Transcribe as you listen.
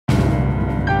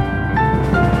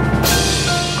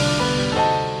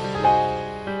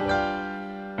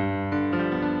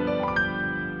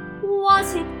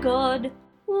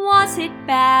Was it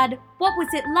bad? What was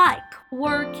it like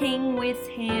working with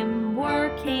him,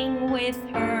 working with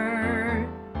her?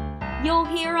 You'll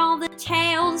hear all the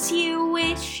tales you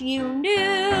wish you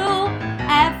knew,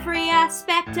 every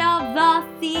aspect of the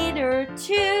theater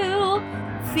too.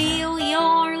 Feel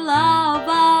your love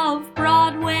of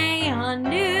Broadway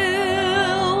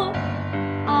anew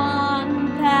on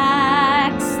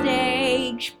Backstage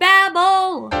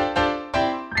Babble.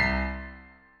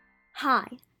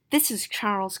 Hi, this is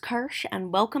Charles Kirsch,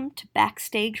 and welcome to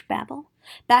Backstage Babble.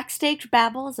 Backstage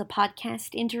Babble is a podcast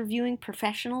interviewing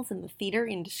professionals in the theater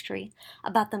industry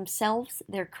about themselves,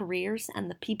 their careers, and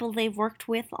the people they've worked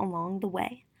with along the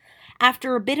way.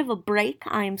 After a bit of a break,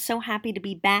 I am so happy to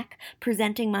be back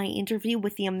presenting my interview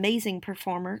with the amazing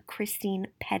performer Christine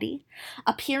Petty.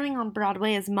 Appearing on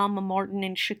Broadway as Mama Morton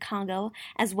in Chicago,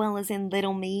 as well as in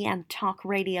Little Me and talk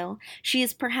radio, she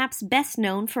is perhaps best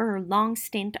known for her long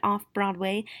stint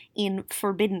off-Broadway in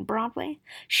Forbidden Broadway.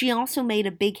 She also made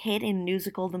a big hit in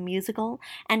Newsical the Musical,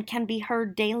 and can be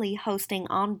heard daily hosting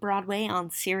On Broadway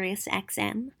on Sirius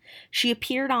XM. She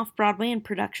appeared off-Broadway in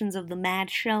productions of The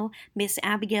Mad Show, Miss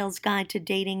Abigail's Guide to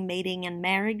Dating, Mating, and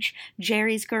Marriage,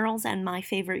 Jerry's Girls, and My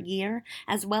Favorite Year,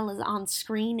 as well as on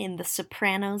screen in The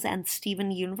Sopranos and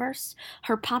Steven Universe.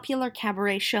 Her popular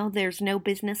cabaret show, There's No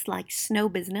Business Like Snow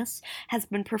Business, has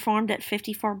been performed at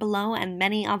 54 Below and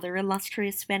many other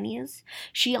illustrious venues.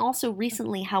 She also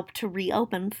recently helped to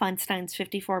reopen Feinstein's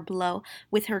 54 Below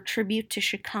with her tribute to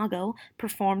Chicago,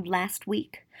 performed last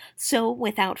week. So,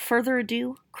 without further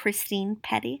ado, Christine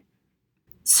Petty.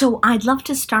 So, I'd love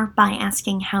to start by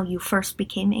asking how you first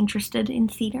became interested in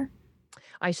theater.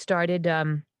 I started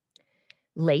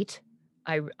late.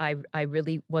 I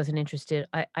really wasn't interested.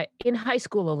 I in high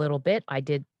school a little bit. I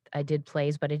did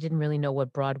plays, but I didn't really know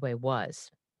what Broadway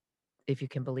was, if you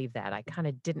can believe that. I kind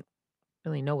of didn't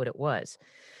really know what it was.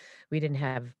 We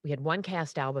had one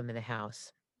cast album in the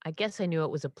house. I guess I knew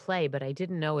it was a play, but I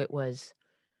didn't know it was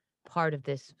part of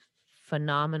this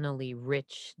phenomenally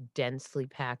rich, densely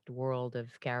packed world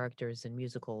of characters and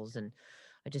musicals, and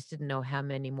I just didn't know how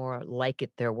many more like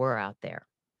it there were out there.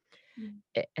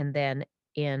 And then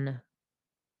in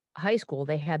high school,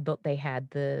 they had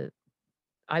the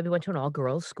I went to an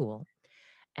all-girls school,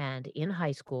 and in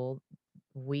high school,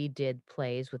 we did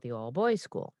plays with the all-boys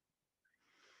school.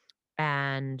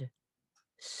 And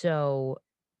so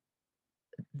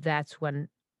that's when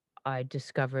I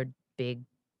discovered big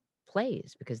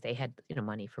plays because they had,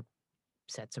 money for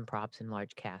sets and props and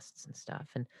large casts and stuff.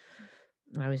 And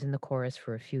I was in the chorus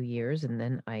for a few years, and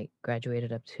then I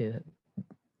graduated up to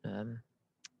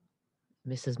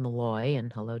Mrs. Malloy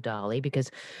and Hello Dolly because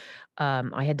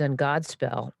I had done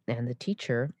Godspell, and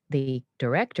the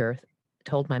director,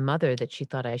 told my mother that she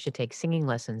thought I should take singing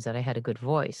lessons, that I had a good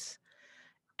voice.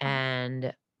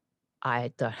 And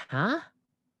I thought, huh?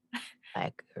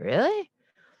 Like, really?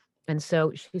 And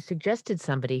so she suggested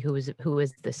somebody who was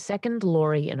the second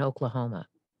Lori in Oklahoma.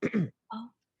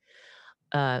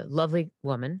 A lovely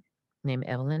woman named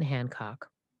Evelyn Hancock.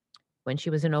 When she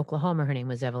was in Oklahoma, her name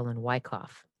was Evelyn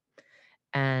Wyckoff.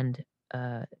 And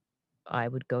I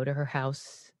would go to her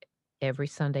house every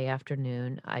Sunday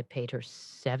afternoon. I paid her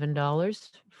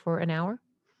 $7 for an hour.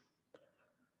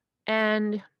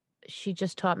 And she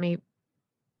just taught me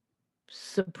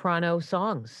soprano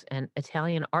songs and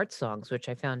Italian art songs, which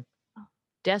I found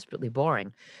desperately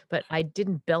boring. But I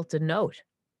didn't belt a note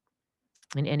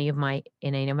in any of my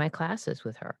classes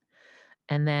with her.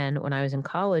 And then when I was in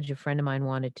college, a friend of mine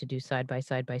wanted to do Side by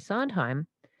Side by Sondheim.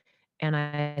 And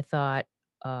I thought,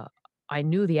 I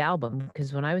knew the album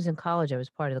because when I was in college, I was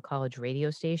part of the college radio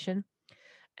station.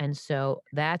 And so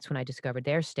that's when I discovered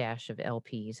their stash of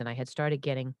LPs. And I had started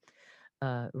getting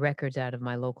records out of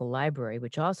my local library,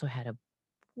 which also had a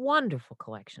wonderful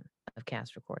collection of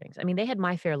cast recordings. I mean, they had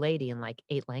My Fair Lady in like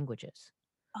 8 languages.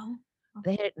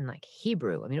 They had it in like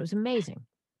Hebrew. I mean, it was amazing.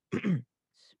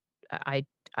 I'd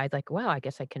like, wow, I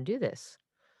guess I can do this.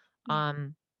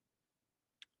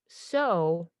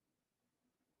 So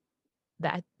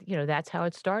that's how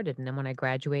it started. And then when I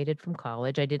graduated from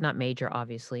college, I did not major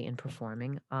obviously in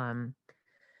performing.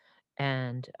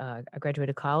 And I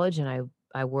graduated college, and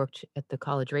I worked at the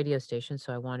college radio station,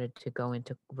 so I wanted to go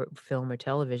into film or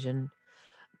television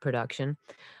production,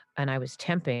 and I was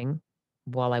temping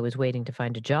while I was waiting to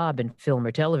find a job in film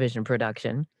or television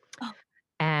production.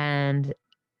 And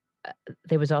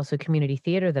there was also community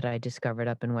theater that I discovered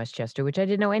up in Westchester, which I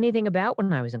didn't know anything about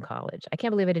when I was in college. I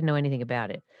can't believe I didn't know anything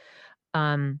about it.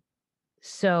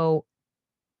 So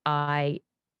I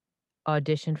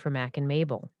auditioned for Mac and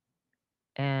Mabel,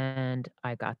 and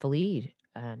I got the lead.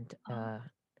 And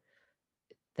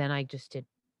then I just did,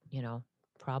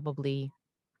 probably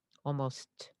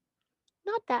almost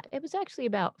not that it was actually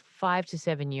about 5 to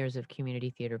 7 years of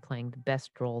community theater playing the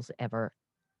best roles ever,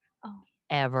 Oh,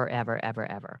 ever, ever, ever,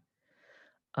 ever.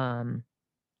 Um,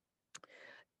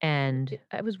 and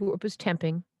I was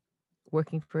temping,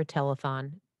 working for a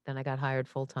telethon, then I got hired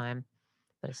full time,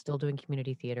 but I was still doing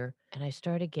community theater, and I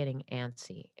started getting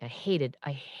antsy. I hated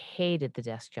the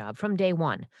desk job from day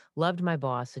 1. Loved my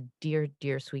boss, a dear,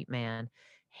 dear, sweet man,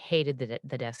 hated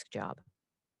the desk job,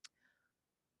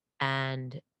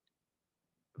 and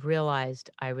realized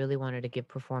I really wanted to give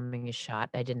performing a shot.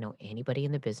 I didn't know anybody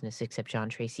in the business except John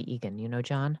Tracy Egan. You know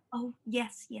John? oh,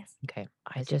 yes, yes. Okay.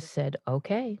 I just said,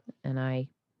 "Okay," and I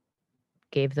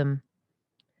gave them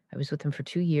I was with them for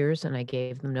 2 years, and I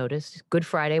gave them notice. Good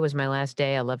Friday was my last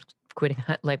day. I loved quitting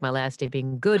like, my last day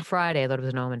being Good Friday. I thought it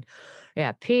was an omen.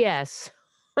 Yeah, PS.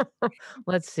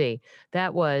 Let's see.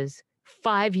 That was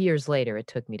 5 years later it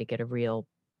took me to get a real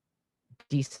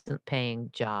decent paying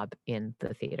job in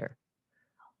the theater.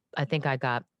 I think I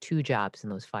got 2 jobs in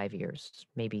those 5 years,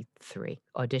 maybe 3,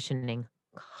 auditioning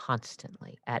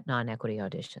constantly at non-equity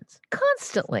auditions,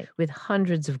 constantly with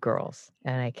hundreds of girls,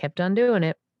 and I kept on doing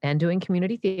it and doing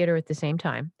community theater at the same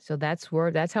time, so that's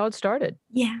how it started.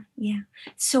 Yeah, yeah.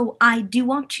 So I do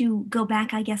want to go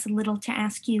back, I guess, a little to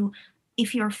ask you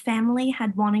if your family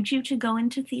had wanted you to go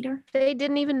into theater? They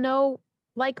didn't even know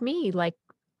like me, like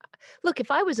look,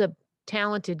 if I was a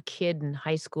talented kid in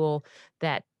high school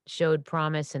that showed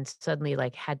promise and suddenly,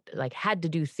 had to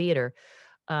do theater,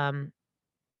 um,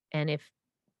 and if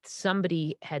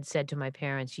somebody had said to my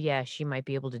parents, "Yeah, she might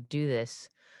be able to do this,"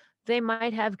 they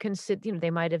might have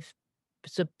they might have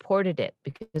supported it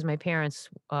because my parents,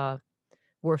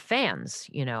 were fans,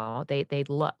 they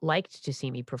liked to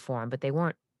see me perform, but they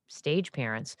weren't stage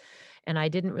parents, and I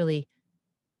didn't really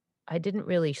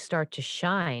start to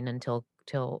shine until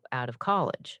till out of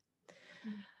college.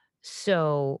 Mm.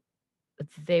 So,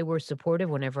 they were supportive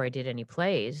whenever I did any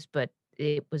plays, but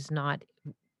it was not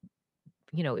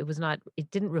it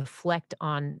didn't reflect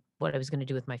on what I was gonna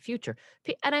do with my future.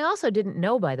 And I also didn't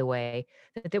know, by the way,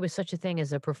 that there was such a thing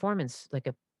as a performance like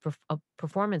a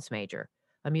performance major,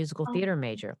 a musical Oh, theater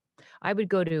major. I would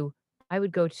go to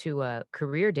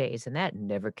career days, and that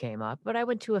never came up, but I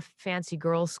went to a fancy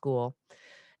girls' school,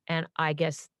 and I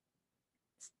guess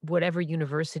whatever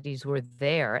universities were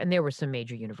there, and there were some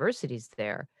major universities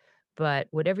there, but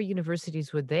whatever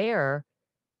universities were there,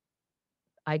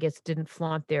 I guess didn't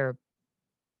flaunt their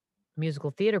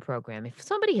musical theater program. If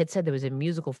somebody had said there was a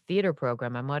musical theater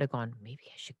program, I might have gone, maybe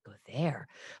I should go there.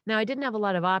 Now, I didn't have a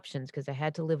lot of options because I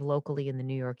had to live locally in the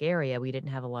New York area. We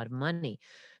didn't have a lot of money.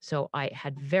 So I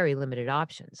had very limited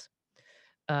options.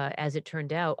 As it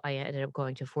turned out, I ended up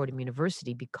going to Fordham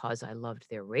University because I loved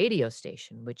their radio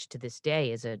station, which to this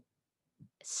day is a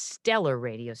stellar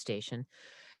radio station.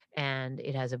 And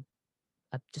it has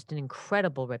just an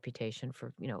incredible reputation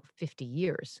for, 50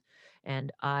 years.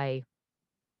 And I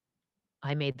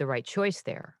made the right choice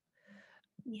there.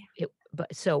 yeah.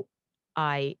 But so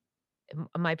I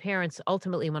my parents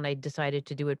ultimately, when I decided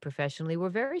to do it professionally, were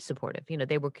very supportive.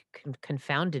 They were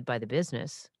confounded by the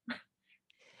business.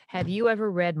 Have you ever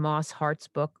read Moss Hart's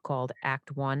book called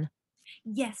Act One?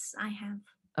 Yes, I have.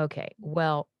 Okay,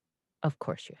 well, of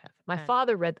course you have.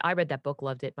 I read that book,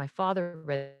 loved it. My father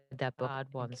read that book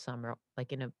one summer,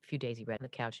 like in a few days, he read on the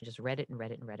couch and just read it and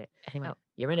read it and read it. And he went,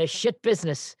 "You're in a shit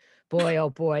business. Boy, oh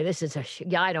boy, this is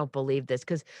yeah, I don't believe this."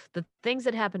 Because the things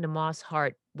that happened to Moss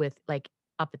Hart with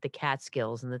up at the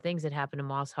Catskills and the things that happened to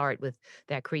Moss Hart with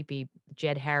that creepy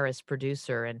Jed Harris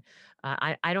producer. And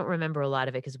I don't remember a lot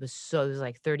of it because it was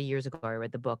like 30 years ago I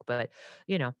read the book. But,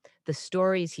 you know,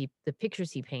 the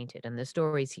pictures he painted and the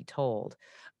stories he told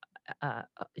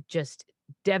just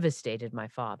devastated my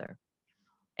father.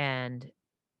 And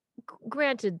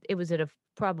granted, it was at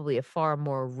probably a far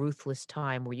more ruthless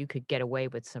time where you could get away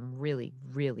with some really,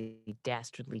 really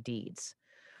dastardly deeds.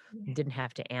 Yeah, You didn't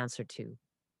have to answer to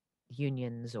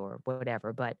unions or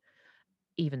whatever. But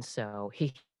even so,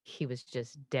 he was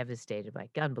just devastated,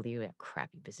 like, "Unbelievable, that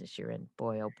crappy business you're in.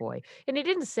 Boy, oh boy." And he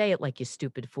didn't say it like, "You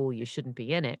stupid fool, you shouldn't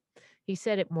be in it." He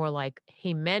said it more like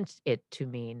he meant it to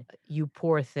mean, "You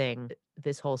poor thing,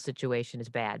 this whole situation is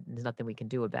bad, and there's nothing we can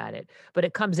do about it." But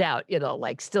it comes out,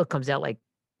 still comes out like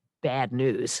bad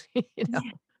news, you know?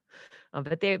 yeah,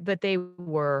 But they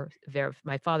were very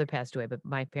my father passed away, but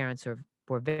my parents were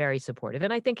very supportive,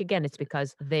 and I think, again, it's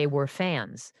because they were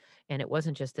fans, and it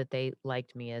wasn't just that they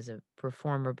liked me as a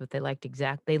performer, but they liked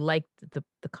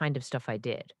the kind of stuff I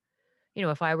did.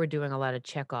 If I were doing a lot of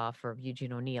Chekhov or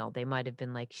Eugene O'Neill, they might have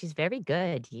been like, "She's very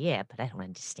good, yeah, but I don't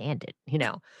understand it," you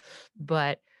know?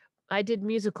 But I did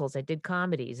musicals, I did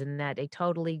comedies, and that they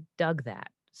totally dug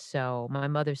that. So my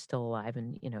mother's still alive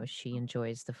and, she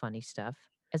enjoys the funny stuff.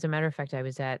 As a matter of fact, I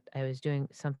was doing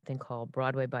something called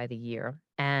Broadway by the Year,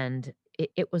 and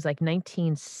it was like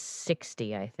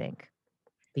 1960, I think.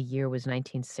 The year was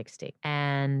 1960.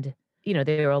 And,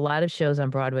 there were a lot of shows on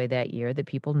Broadway that year that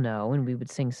people know, and we would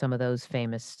sing some of those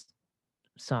famous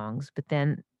songs. But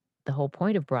then the whole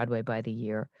point of Broadway by the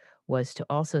Year was to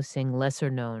also sing lesser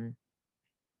known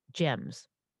gems.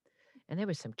 And there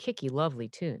were some kicky, lovely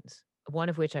tunes, one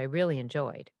of which I really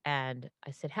enjoyed. And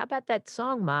I said, "How about that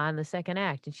song, Ma, in the second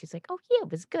act?" And she's like, "Oh, yeah,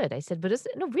 it was good." I said, "But is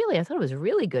it, no, really, I thought it was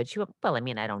really good." She went, "Well, I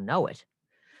mean, I don't know it."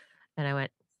 And I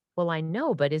went, "Well, I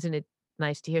know, but isn't it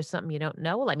nice to hear something you don't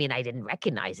know?" "Well, I mean, I didn't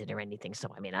recognize it or anything.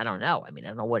 So, I mean, I don't know. I mean, I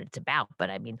don't know what it's about, but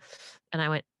I mean," and I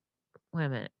went, "Wait a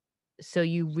minute. So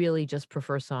you really just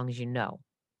prefer songs you know?"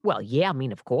 "Well, yeah, I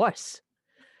mean, of course."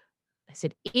 I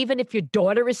said, "Even if your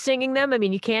daughter is singing them? I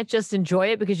mean, you can't just enjoy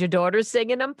it because your daughter's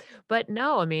singing them?" But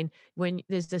no, I mean, when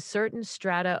there's a certain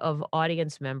strata of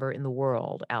audience member in the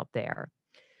world out there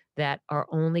that are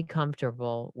only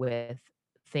comfortable with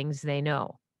things they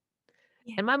know,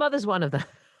 Yeah. and my mother's one of them.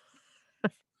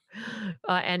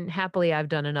 And happily, I've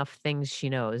done enough things she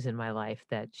knows in my life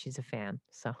that she's a fan.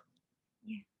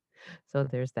 Yeah. So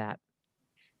there's that.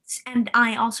 And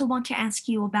I also want to ask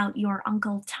you about your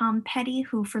uncle Tom Petty,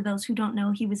 who, for those who don't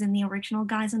know, he was in the original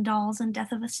Guys and Dolls and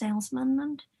Death of a Salesman.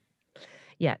 And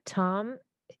Yeah, Tom,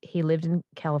 he lived in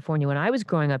California. When I was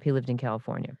growing up, he lived in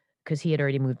California because he had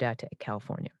already moved out to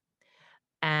California.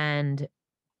 And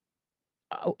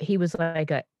he was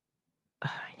like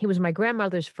he was my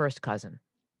grandmother's first cousin.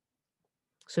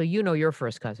 So you know your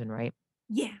first cousin, right?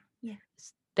 yeah, yeah,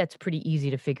 That's pretty easy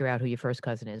to figure out who your first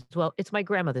cousin is. Well, it's my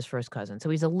grandmother's first cousin, so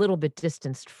he's a little bit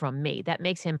distanced from me. That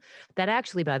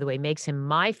actually, by the way, makes him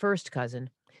my first cousin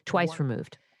twice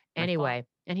removed. Anyway,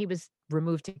 and he was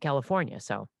removed to California,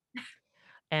 so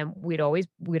and we'd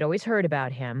always heard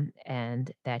about him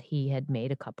and that he had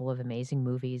made a couple of amazing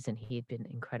movies and he had been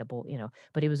incredible,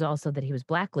 but it was also that he was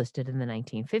blacklisted in the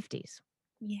 1950s.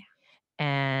 yeah.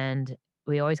 And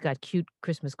we always got cute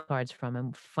Christmas cards from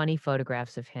him, funny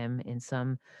photographs of him in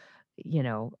some,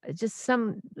 just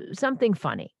something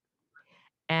funny.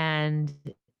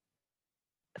 And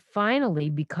finally,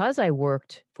 because I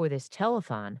worked for this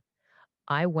telethon,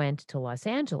 I went to Los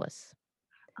Angeles.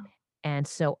 Oh, And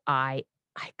so I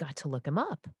got to look him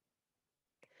up.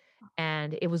 oh,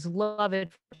 And it was love at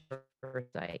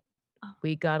first sight. oh.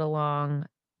 We got along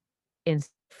in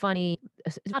funny,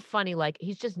 it's not funny, like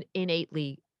he's just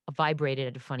innately vibrated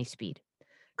at a funny speed.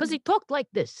 Because Yeah. he talked like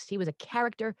this. He was a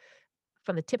character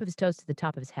from the tip of his toes to the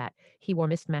top of his hat. He wore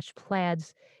mismatched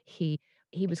plaids. He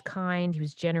he was kind. He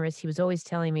was generous. He was always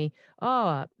telling me,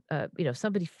 "Oh,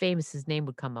 somebody famous's name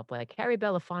would come up, like Harry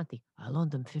Belafonte. I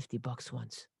loaned him $50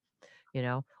 once."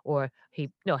 Or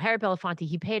no, Harry Belafonte.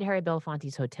 He paid Harry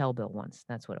Belafonte's hotel bill once.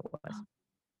 That's what it was.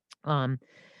 Oh, Um,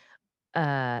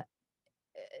 uh,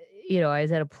 I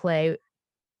was at a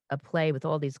play with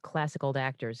all these classic old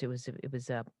actors. It was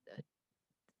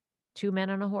Two Men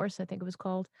on a Horse, I think it was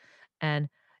called, and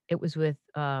it was with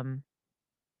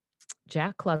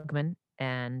Jack Klugman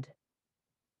and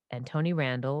Tony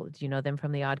Randall. Do you know them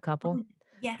from The Odd Couple? oh,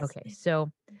 yes. Okay,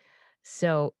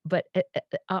 but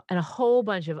and a whole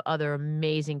bunch of other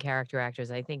amazing character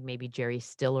actors. I think maybe Jerry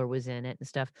Stiller was in it and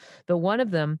stuff. But one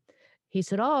of them, he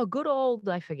said, "Oh, good old,"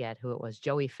 I forget who it was,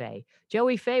 Joey Faye.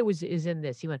 Joey Faye is in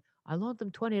this. He went, "I loaned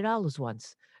him $20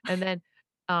 once," and then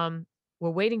um, we're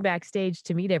waiting backstage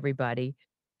to meet everybody,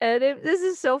 and this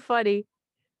is so funny.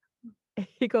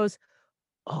 He goes,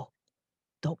 "Oh,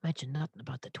 don't mention nothing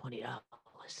about the $20."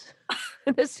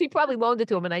 This he probably loaned it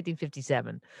to him in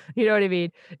 1957. You know what I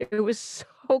mean? It was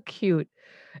so cute.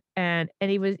 And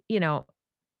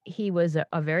he was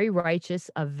a very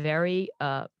righteous, a very,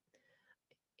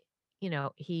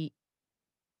 he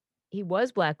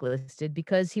was blacklisted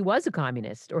because he was a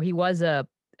communist or he was a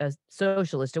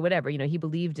socialist or whatever. He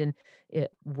believed in,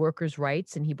 workers'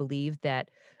 rights, and he believed that,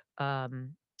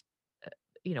 um,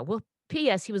 well,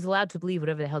 P.S., he was allowed to believe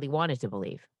whatever the hell he wanted to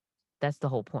believe. That's the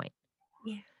whole point.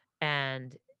 Yeah.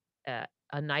 And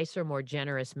a nicer, more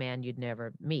generous man you'd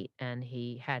never meet. And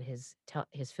he had his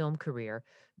film career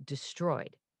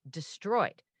destroyed,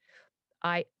 destroyed.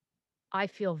 I I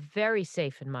feel very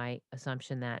safe in my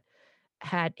assumption that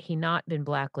had he not been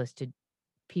blacklisted,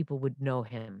 people would know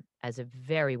him as a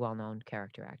very well-known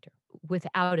character actor,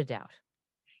 without a doubt.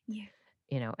 Yeah.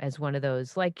 As one of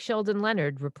those, like Sheldon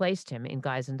Leonard replaced him in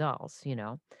Guys and Dolls,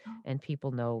 Oh, and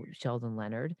people know Sheldon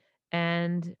Leonard.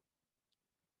 And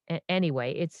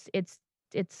anyway, it's it's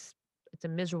a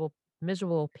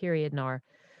miserable period in our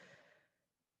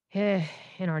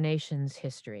in our nation's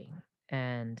history.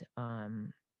 And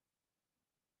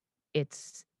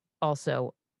it's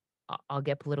also, I'll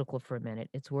get political for a minute.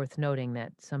 It's worth noting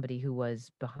that somebody who was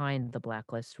behind the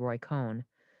blacklist, Roy Cohn,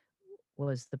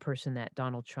 was the person that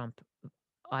Donald Trump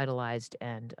idolized,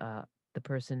 and the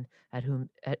person at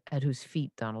whose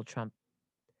feet Donald Trump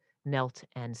knelt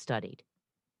and studied.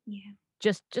 Yeah.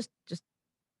 Just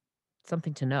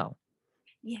something to know.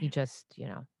 He Yeah. just,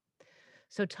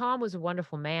 So Tom was a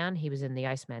wonderful man. He was in The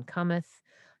Iceman Cometh.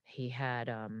 He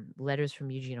had letters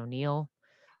from Eugene O'Neill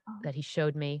Oh, that he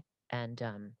showed me, and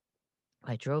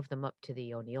I drove them up to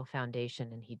the O'Neill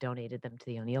Foundation, and he donated them to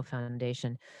the O'Neill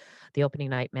Foundation. The opening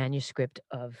night manuscript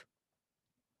of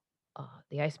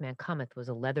The Iceman Cometh was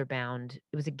a leather-bound.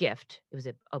 It was a gift. It was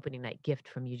an opening night gift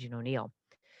from Eugene O'Neill,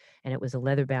 and it was a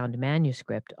leather-bound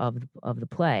manuscript of the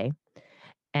play,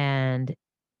 and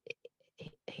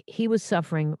he was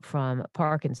suffering from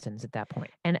Parkinson's at that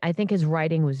point, and I think his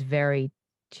writing was very,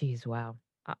 geez, wow.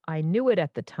 I knew it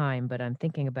at the time, but I'm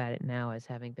thinking about it now as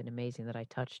having been amazing that I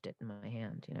touched it in my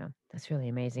hand, That's really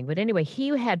amazing. But anyway, he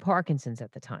had Parkinson's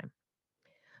at the time.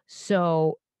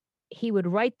 So he would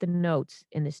write the notes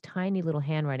in this tiny little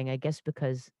handwriting, I guess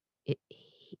because it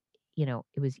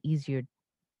was easier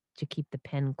to keep the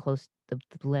pen close, the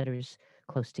letters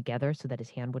close together so that his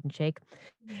hand wouldn't shake.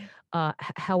 yeah.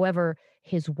 However,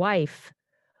 his wife,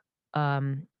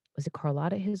 was it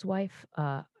Carlotta, his wife?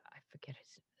 I forget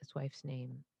his wife's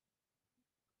name.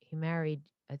 He married,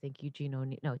 I think, Eugene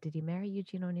O'Neill. No, did he marry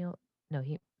Eugene O'Neill? No,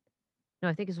 no,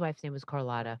 I think his wife's name was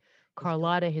Carlotta.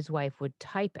 Carlotta, his wife, would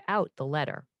type out the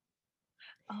letter,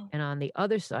 Oh, and on the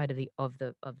other side of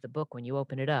the book, when you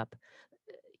open it up,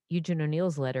 Eugene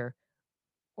O'Neill's letter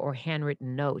or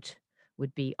handwritten note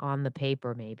would be on the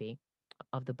paper, maybe,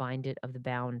 of the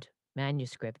bound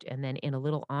manuscript, and then in a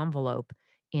little envelope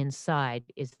inside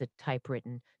is the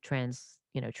typewritten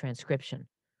transcription,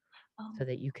 oh, so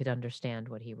that you could understand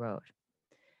what he wrote.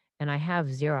 And I have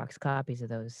Xerox copies of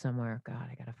those somewhere. God,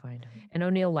 I gotta find them. And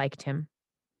O'Neill liked him,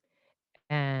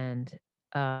 and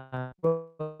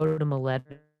wrote him a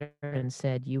letter and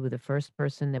said, "You were the first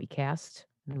person that we cast,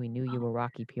 and we knew you oh, were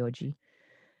Rocky Pioggi."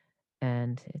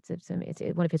 And it's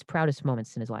one of his proudest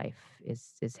moments in his life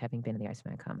is having been in The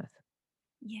Iceman Cometh,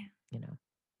 yeah. you know.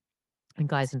 And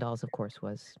Guys and Dolls, of course,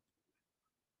 was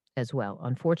as well.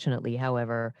 Unfortunately,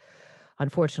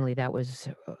 that was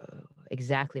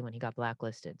exactly when he got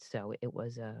blacklisted. So it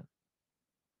was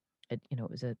it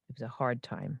was a hard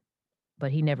time.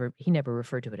 But he never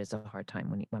referred to it as a hard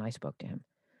time when I spoke to him.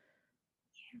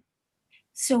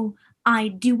 So I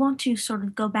do want to sort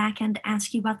of go back and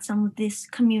ask you about some of this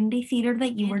community theater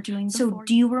that you were doing So before.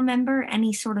 Do you remember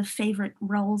any sort of favorite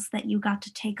roles that you got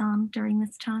to take on during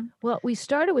this time? Well, we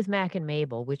started with Mac and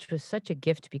Mabel, which was such a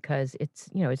gift because it's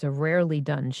a rarely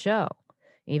done show.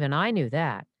 Even I knew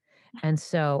that. And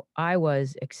so I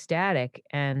was ecstatic,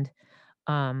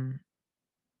 um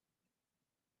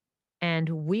and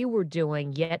we were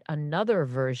doing yet another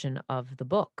version of the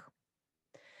book,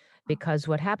 because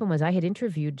what happened was I had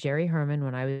interviewed Jerry Herman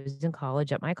when I was in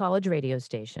college at my college radio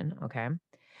station, okay?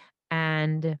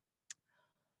 And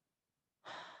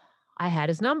I had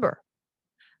his number.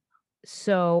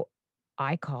 So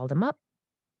I called him up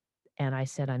and I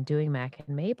said, "I'm doing Mac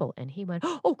and Mabel." And he went,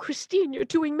 "Oh, Christine, you're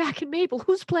doing Mac and Mabel.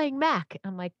 Who's playing Mac?"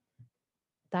 I'm like,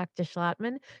 "Dr.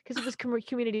 Schlattman," because it was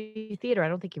community theater. I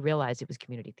don't think he realized it was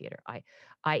community theater.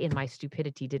 In my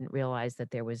stupidity, didn't realize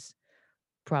that there was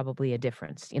probably a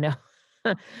difference.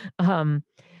 um,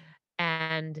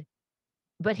 and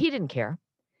but he didn't care.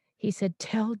 He said,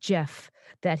 "Tell Jeff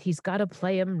that he's got to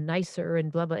play him nicer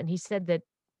and blah blah." And he said that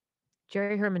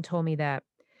Jerry Herman told me that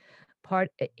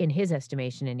in his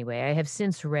estimation anyway. I have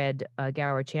since read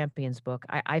Gower Champion's book.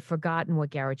 I've forgotten what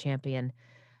Gower Champion.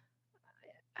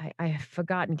 I have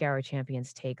forgotten Gower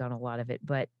Champion's take on a lot of it,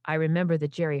 but I remember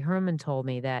that Jerry Herman told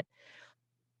me that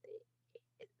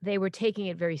they were taking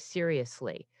it very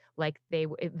seriously. Like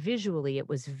visually, it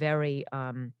was very.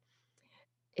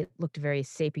 It looked very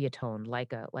sepia toned,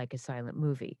 like a silent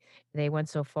movie. They went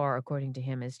so far, according to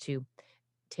him, as to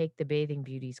take the Bathing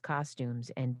Beauties costumes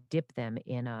and dip them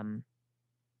in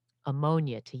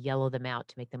ammonia to yellow them out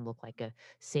to make them look like a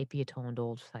sepia toned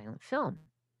old silent film.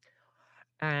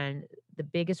 And the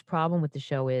biggest problem with the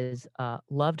show is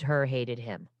loved her, hated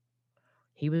him.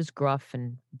 He was gruff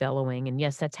and bellowing, and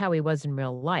yes, that's how he was in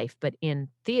real life. But in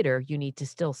theater, you need to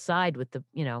still side with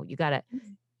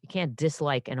Mhm. you can't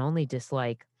dislike and only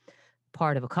dislike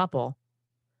part of a couple,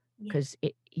 Yeah. because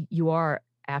you are,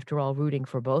 after all, rooting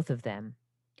for both of them.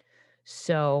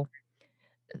 So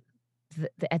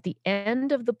at the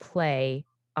end of the play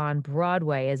on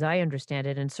Broadway, as I understand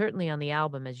it, and certainly on the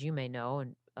album, as you may know,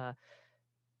 and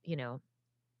you know,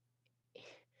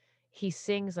 he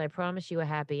sings, "I promise you a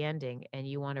happy ending," and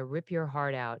you wanna rip your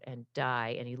heart out and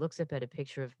die, and he looks up at a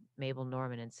picture of Mabel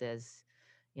Normand and says,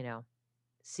 you know,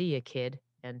 "See ya, kid,"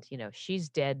 and, she's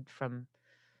dead from,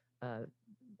 uh,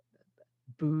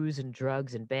 booze and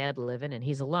drugs and bad living, and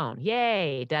he's alone.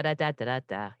 "Yay, da da da da da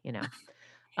da," you know?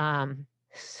 Um,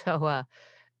 so,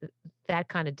 th that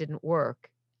kinda didn't work,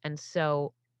 and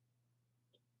so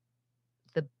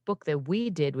the book that we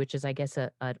did, which is, I guess,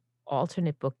 a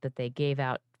alternate book that they gave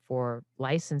out for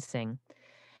licensing,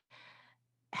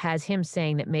 has him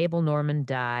saying that Mabel Normand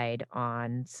died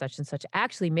on such and such.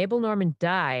 Actually, Mabel Normand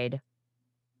died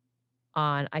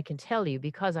on, I can tell you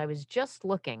because I was just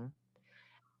looking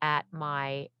at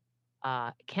my,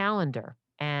 calendar,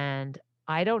 and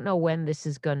I don't know when this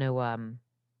is gonna,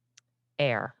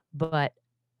 air, but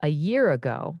a year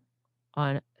ago,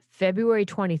 on February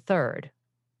 23rd,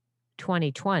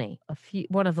 2020,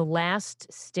 one of the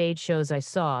last stage shows I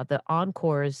saw, the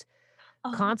Encores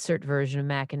Oh, concert version of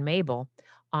Mac and Mabel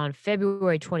on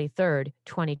February 23rd,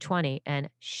 2020, and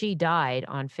she died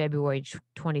on February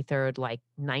 23rd, like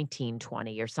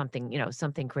 1920 or something,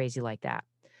 something crazy like that.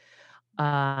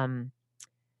 Um,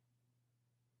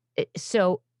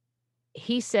 so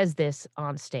he says this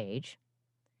on stage,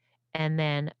 and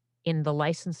then in the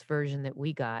licensed version that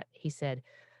we got, he said,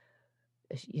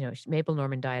 Mabel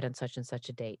Normand died on such and such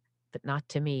a date, but not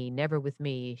to me, never with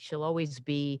me. She'll always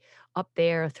be up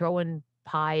there throwing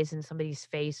pies in somebody's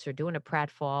face or doing a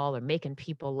pratfall or making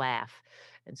people laugh.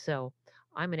 And so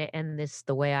I'm going to end this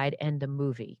the way I'd end a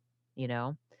movie, you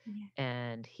know? yeah.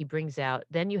 And he brings out,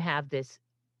 then you have this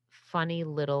funny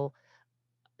little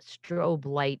strobe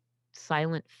light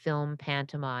silent film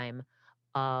pantomime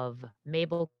of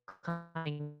Mabel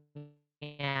coming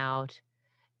out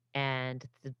and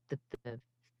the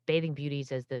bathing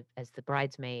beauties as the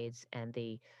bridesmaids and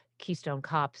the Keystone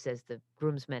Cops as the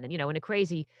groomsmen, and in a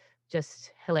crazy,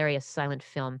 just hilarious silent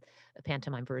film, a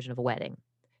pantomime version of a wedding,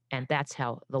 and that's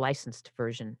how the licensed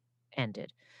version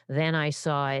ended. Then I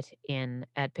saw it in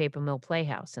at Paper Mill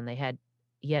Playhouse, and they had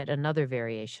yet another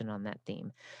variation on that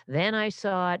theme. Then I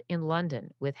saw it in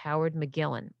London with Howard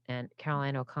McGillen and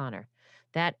Caroline O'Connor.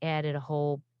 That added a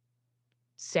whole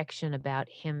section about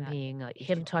him being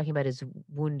him talking about his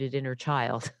wounded inner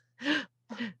child.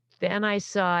 Then I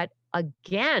saw it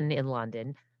again in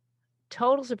London.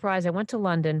 Total surprise. I went to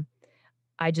London.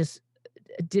 I just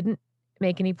didn't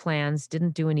make any plans,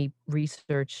 didn't do any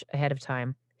research ahead of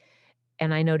time.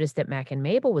 And I noticed that Mac and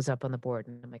Mabel was up on the board.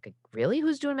 And I'm like, really?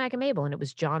 Who's doing Mac and Mabel? And it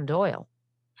was John Doyle.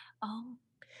 Oh,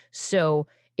 So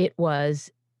it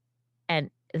was,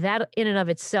 and that in and of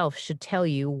itself should tell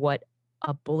you what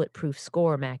a bulletproof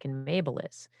score Mac and Mabel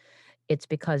is. It's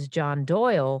because John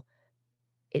Doyle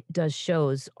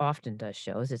often does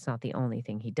shows. It's not the only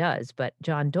thing he does, but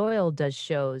John Doyle does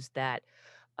shows that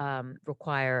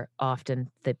require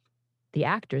often the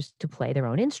actors to play their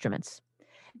own instruments.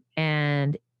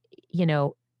 And, you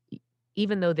know,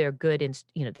 even though they're good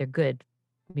they're good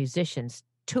musicians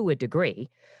to a degree,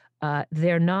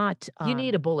 they're not, you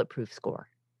need a bulletproof score.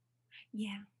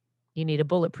 yeah. You need a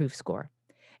bulletproof score.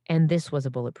 And this was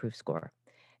a bulletproof score.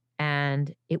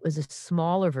 And it was a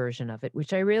smaller version of it,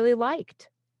 which I really liked.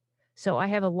 So I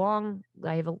have a long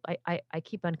I have a I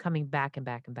keep on coming back and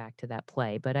back and back to that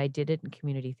play, but I did it in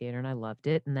community theater and I loved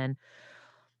it. And then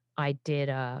I did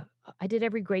I did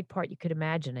every great part you could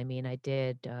imagine. I mean, I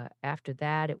did after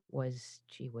that it was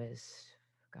gee whiz,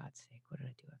 for God's sake, what did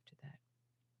I do after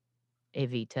that?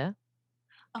 Evita,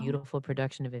 Oh, beautiful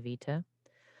production of Evita.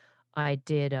 I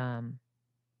did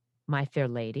My Fair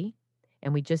Lady,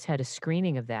 and we just had a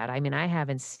screening of that. I mean, I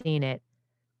haven't seen it.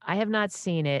 I have not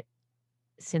seen it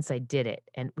since I did it,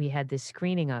 and we had this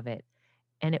screening of it,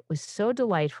 and it was so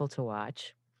delightful to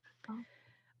watch. oh,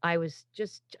 I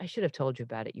should have told you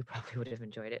about it. You probably would have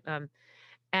enjoyed it.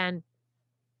 And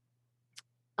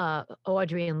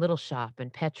Audrey in Little Shop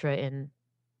and Petra in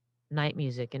Night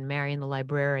Music and Marion the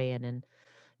Librarian and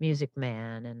Music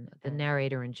Man and the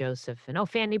narrator and Joseph and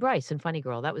Fanny Bryce and Funny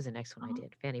Girl. That was the next one I oh,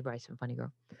 did. Fanny Bryce and Funny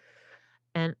Girl.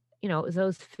 And it was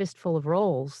those fistful of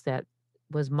roles that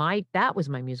was my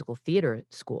musical theater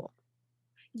school.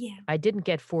 yeah. I didn't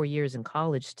get 4 years in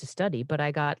college to study, but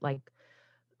I got like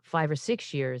 5 or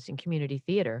 6 years in community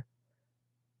theater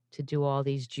to do all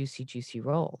these juicy, juicy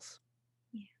roles.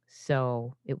 Yeah.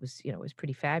 So it was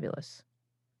pretty fabulous.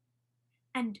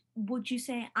 And would you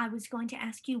say I was going to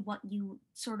ask you what you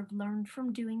sort of learned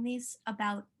from doing these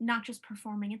about not just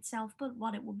performing itself, but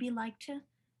what it would be like to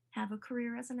have a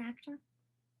career as an actor?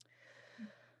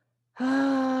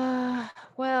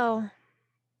 Well,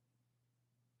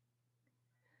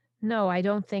 no, I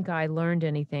don't think I learned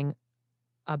anything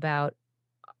about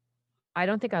I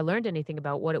don't think I learned anything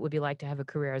about what it would be like to have a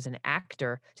career as an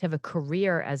actor, to have a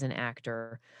career as an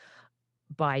actor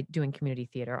by doing community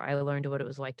theater. I learned what it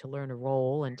was like to learn a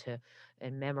role and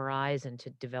memorize and to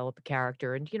develop a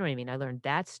character and you know what I mean? I learned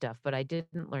that stuff, but I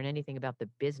didn't learn anything about the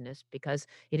business because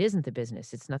it isn't the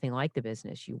business. It's nothing like the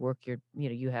business. You work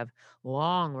you have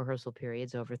long rehearsal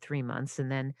periods over 3 months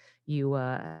and then you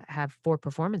have 4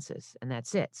 performances and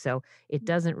that's it. So it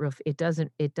doesn't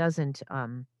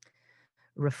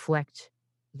reflect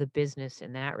the business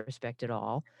in that respect at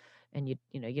all. And you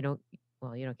don't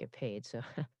well, you don't get paid. So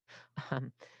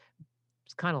um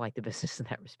it's kind of like the business in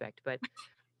that respect, but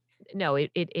no,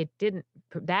 it didn't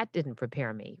that didn't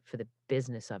prepare me for the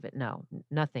business of it. No,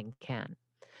 nothing can.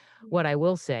 What I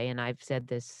will say, and I've said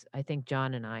this, I think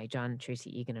John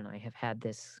Tracy Egan and I have had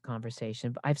this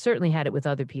conversation. But I've certainly had it with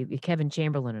other people. Kevin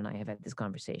Chamberlain and I have had this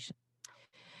conversation,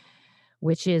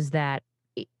 which is that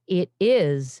it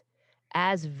is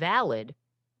as valid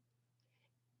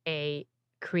a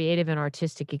creative and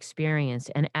artistic experience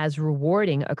and as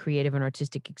rewarding a creative and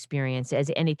artistic experience as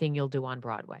anything you'll do on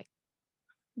Broadway.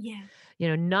 Yeah.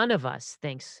 None of us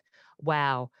thinks,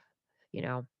 wow, you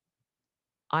know,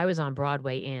 I was on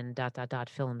Broadway in dot, dot, dot,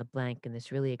 fill in the blank in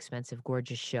this really expensive,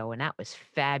 gorgeous show, and that was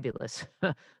fabulous.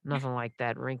 Nothing like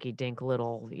that rinky dink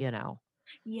little,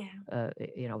 Yeah.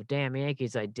 damn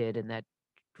Yankees I did in that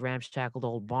ramshackled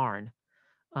old barn.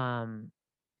 Um,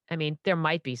 I mean, there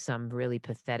might be some really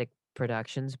pathetic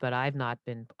productions, but I've not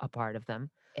been a part of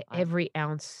them. Every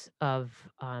ounce of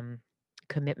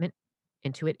commitment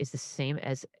into it is the same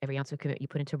as every ounce of commitment you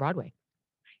put into Broadway,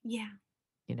 Yeah.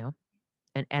 you know?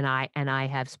 And I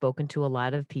have spoken to a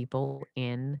lot of people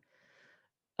in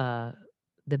uh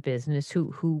the business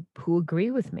who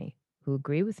agree with me,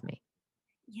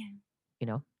 Yeah. you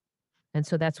know? And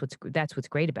so that's what's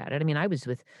great about it. I mean, I was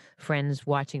with friends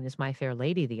watching this My Fair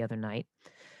Lady the other night,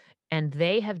 and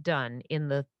they have done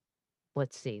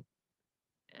let's see,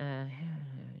 uh,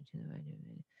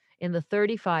 in the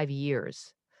 35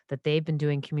 years that they've been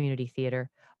doing community theater,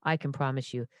 I can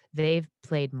promise you they've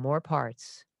played more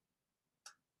parts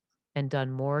and done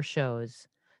more shows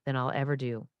than I'll ever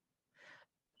do,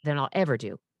 than I'll ever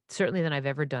do. Certainly than I've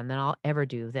ever done, than I'll ever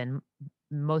do, than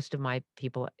most of my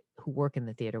people who work in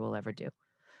the theater will ever do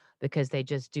because they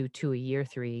just do 2 a year,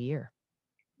 3 a year.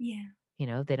 Yeah.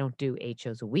 They don't do 8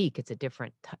 shows a week.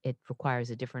 It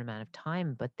requires a different amount of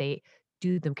time, but they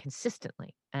do them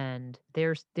consistently, and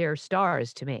they're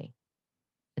stars to me,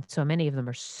 and so many of them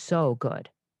are so good.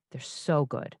 They're so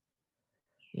good,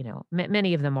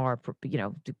 many of them are,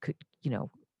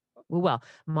 well,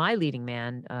 my leading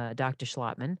man, Dr.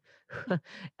 Schlotman,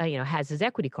 has his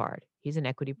equity card. He's an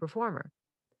equity performer,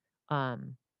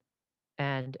 um,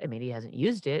 and, I mean, he hasn't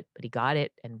used it, but he got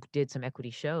it and did some equity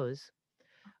shows,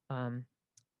 um,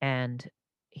 and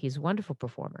he's a wonderful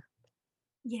performer.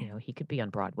 Yeah. He could be on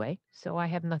Broadway. So I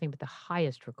have nothing but the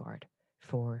highest regard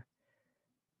for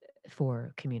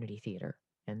community theater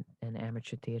and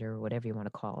amateur theater or whatever you want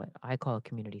to call it. I call it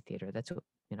community theater. That's what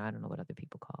I don't know what other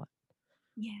people call it.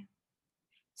 Yeah.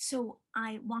 So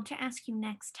I want to ask you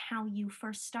next how you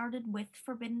first started with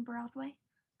Forbidden Broadway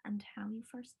and how you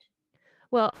first.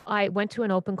 Well, I went to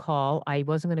an open call. I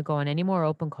wasn't going to go on any more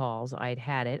open calls. I'd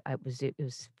had it.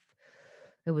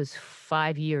 It was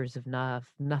 5 years of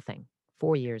nothing.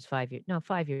 4 years, 5 years. No,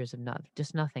 5 years of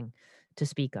just nothing to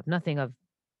speak of. Nothing of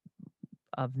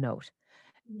note.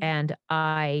 Yeah. And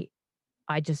I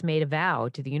just made a vow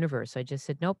to the universe. I just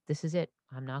said, "Nope, this is it.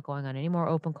 I'm not going on any more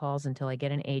open calls until I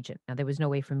get an agent." Now, there was no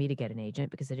way for me to get an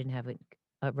agent because I didn't have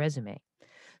a resume.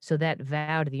 So that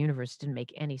vow to the universe didn't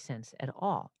make any sense at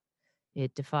all.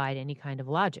 It defied any kind of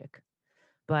logic.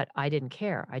 But I didn't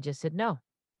care. I just said, "No.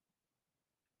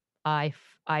 I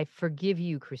forgive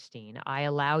you, Christine. I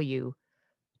allow you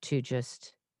to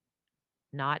just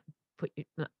not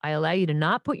I allow you to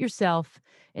not put yourself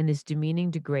in this demeaning,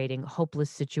 degrading,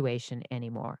 hopeless situation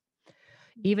anymore."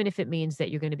 Even if it means that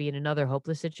you're gonna be in another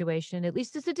hopeless situation, at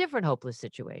least it's a different hopeless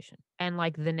situation. And,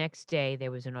 like, the next day,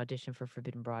 there was an audition for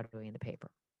Forbidden Broadway in the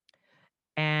paper.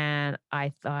 And I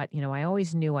thought, I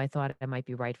always knew I thought I might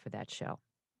be right for that show.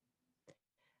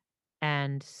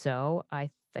 And so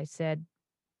I said,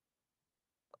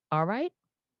 "All right,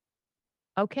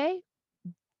 okay,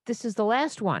 this is the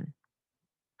last one."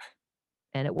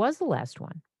 And it was the last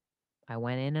one. I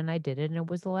went in and I did it, and it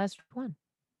was the last one.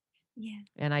 Yeah.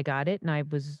 And I got it, and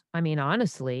I mean,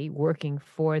 honestly, working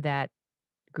for that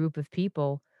group of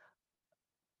people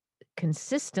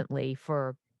consistently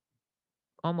for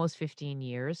almost 15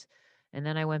 years, and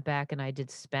then I went back and I did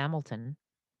Spamilton,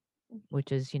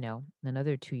 which is,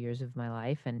 another 2 years of my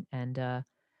life, and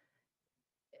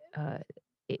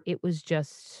it was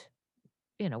just,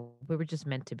 we were just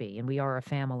meant to be, and we are a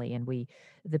family, and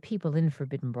the people in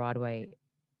Forbidden Broadway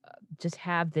just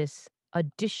have this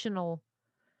additional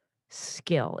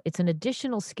skill. It's an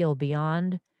additional skill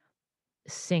beyond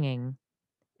singing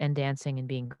and dancing and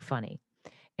being funny.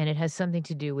 And it has something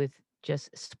to do with just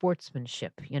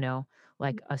sportsmanship,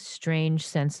 like a strange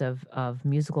sense of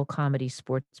musical comedy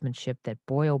sportsmanship that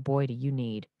boy oh boy do you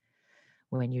need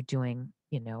when you're doing,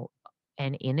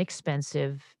 an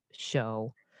inexpensive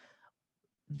show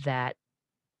that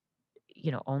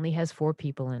only has 4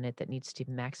 people in it, that needs to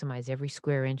maximize every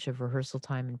square inch of rehearsal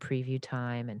time and preview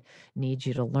time, and needs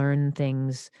you to learn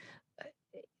things uh,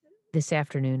 this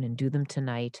afternoon and do them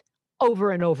tonight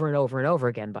over and over and over and over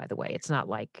again, by the way. It's not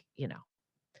like,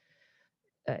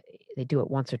 uh, they do it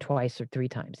once or twice or 3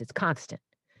 times. It's constant.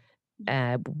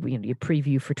 Yeah. You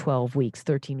preview for 12 weeks,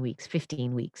 13 weeks,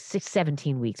 15 weeks,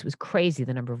 17 weeks. It was crazy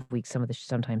the number of weeks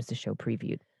sometimes the show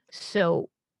previewed. So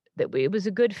that it was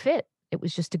a good fit. It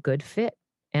was just a good fit.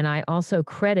 And I also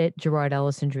credit Gerard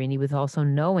Alessandrini with also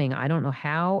knowing, I don't know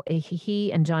how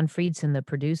he and John Friedson, the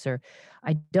producer,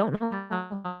 I don't know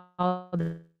how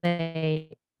they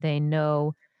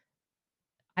know,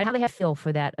 I how they have feel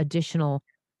for that additional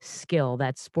skill,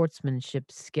 that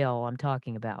sportsmanship skill I'm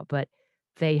talking about, but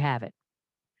they have it.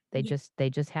 Yeah. They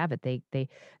just have it. They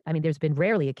I mean, there's been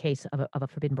rarely a case of a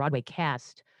Forbidden Broadway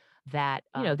cast that,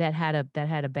 that had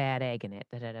a bad egg in it,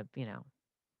 that had a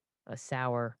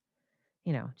sour,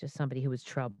 just somebody who was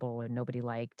trouble or nobody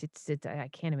liked. I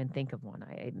can't even think of one.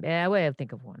 I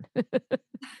think of one.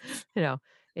 You know,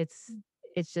 it's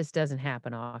it just doesn't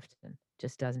happen often.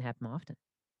 Just doesn't happen often.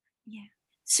 Yeah.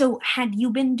 So had you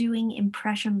been doing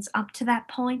impressions up to that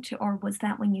point, or was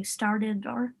that when you started,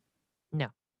 or? No,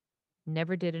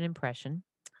 never did an impression.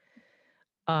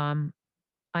 Um,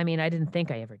 I mean, I didn't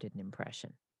think I ever did an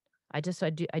impression. I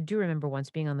do remember once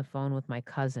being on the phone with my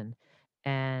cousin,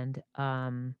 and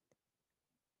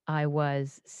I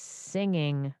was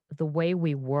singing The Way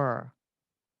We Were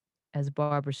as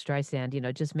Barbara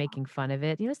Streisand, just making fun of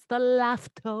it. It's the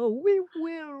laughter we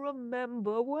will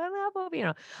remember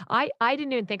whenever, I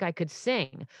didn't even think I could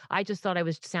sing. I just thought I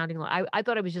was sounding like I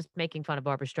thought I was just making fun of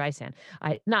Barbara Streisand.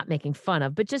 I not making fun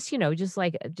of, but just, just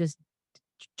like just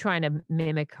trying to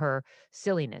mimic her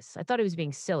silliness. I thought I was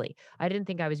being silly. I didn't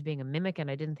think I was being a mimic,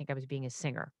 and I didn't think I was being a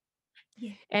singer.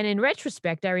 Yeah. And in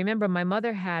retrospect, I remember my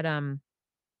mother had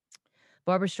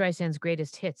Barbara Streisand's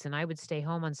greatest hits, and I would stay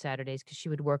home on Saturdays because she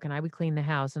would work, and I would clean the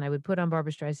house, and I would put on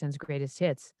Barbara Streisand's greatest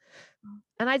hits, Oh,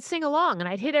 and I'd sing along, and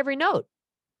I'd hit every note,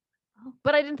 oh,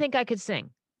 but I didn't think I could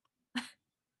sing.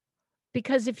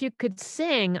 Because if you could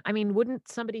sing, I mean, wouldn't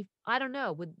somebody, I don't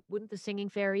know, wouldn't the singing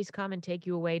fairies come and take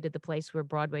you away to the place where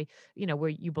Broadway, where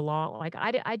you belong? Like,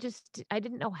 I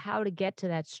didn't know how to get to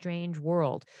that strange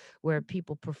world where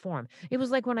people perform. It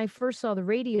was like when I first saw the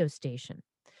radio station.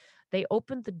 They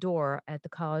opened the door at the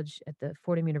college at the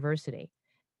Fordham University,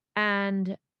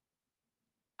 and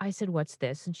I said, "What's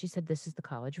this?" And she said, "This is the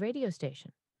college radio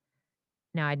station."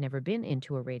 Now, I'd never been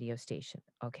into a radio station.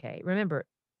 Okay. Remember,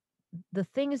 the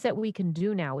things that we can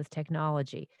do now with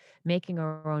technology, making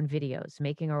our own videos,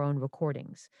 making our own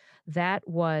recordings, that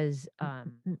was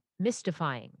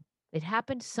mystifying. It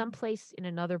happened someplace in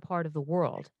another part of the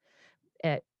world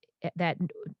at, that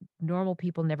normal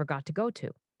people never got to go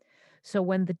to. So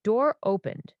when the door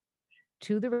opened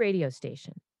to the radio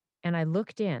station and I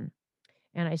looked in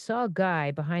and I saw a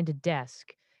guy behind a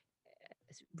desk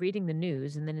reading the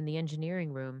news, and then in the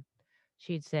engineering room,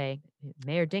 she'd say,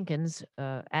 Mayor Dinkins,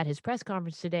 at his press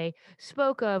conference today,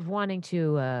 spoke of wanting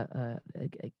to,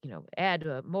 add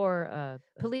more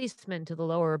policemen to the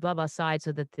lower blah blah side,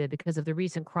 so that because of the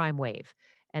recent crime wave,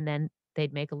 and then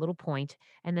they'd make a little point,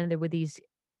 and then there were these.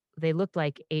 They looked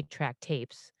like 8-track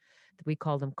tapes. We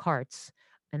called them carts,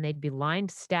 and they'd be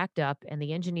lined, stacked up, and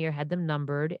the engineer had them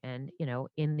numbered and,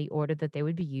 in the order that they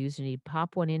would be used, and he'd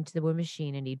pop one into the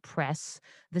machine, and he'd press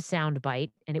the sound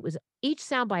bite, and it was each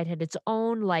sound bite had its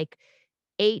own, like,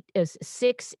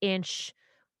 6-inch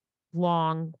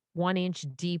long, 1-inch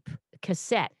deep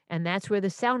cassette, and that's where the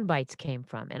sound bites came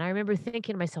from, and I remember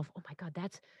thinking to myself, "Oh my god,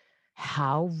 that's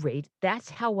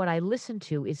how what I listen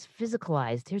to is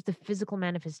physicalized. Here's the physical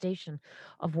manifestation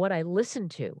of what I listen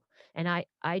to." And I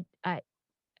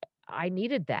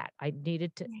needed that. I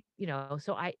needed to, yeah.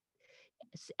 so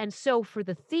and so for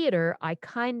the theater, I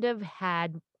kind of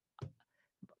had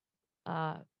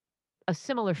uh, a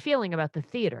similar feeling about the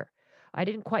theater. I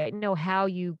didn't quite know how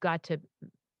you got to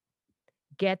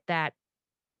get that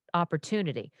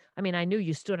opportunity. I mean, I knew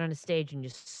you stood on a stage and you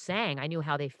sang. I knew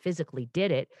how they physically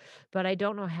did it, but I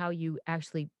don't know how you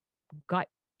actually got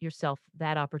yourself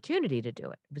that opportunity to do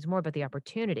it. It was more about the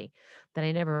opportunity that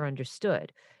I never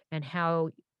understood and how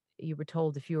you were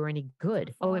told if you were any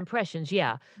good. Oh, Before. impressions,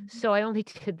 yeah. Mhm. So I only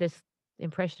did this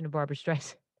impression of Barbara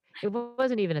Streisand. It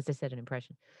wasn't even, as I said, an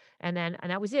impression. And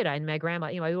that was it. And my grandma,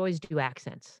 I always do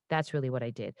accents. That's really what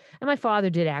I did. And my father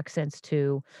did accents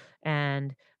too.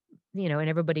 And, and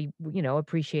everybody,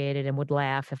 appreciated and would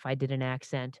laugh if I did an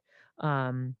accent.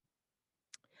 Um,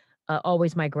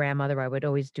 always my grandmother, I would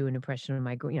always do an impression of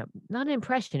not an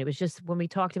impression, it was just when we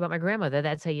talked about my grandmother,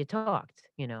 that's how you talked,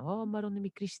 "Oh,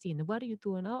 Maronimi Christine, what are you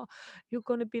doing? Oh, you're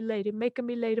gonna be late, you're making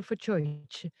me later for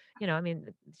church." I mean,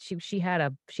 she had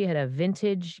a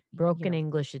vintage broken Yeah.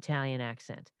 English Italian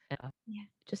accent. Yeah.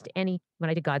 Just any when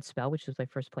I did Godspell, which was my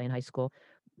first play in high school,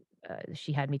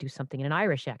 she had me do something in an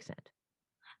Irish accent,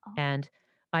 Oh, and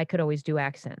I could always do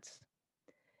accents.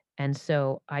 And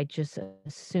so I just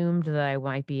assumed that I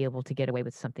might be able to get away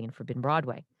with something in Forbidden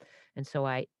Broadway. And so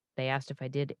they asked if I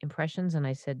did impressions and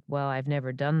I said, "Well, I've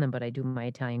never done them, but I do my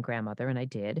Italian grandmother," and I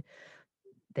did.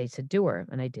 They said, "Do her,"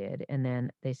 and I did. And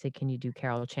then they said, "Can you do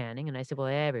Carol Channing?" And I said, "Well,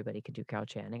 everybody could do Carol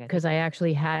Channing." Because I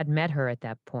actually had met her at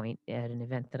that point at an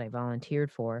event that I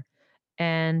volunteered for.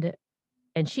 And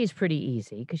she's pretty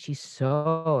easy because she's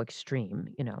so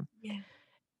extreme. yeah.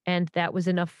 And that was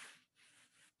enough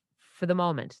for the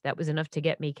moment. That was enough to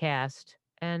get me cast,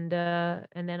 and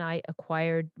then I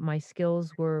acquired my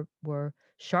skills were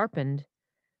sharpened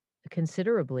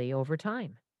considerably over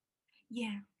time.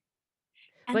 Yeah.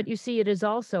 But And you see, it is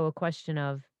also a question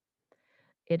of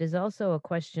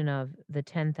the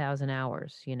 10,000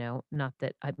 hours, not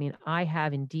that I mean, I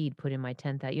have indeed put in my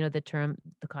 10,000,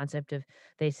 the concept of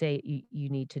they say you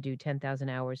need to do 10,000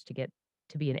 hours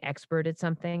to be an expert at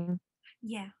something.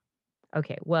 yeah.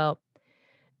 Okay, well,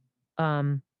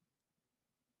 um,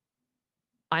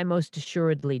 I most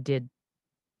assuredly did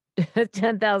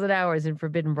 10,000 hours in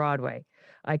Forbidden Broadway.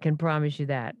 I can promise you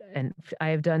that, and I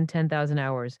have done 10,000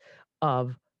 hours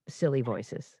of silly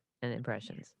voices and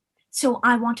impressions. So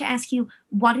I want to ask you,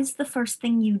 what is the first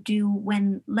thing you do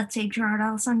when, let's say, Gerard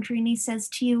Alessandrini says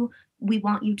to you, "We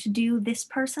want you to do this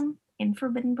person in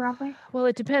Forbidden Broadway"? Well,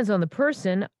 it depends on the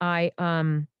person.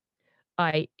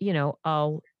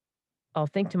 I'll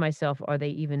think to myself, "Are they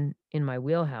even in my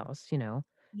wheelhouse?"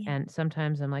 Yeah. And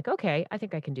sometimes I'm like, "Okay, I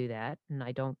think I can do that," and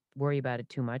I don't worry about it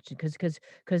too much because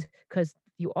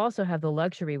you also have the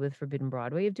luxury with Forbidden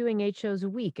Broadway of doing 8 shows a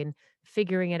week and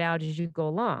figuring it out as you go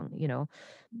along.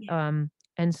 Yeah.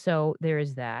 And so there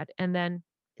is that, and then,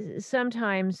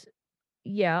 sometimes,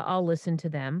 yeah, I'll listen to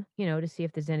them, to see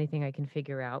if there's anything I can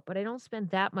figure out, but I don't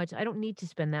need to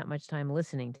spend that much time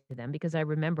listening to them because I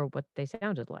remember what they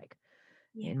sounded like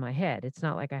Yeah. in my head. It's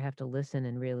not like I have to listen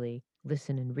and really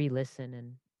listen and re-listen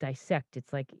and dissect.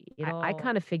 It's like I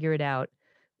kind of figure it out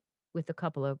with a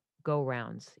couple of go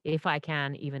rounds if I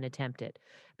can even attempt it.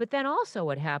 But then also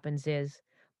what happens is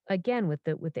again with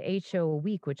the 8 show a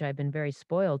week, which I've been very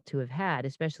spoiled to have had,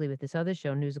 especially with this other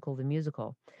show, Musical the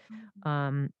Musical. Mhm.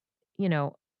 Um,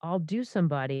 I'll do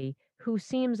somebody who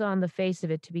seems on the face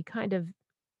of it to be kind of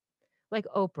like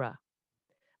Oprah.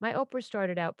 My Oprah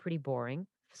started out pretty boring,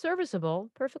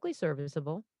 serviceable, perfectly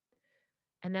serviceable.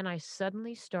 And then I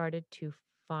suddenly started to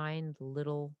find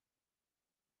little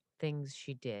things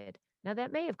she did. Now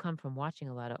that may have come from watching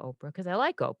a lot of Oprah because I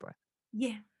like Oprah.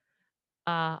 Yeah.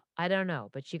 I don't know,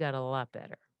 but she got a lot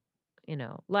better.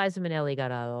 Liza Minnelli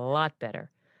got a lot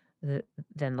better th-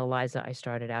 than the Liza I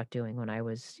started out doing when I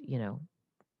was,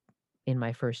 in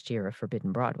my first year of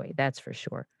Forbidden Broadway. That's for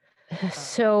sure.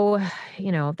 So,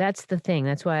 that's the thing.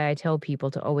 That's why I tell people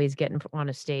to always get on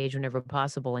a stage whenever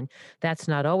possible. And that's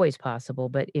not always possible.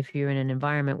 But if you're in an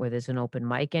environment where there's an open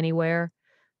mic anywhere,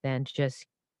 then just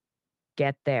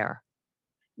get there.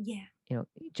 Yeah. You know,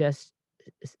 just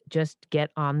just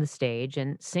get on the stage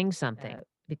and sing something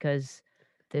because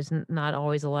there's not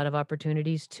always a lot of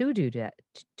opportunities to do that.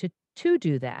 To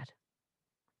do that,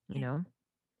 you Yeah. know.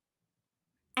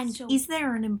 And So, is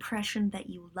there an impression that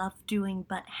you love doing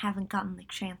but haven't gotten the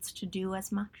chance to do as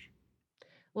much?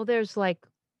 well, there's like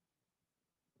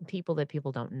people that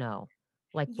people don't know,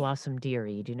 like Yeah. Blossom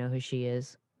Dearie. Do you know who she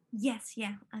is? Yes,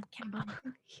 yeah, I can believe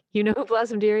that. You know who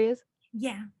Blossom Dearie is?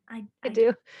 Yeah, I I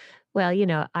do. do. Well,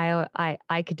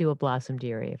 I could do a Blossom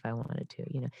Dearie if I wanted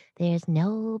to. There's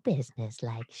no business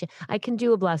like I can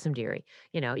do a Blossom Dearie.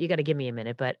 You got to give me a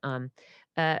minute, but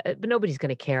nobody's going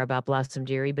to care about Blossom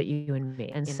Dearie but you and me,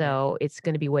 and so it's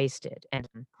going to be wasted. And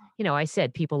I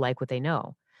said people like what they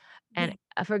know. And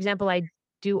Yeah. for example, I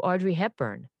do Audrey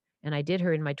Hepburn, and I did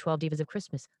her in my 12 Divas of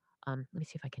Christmas. Let me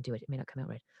see if I can do it. It may not come out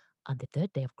right. On the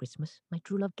third day of Christmas, my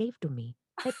true love gave to me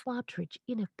a partridge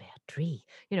in a pear tree.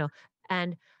 You know,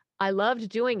 and I loved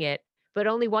doing it, but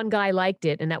only one guy liked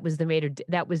it, and that was the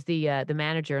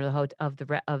manager of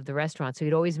of the restaurant, so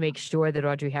he'd always make sure that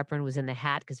Audrey Hepburn was in the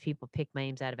hat because people pick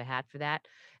names out of a hat for that,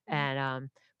 and,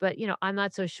 but, I'm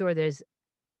not so sure there's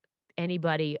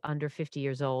anybody under 50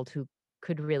 years old who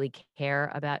could really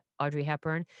care about Audrey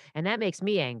Hepburn, and that makes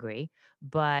me angry,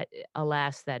 but,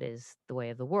 alas, that is the way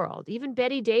of the world. Even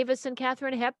Betty Davis and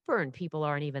Katharine Hepburn, people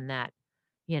aren't even that,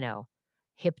 you know,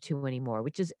 hip to anymore,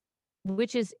 which is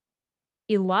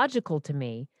illogical to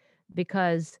me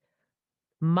because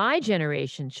my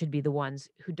generation should be the ones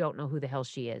who don't know who the hell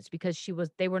she is because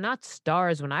they were not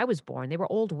stars when I was born. They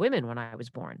were old women when I was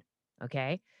born.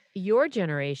 Okay. Your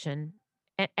generation,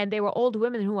 and they were old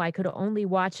women who I could only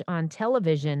watch on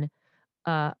television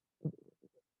uh,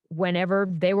 whenever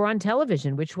they were on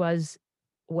television, which was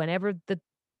whenever the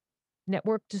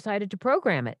network decided to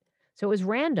program it. So it was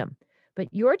random. But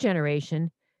your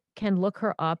generation can look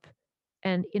her up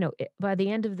and, by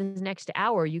the end of the next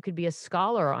hour, you could be a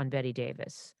scholar on Betty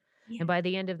Davis. Yeah. And by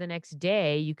the end of the next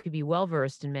day, you could be well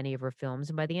versed in many of her films.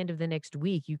 And by the end of the next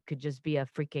week, you could just be a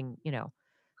freaking,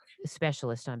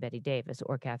 specialist on Betty Davis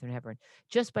or Katharine Hepburn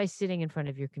just by sitting in front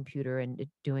of your computer and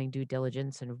doing due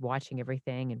diligence and watching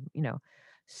everything. And,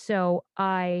 so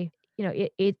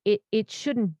it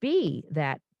shouldn't be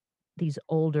that these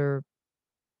older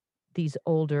these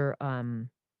older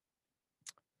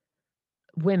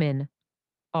women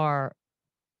are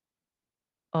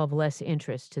of less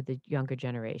interest to the younger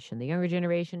generation. The younger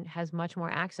generation has much more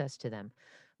access to them,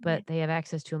 Yeah. but they have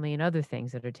access to a million other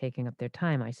things that are taking up their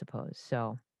time, I suppose.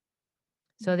 So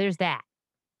Yeah. there's that.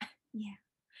 Yeah.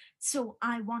 So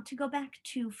I want to go back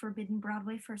to Forbidden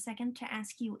Broadway for a second to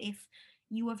ask you if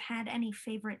you have had any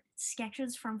favorite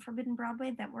sketches from Forbidden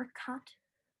Broadway that were cut.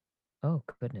 Oh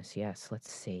goodness, yes.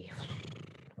 Let's see.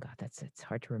 God, it's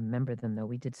hard to remember them though.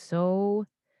 We did so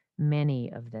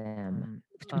many of them.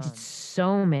 We did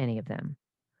so many of them.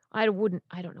 I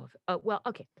don't know if well,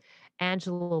 okay.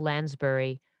 Angela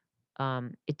Lansbury.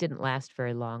 It didn't last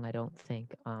very long, I don't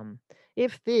think.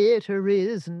 If theater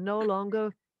is no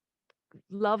longer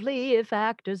lovely, if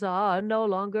actors are no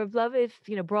longer love, if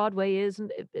Broadway isn't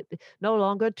no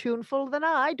longer tuneful, then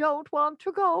I don't want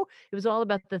to go. It was all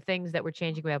about the things that were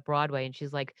changing about Broadway, and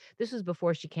she's like, this was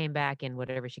before she came back in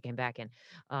whatever she came back in,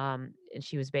 and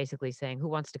she was basically saying, who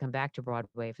wants to come back to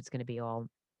Broadway if it's going to be all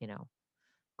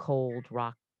cold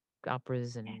rock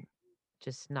operas Yeah. and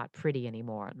just not pretty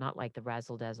anymore, not like the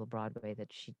razzle dazzle Broadway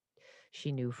that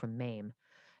she knew from Mame,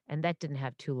 and that didn't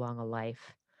have too long a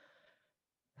life.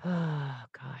 Oh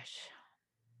gosh.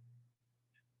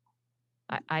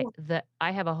 Well,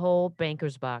 I have a whole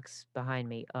banker's box behind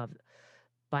me of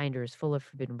binders full of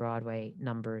Forbidden Broadway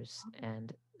numbers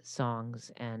and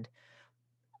songs, and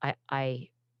I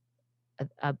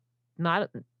not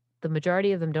the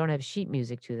majority of them don't have sheet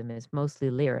music to them. It's mostly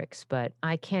lyrics, but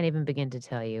I can't even begin to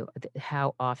tell you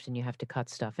how often you have to cut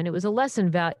stuff. And it was a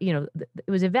lesson it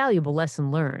was a valuable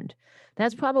lesson learned.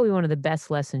 That's probably one of the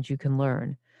best lessons you can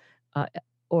learn, uh,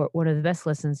 or one of the best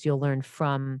lessons you'll learn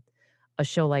from a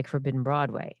show like Forbidden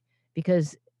Broadway,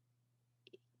 because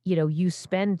you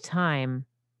spend time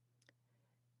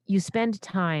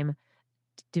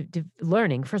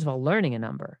learning, first of all, learning a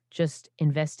number, just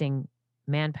investing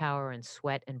manpower and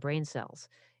sweat and brain cells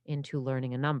into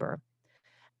learning a number,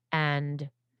 and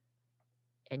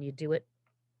you do it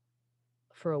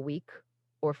for a week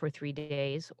or for 3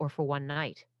 days or for one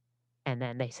night, and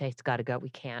then they say it's got to go,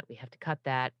 we have to cut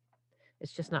that,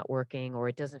 it's just not working, or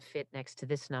it doesn't fit next to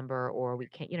this number, or we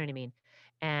can't, you know what I mean?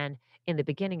 And in the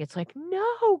beginning, it's like,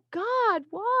 no, God,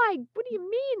 why? What do you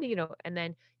mean? And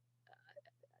then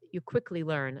you quickly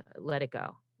learn, let it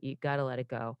go. You got to let it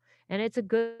go. And it's a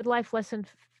good life lesson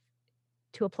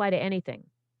to apply to anything.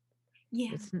 yeah.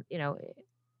 It's,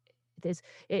 it is,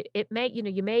 it may,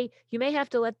 you may have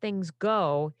to let things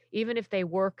go, even if they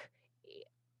work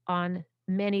on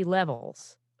many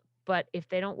levels. But if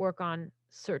they don't work on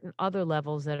certain other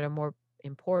levels that are more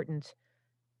important,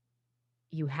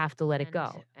 you have to let it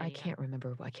go. I can't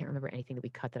remember anything that we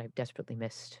cut that I've desperately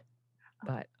missed.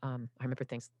 But I remember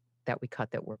things that we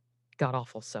cut that were god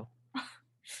awful. So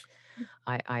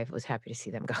I was happy to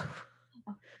see them go.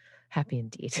 Happy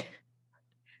indeed.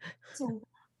 So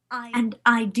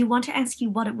I do want to ask you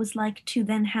what it was like to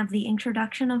then have the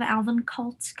introduction of Alvin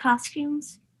Colt's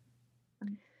costumes.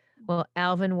 Well,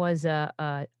 Alvin was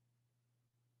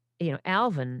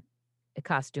Alvin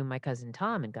costumed my cousin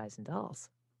Tom in Guys and Dolls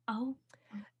Oh,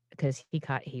 because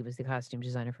he was the costume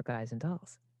designer for Guys and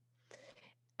Dolls.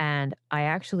 And I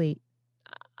actually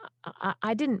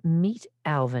I didn't meet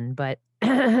Alvin, but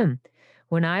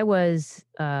when I was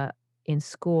in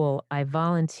school, I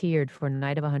volunteered for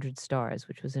Night of 100 Stars,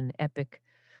 which was an epic.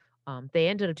 They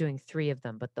ended up doing 3 of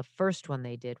them, but the first one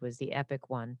they did was the epic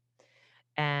one,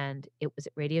 and it was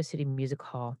at Radio City Music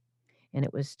Hall, and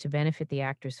it was to benefit the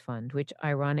Actors Fund, which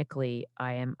ironically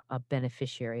I am a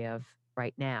beneficiary of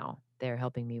right now. They're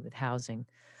helping me with housing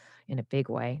in a big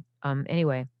way.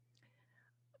 Anyway,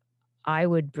 I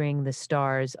would bring the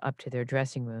stars up to their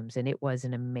dressing rooms, and it was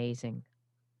an amazing,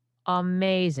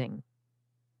 amazing,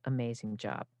 amazing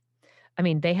job. I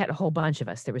mean, they had a whole bunch of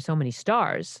us. There were so many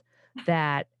stars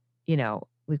that, they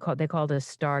called us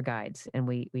star guides, and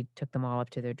we took them all up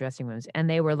to their dressing rooms, and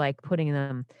they were like putting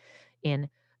them in.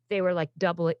 They were like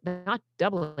doubling, not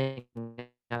doubling.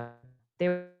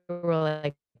 They were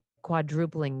like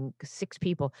quadrupling 6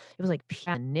 people. It was like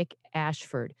Nick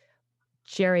Ashford,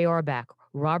 Jerry Orbach,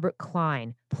 Robert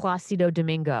Klein, Placido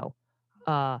Domingo,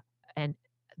 uh, and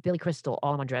Billy Crystal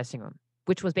all in one dressing room,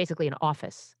 which was basically an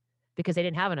office because they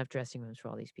didn't have enough dressing rooms for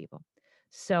all these people.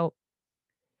 So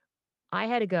I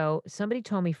had to go. Somebody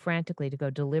told me frantically to go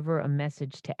deliver a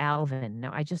message to Alvin.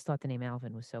 Now, I just thought the name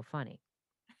Alvin was so funny.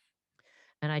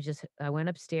 And I went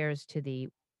upstairs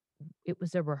it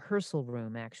was a rehearsal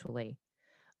room actually,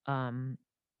 um,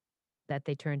 that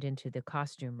they turned into the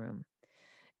costume room.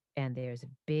 And there's a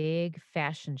big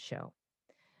fashion show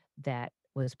that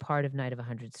was part of Night of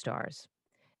 100 Stars.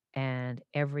 And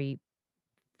every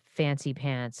fancy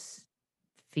pants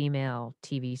female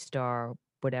TV star,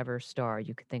 whatever star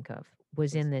you could think of,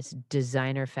 was in this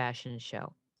designer fashion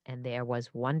show. And there was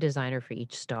one designer for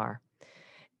each star.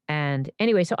 And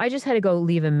anyway, so I just had to go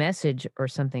leave a message or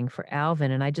something for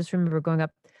Alvin. And I just remember going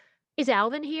up, is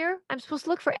Alvin here? I'm supposed to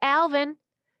look for Alvin.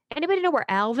 Anybody know where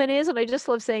Alvin is? And I just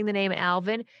love saying the name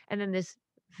Alvin. And then this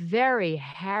very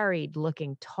harried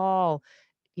looking, tall,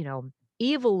 you know,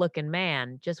 evil looking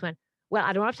man just went, well,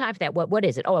 I don't have time for that. What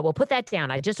is it? Oh, well, put that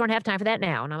down. I just don't have time for that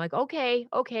now. And I'm like, okay,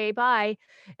 bye.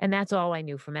 And that's all I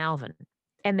knew from Alvin.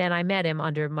 And then I met him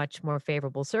under much more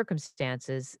favorable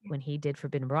circumstances when he did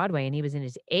Forbidden Broadway, and he was in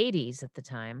his 80s at the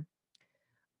time.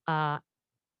 Uh,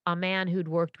 a man who'd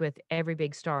worked with every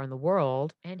big star in the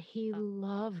world, and he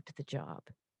loved the job.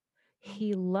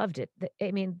 He loved it.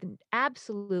 I mean,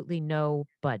 absolutely no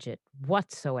budget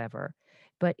whatsoever,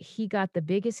 but he got the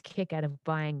biggest kick out of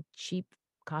buying cheap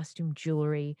costume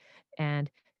jewelry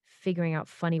and figuring out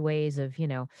funny ways of,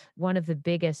 one of the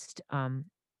biggest,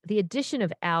 the addition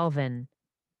of Alvin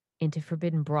into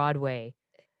Forbidden Broadway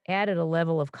added a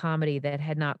level of comedy that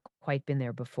had not quite been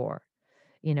there before.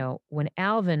 When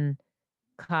Alvin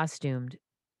costumed,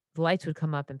 the lights would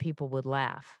come up and people would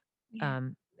laugh. Yeah.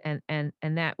 And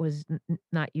that was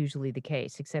not usually the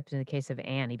case, except in the case of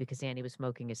Annie, because Annie was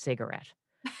smoking a cigarette.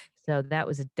 So that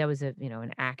was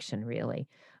an action really.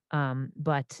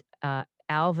 But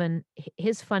Alvin,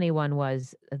 his funny one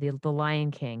was the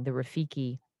Lion King, the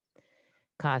Rafiki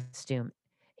costume.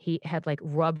 He had like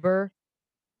rubber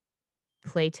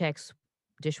Playtex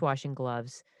dishwashing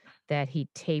gloves that he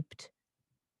taped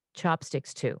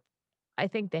chopsticks to. I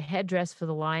think the headdress for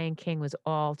the Lion King was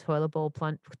all toilet bowl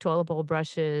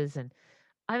brushes, and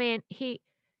I mean, he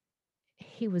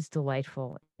was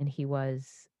delightful, and he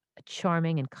was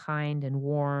charming and kind and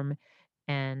warm,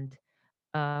 and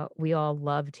we all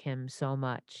loved him so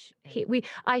much.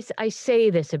 I say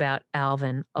this about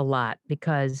Alvin a lot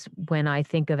because when I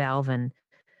think of Alvin,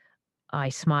 I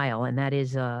smile, and that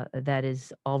is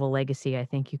all the legacy I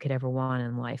think you could ever want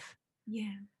in life.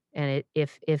 Yeah. And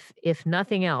if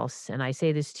nothing else, and I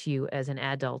say this to you as an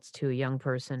adult to a young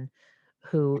person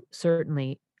who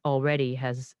certainly already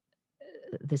has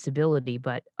this ability,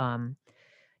 but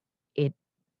it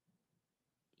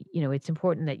it's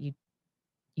important that you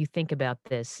think about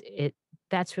this.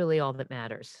 That's really all that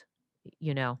matters,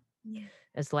 you know, Yeah.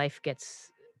 as life gets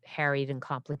harried and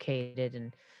complicated,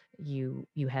 and you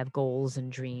have goals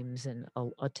and dreams, and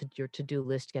your to-do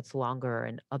list gets longer,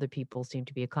 and other people seem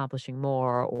to be accomplishing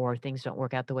more, or things don't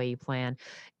work out the way you plan.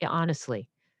 Honestly,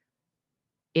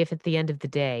 if at the end of the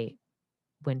day,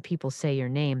 when people say your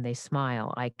name, they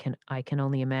smile, I can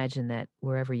only imagine that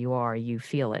wherever you are, you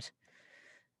feel it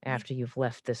Yeah. after you've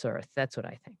left this earth. That's what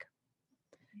I think.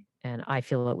 And I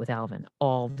feel it with Alvin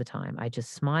all the time. I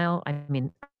just smile. I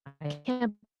mean, I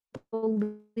can't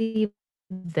believe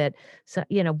that. So,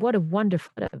 what a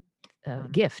wonderful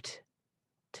gift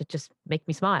to just make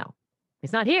me smile.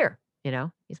 He's not here,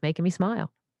 he's making me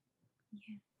smile.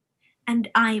 Yeah. And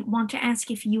I want to ask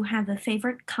if you have a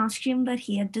favorite costume that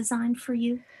he had designed for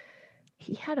you.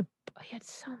 He had he had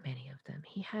so many of them.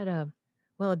 He had a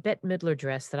Bette Midler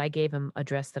dress that I gave him, a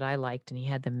dress that I liked, and he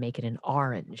had them make it in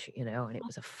orange, and it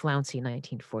was a flouncy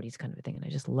 1940s kind of a thing. And I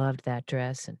just loved that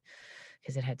dress. And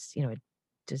because it had,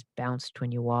 just bounced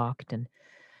when you walked, and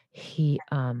he,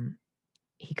 um,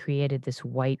 he created this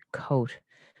white coat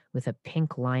with a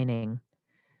pink lining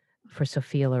for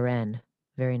Sophia Loren,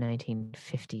 very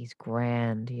 1950s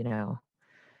grand, Yeah.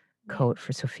 coat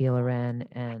for Sophia Loren,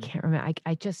 and I can't remember.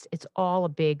 I just it's all a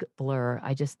big blur.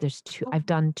 There's too Oh, I've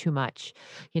done too much.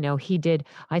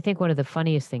 I think one of the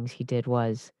funniest things he did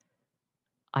was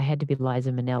I had to be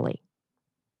Liza Minnelli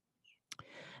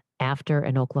after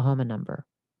an Oklahoma number,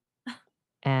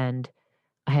 and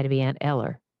I had to be Aunt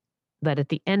Eller. But at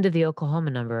the end of the Oklahoma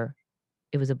number,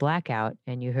 it was a blackout,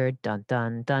 and you heard dun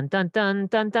dun dun dun dun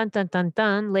dun dun dun dun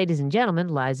dun, ladies and gentlemen,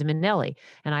 Liza Minnelli.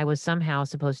 And I was somehow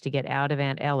supposed to get out of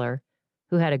Aunt Eller,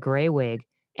 who had a gray wig,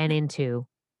 and into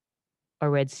a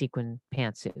red sequin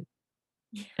pantsuit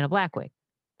yeah. and a black wig.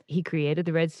 He created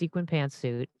the red sequin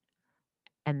pantsuit,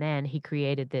 and then he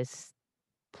created this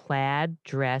plaid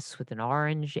dress with an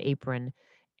orange apron,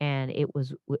 and it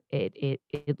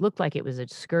looked like it was a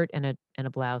skirt and a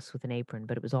blouse with an apron,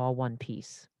 but it was all one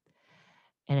piece,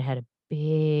 and it had a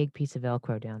big piece of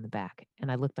Velcro down the back,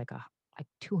 and I looked like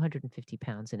 250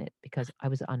 pounds in it because I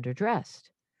was underdressed.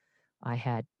 I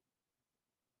had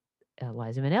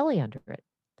Liza Minnelli under it,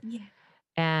 Yeah.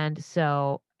 and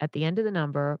so at the end of the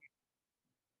number,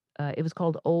 it was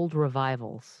called Old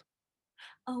Revivals.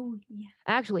 Oh, yeah.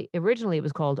 Actually, originally it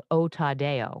was called O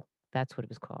Tadeo. That's what it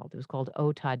was called. It was called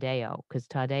O Tadeo because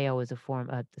Tadeo is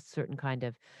a certain kind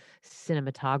of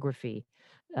cinematography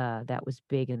that was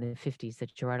big in the 50s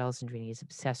that Gerard Alessandrini is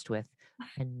obsessed with,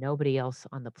 and nobody else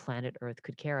on the planet Earth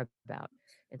could care about.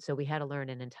 And so we had to learn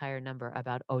an entire number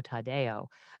about O Tadeo.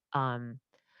 Um,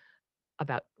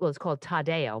 it's called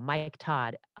Tadeo. Mike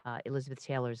Todd, Elizabeth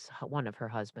Taylor's one of her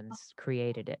husbands,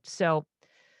 created it. So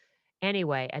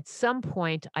anyway, at some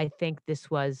point, I think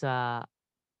this was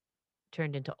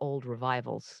turned into Old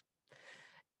Revivals,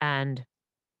 and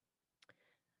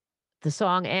the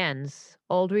song ends,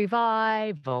 "Old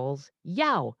Revivals,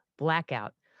 yow!"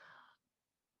 Blackout.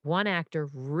 One actor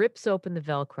rips open the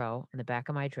Velcro on the back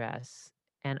of my dress,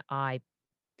 and I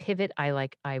pivot.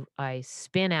 I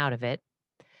spin out of it,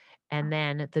 and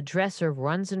then the dresser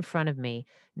runs in front of me,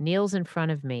 kneels in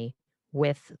front of me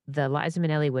with the Liza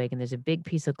Minnelli wig, and there's a big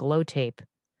piece of glow tape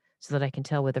so that I can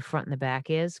tell where the front and the back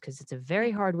is, because it's a very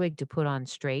Yeah. hard wig to put on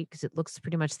straight because it looks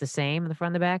pretty much the same in the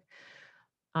front and the back.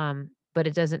 But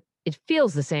it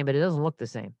feels the same, but it doesn't look the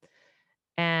same.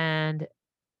 And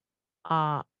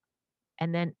uh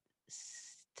and then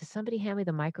does somebody hand me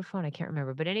the microphone? I can't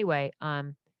remember. But anyway,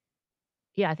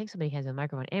 yeah, I think somebody has a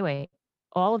microphone. Anyway,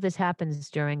 all of this happens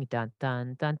during dun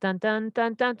dun dun dun dun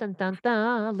dun dun dun dun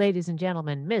dun, ladies and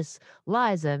gentlemen, Miss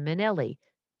Liza Minnelli.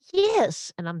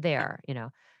 Yes, and I'm there. Okay.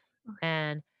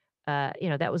 And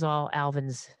that was all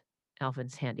Alvin's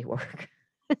handiwork.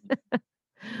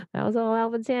 That was all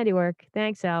Alvin's handiwork.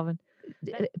 Thanks, Alvin.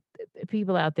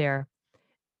 People out there,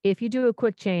 if you do a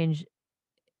quick change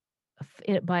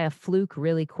by a fluke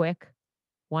really quick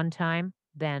one time,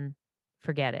 then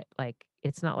forget it. Like,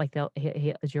 it's not like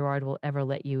Gerard will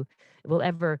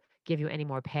ever give you any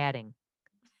more padding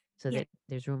so Yeah. that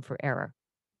there's room for error,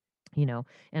 you know?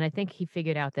 And I think he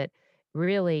figured out that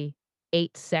really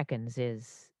 8 seconds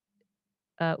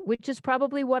which is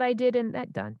probably what I did in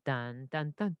that dun dun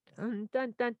dun dun dun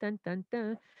dun dun dun dun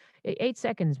dun. 8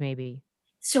 seconds maybe.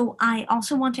 So I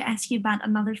also want to ask you about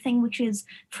another thing, which is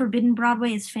Forbidden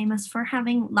Broadway is famous for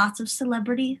having lots of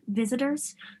celebrity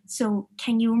visitors. So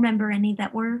can you remember any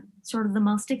that were sort of the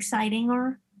most exciting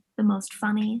or the most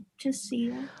funny to see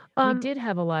there? We did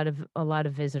have a lot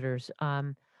of visitors.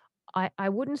 I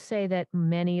wouldn't say that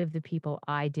many of the people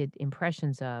I did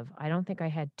impressions of. I don't think I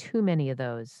had too many of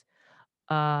those.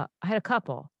 I had a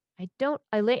couple. I don't.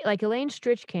 I like Elaine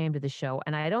Stritch came to the show,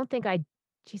 and I don't think I.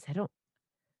 Geez, I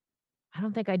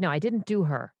don't think I know. I didn't do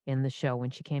her in the show when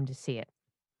she came to see it.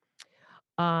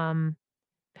 Um,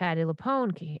 Patty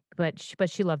LuPone, but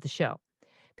she loved the show.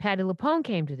 Patty LuPone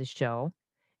came to the show,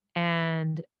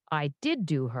 and I did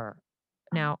do her.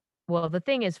 Oh, Now, well, the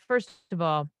thing is, first of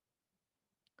all,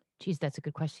 geez, that's a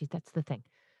good question. That's the thing.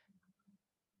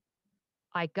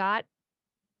 I got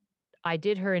I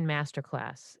did her in master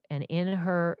class, and in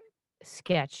her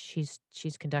sketch,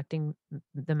 she's conducting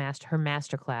her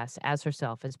master class as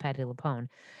herself as Patty LuPone,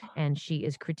 and she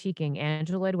is critiquing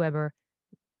Andrew Lloyd Webber,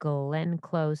 Glenn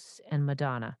Close, and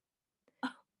Madonna. oh,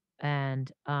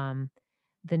 And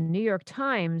the New York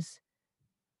Times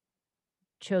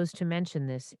chose to mention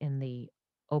this in the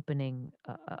opening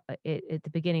at the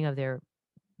beginning of their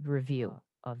review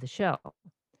of the show,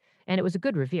 and it was a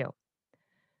good review.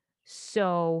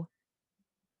 So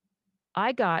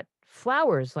I got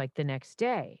flowers like the next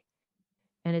day.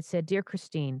 and it said, "Dear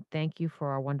Christine, thank you for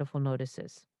our wonderful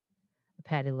notices.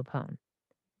 Patty LuPone."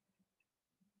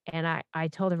 And I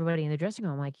told everybody in the dressing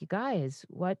room, I'm like, "You guys,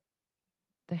 what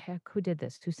the heck? Who did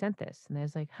this? Who sent this?" And they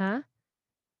was like, "Huh?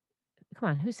 Come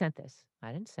on, who sent this?"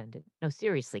 I didn't send it. No,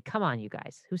 seriously, come on, you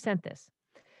guys. Who sent this?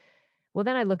 Well,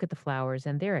 then I look at the flowers,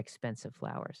 and they're expensive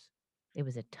flowers. It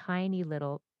was a tiny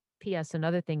little P.S.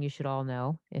 Another thing you should all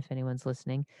know, if anyone's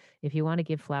listening, if you want to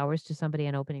give flowers to somebody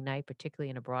on opening night, particularly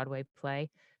in a Broadway play,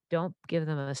 don't give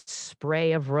them a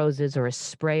spray of roses or a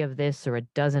spray of this or a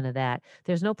dozen of that.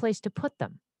 There's no place to put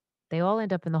them. They all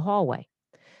end up in the hallway.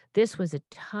 This was a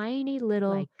tiny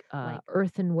little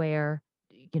earthenware,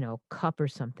 cup or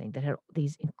something that had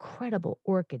these incredible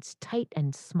orchids, tight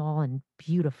and small and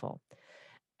beautiful.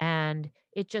 And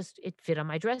it fit on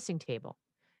my dressing table.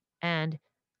 And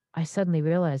I suddenly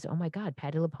realized, "Oh my god,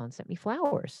 Patti LuPone sent me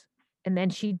flowers." And then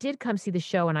she did come see the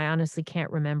show, and I honestly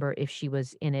can't remember if she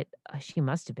was in it. She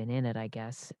must have been in it, I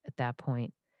guess, at that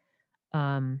point.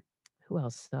 Um, who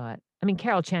else saw it? I mean,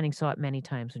 Carol Channing saw it many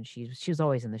times when she was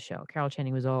always in the show. Carol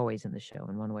Channing was always in the show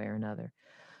in one way or another.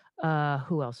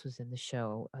 Who else was in the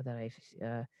show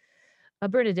that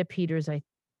Bernadette Peters,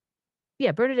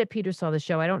 yeah, Bernadette Peters saw the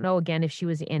show. I don't know again if she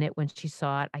was in it when she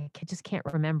saw it. Just can't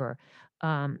remember.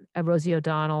 Rosie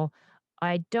O'Donnell,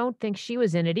 I don't think she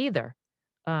was in it either.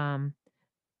 Um,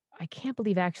 I can't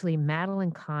believe actually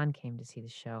Madeline Kahn came to see the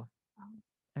show.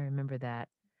 I remember that.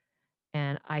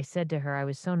 And I said to her, I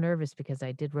was so nervous because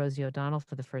I did Rosie O'Donnell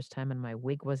for the first time and my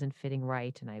wig wasn't fitting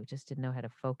right and I just didn't know how to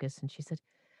focus. And she said,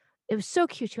 it was so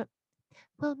cute. She went,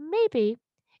 "Well, maybe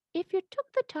if you took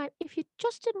the time, if you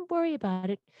just didn't worry about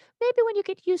it, maybe when you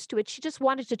get used to it." She just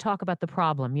wanted to talk about the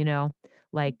problem,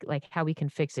 like how we can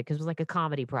fix it because it was like a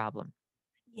comedy problem,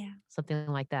 Yeah. something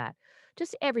like that.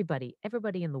 Just everybody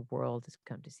in the world has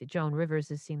come to see. Joan Rivers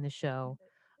has seen the show.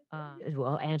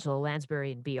 Well, Angela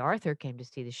Lansbury and B. Arthur came to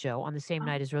see the show on the same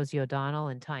night as Rosie O'Donnell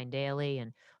and Tyne Daly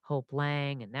and Hope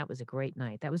Lang, and that was a great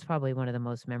night. That was probably one of the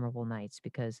most memorable nights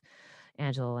because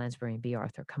Angela Lansbury and B.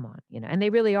 Arthur, come on, and they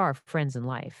really are friends in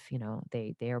life.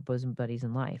 They are bosom buddies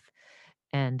in life,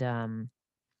 and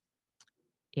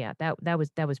yeah, that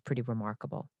was pretty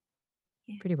remarkable,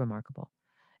 Yeah. pretty remarkable.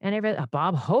 And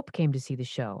Bob Hope came to see the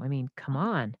show. I mean, come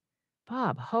on,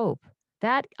 Bob Hope.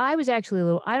 That I was actually a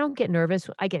little. I don't get nervous.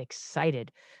 I get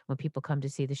excited when people come to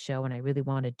see the show, and I really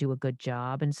want to do a good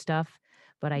job and stuff.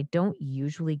 But I don't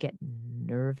usually get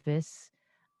nervous.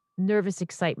 Nervous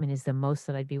excitement is the most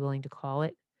that I'd be willing to call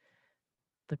it.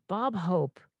 But Bob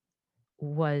Hope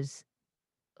was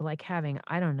like having,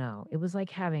 I don't know, it was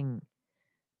like having,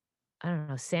 I don't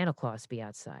know, Santa Claus be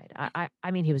outside.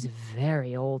 I mean, he was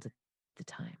very old at the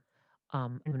time. I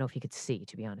don't know if he could see,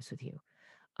 to be honest with you.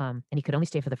 And he could only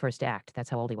stay for the first act. That's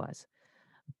how old he was.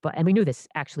 And we knew this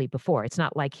actually before. It's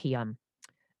not like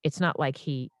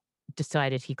he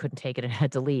decided he couldn't take it and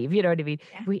had to leave. You know what I mean?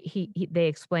 Yeah. They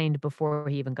explained before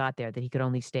he even got there that he could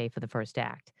only stay for the first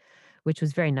act, which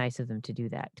was very nice of them to do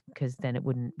that because then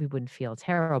we wouldn't feel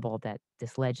terrible that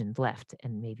this legend left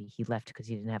and maybe he left because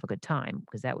he didn't have a good time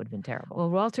because that would have been terrible.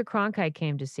 Well, Walter Cronkite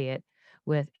came to see it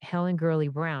with Helen Gurley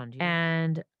Brown,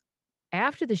 and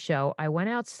after the show, I went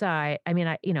outside. I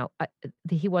mean,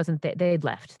 he wasn't there. They'd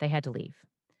left. They had to leave,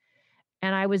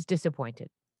 and I was disappointed.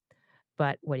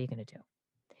 But what are you going to do?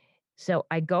 So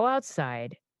I go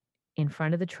outside in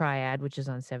front of the Triad, which is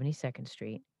on 72nd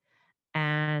Street,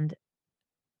 and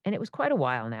it was quite a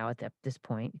while now at this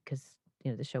point because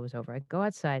the show was over. I go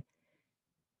outside,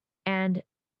 and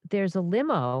there's a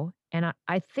limo, and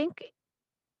I think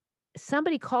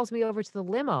somebody calls me over to the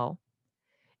limo,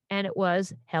 and it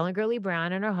was Helen Gurley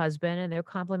Brown and her husband, and they're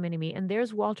complimenting me. And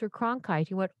there's Walter Cronkite.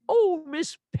 He went, "Oh,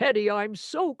 Miss Petty, I'm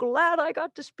so glad I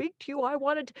got to speak to you.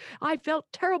 I felt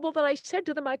terrible that I said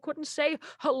to them I couldn't say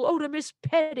hello to Miss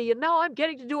Petty, and now I'm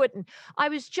getting to do it." And I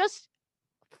was just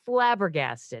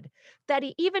flabbergasted that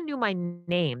he even knew my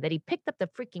name, that he picked up the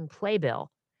freaking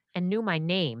playbill and knew my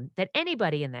name, that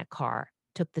anybody in that car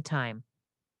took the time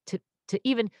to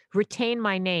even retain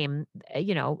my name,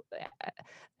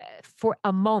 for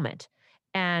a moment.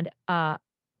 And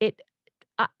it,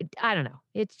 I, I don't know.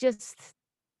 It's just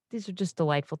these are just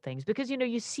delightful things because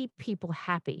you see people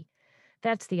happy.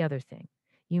 That's the other thing.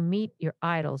 You meet your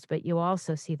idols, but you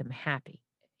also see them happy.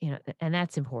 And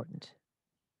that's important.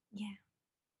 Yeah.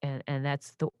 And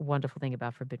that's the wonderful thing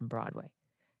about Forbidden Broadway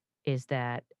is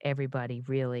that everybody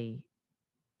really,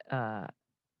 uh,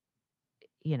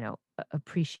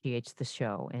 appreciates the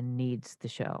show and needs the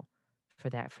show for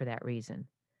that reason.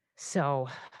 So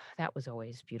that was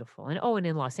always beautiful. And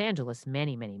in Los Angeles,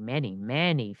 many, many, many,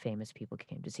 many famous people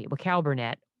came to see it. Well, Cal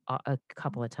Burnett a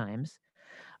couple of times.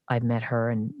 I've met her,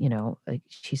 and like,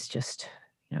 she's just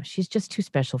too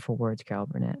special for words, Carol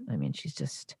Burnett. I mean, she's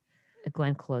just.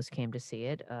 Glenn Close came to see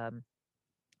it.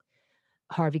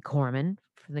 Harvey Korman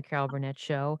from the Carol Burnett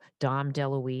Show, Dom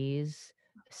DeLuise,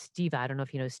 Steve. I don't know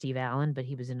if you know Steve Allen, but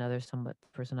he was another somewhat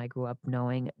person I grew up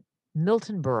knowing.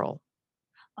 Milton Berle.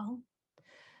 Oh,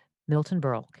 Milton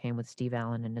Berle came with Steve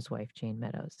Allen and his wife, Jane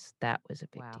Meadows. That was a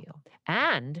big deal.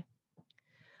 And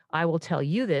I will tell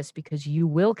you this because you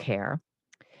will care.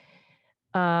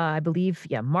 I believe,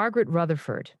 Margaret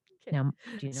Rutherford. Now,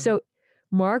 do you know? So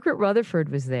Margaret Rutherford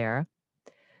was there.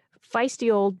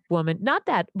 Feisty old woman, not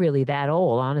that really that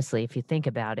old, honestly, if you think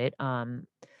about it. I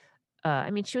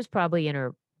mean, she was probably in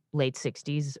her late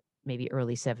 60s, maybe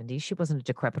early 70s. She wasn't a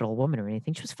decrepit old woman or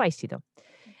anything. She was feisty, though.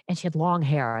 And she had long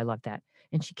hair. I love that.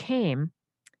 And she came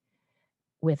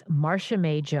with Marcia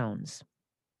May Jones.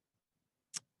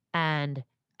 And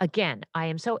again, I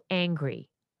am so angry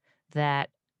that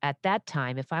at that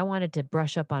time, if I wanted to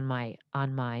brush up on my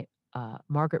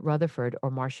Margaret Rutherford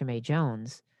or Marcia May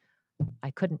Jones,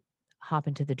 I couldn't hop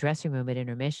into the dressing room at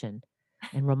intermission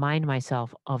and remind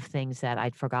myself of things that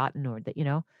I'd forgotten or that,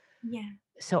 yeah.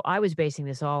 So I was basing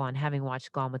this all on having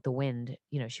watched Gone with the Wind.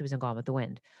 She was in Gone with the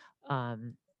Wind, uh,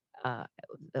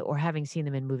 or having seen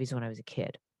them in movies when I was a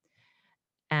kid.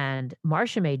 And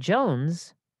Marcia May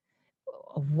Jones,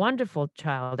 a wonderful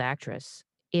child actress.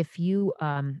 If you,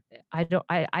 I don't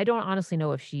honestly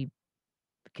know if she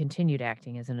continued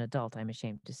acting as an adult. I'm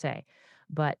ashamed to say,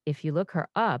 but if you look her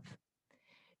up,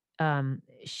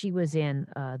 she was in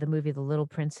the movie The Little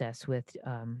Princess with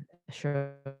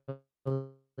Shirley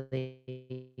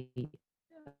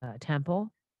Temple,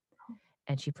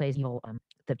 and she plays evil,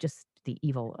 the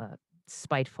evil,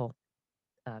 spiteful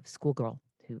schoolgirl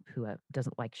who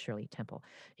doesn't like Shirley Temple.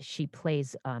 She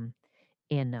plays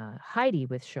in Heidi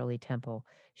with Shirley Temple.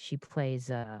 She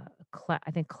plays I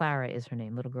think Clara is her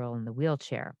name, little girl in the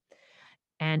wheelchair,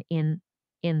 and in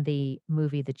the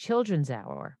movie The Children's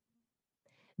Hour.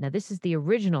 Now, this is the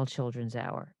original Children's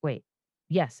Hour. Wait,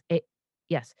 yes, and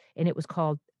it was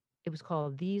called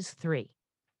These Three.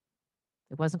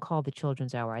 It wasn't called The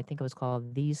Children's Hour. I think it was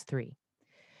called These Three.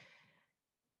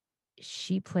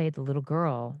 She played the little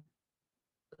girl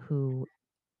who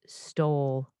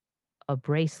stole a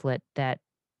bracelet that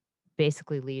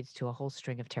basically leads to a whole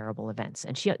string of terrible events,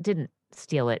 and she didn't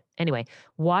steal it. Anyway,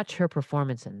 watch her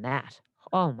performance in that.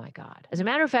 Oh my God. As a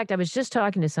matter of fact, I was just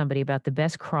talking to somebody about the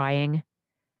best crying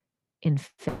in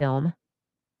film.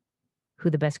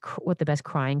 What the best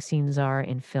crying scenes are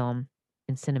in film,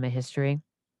 in cinema history.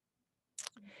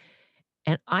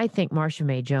 And I think Marcia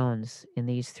May Jones in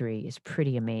these three is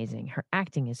pretty amazing. Her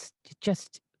acting is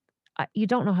just, you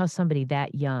don't know how somebody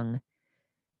that young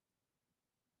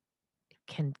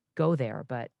can go there,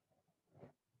 but,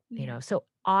 so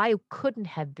I couldn't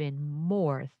have been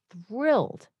more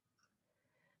thrilled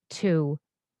to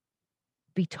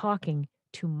be talking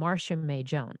to Marcia May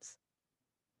Jones.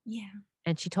 Yeah.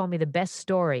 And she told me the best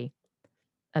story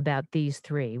about these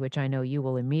three, which I know you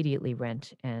will immediately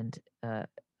rent and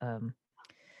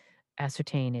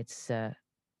ascertain its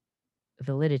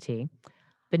validity.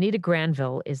 Benita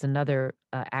Granville is another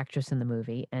actress in the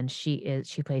movie, and she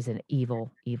plays an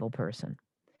evil person.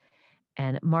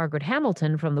 And Margaret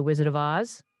Hamilton from The Wizard of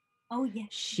Oz. Oh, yeah.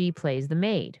 She plays the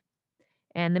maid,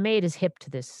 and the maid is hip to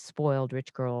this spoiled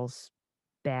rich girl's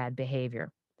bad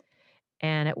behavior.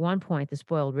 And at one point, the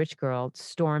spoiled rich girl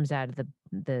storms out of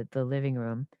the living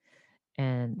room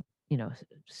and,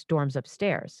 storms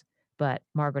upstairs. But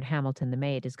Margaret Hamilton, the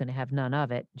maid, is going to have none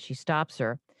of it. She stops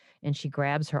her and she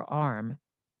grabs her arm.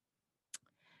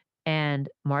 And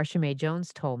Marcia May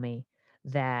Jones told me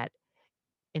that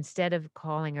instead of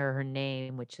calling her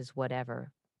name, which is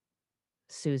whatever,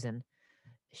 Susan,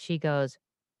 she goes,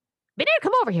 "Benita,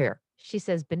 come over here." She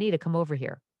says, "Benita, come over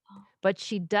here." But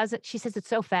she doesn't, she says it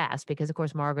so fast because, of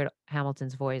course, Margaret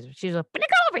Hamilton's voice, she's like, "Benita,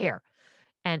 come over here."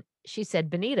 And she said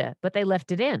Benita, but they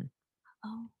left it in.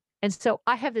 Oh. And so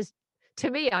I have this,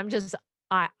 to me, I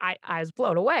was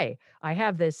blown away. I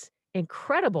have this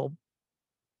incredible,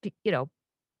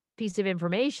 piece of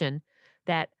information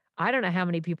that I don't know how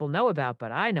many people know about,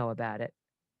 but I know about it.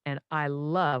 And I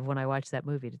love when I watch that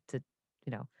movie to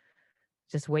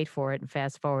just wait for it and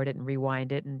fast forward it and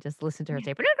rewind it and just listen to her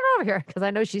say, "Benita, come over here," because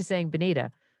I know she's saying Benita.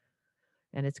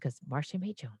 And it's because Marcia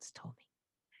May Jones told me.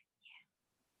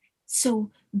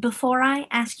 So, before I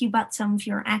ask you about some of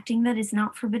your acting that is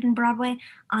not Forbidden Broadway,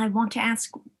 I want to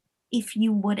ask if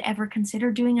you would ever consider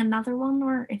doing another one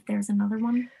or if there's another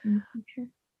one in the future.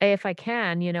 If I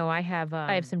can, I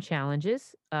have some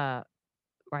challenges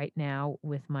right now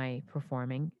with my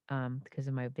performing because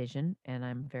of my vision, and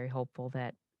I'm very hopeful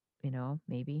that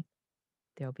maybe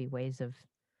there'll be ways of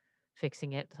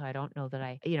fixing it. So I don't know that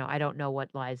I don't know what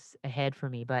lies ahead for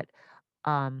me, but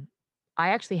um, I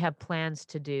actually have plans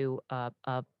to do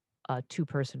a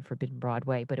two-person Forbidden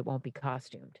Broadway, but it won't be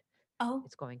costumed. Oh,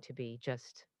 It's going to be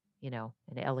just, an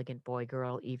elegant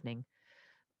boy-girl evening.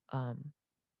 Um,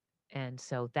 and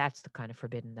so that's the kind of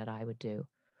Forbidden that I would do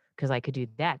because I could do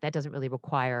that. That doesn't really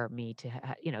require me to,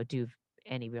 do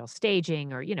any real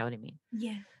staging or, you know what I mean?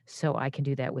 yeah. So I can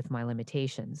do that with my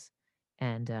limitations.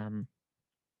 And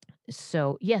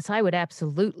so yes, I would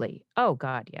absolutely. Oh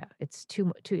God, yeah. It's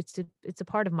too it's a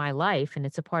part of my life and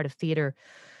it's a part of theater.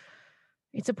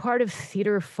 It's a part of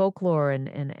theater folklore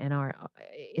and our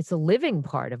it's a living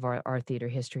part of our theater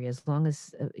history as long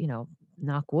as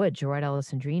knock wood, Gerard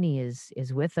Alessandrini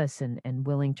is with us and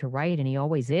willing to write and he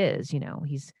always is,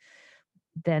 he's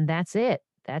then that's it.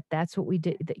 That's what we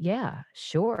did. Yeah,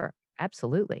 sure.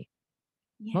 Absolutely.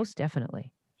 Yeah. Most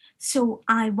definitely. So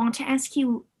I want to ask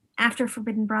you after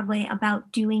Forbidden Broadway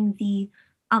about doing the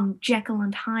Jekyll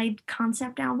and Hyde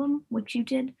concept album, which you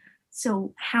did.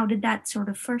 So how did that sort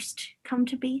of first come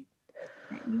to be?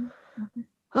 That you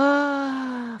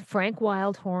Frank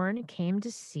Wildhorn came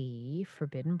to see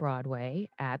Forbidden Broadway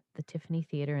at the Tiffany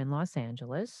Theater in Los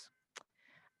Angeles,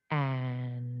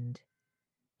 and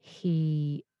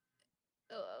he,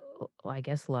 I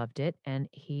guess, loved it, and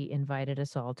he invited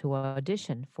us all to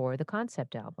audition for the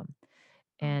concept album. Oh,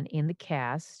 And in the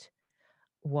cast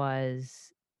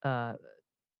was, uh,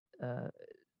 uh,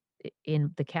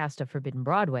 in the cast of Forbidden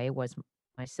Broadway was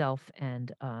myself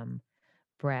and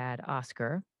Brad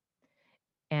Oscar,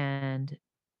 and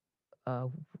uh,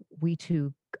 we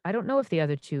two I don't know if the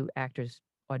other two actors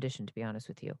auditioned, to be honest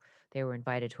with you. They were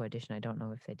invited to audition. I don't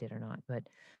know if they did or not, but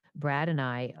Brad and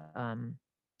I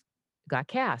got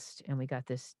cast and we got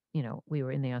this, we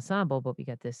were in the ensemble, but we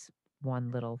got this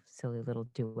one little silly little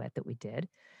duet that we did.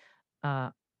 Uh,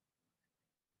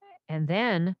 and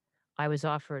then I was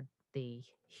offered the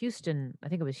Houston, I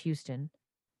think it was Houston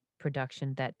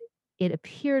production that it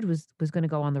appeared was going to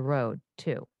go on the road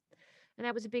too. And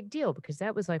that was a big deal because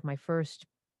that was like my first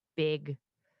big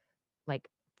like,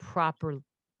 proper,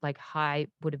 like, high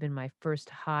would have been my first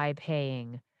high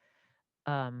paying,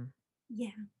 um, yeah,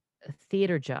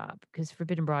 theater job because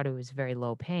Forbidden Broadway was very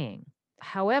low paying.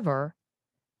 However,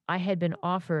 I had been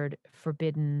offered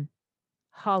Forbidden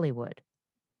Hollywood,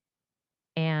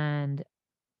 and,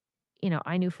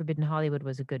 I knew Forbidden Hollywood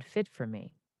was a good fit for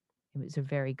me. It was a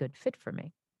very good fit for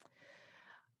me.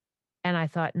 And I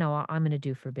thought, "No, I'm gonna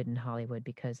do Forbidden Hollywood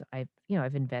because I've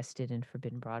invested in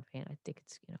Forbidden Broadway, and I think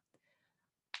it's."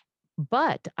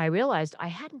 But I realized I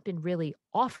hadn't been really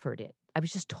offered it. I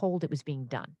was just told it was being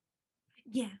done.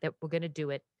 yeah, That we're gonna do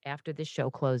it after this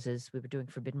show closes. We were doing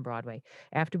Forbidden Broadway.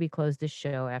 After we close this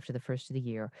show, after the first of the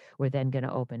year, we're then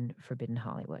gonna open Forbidden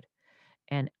Hollywood.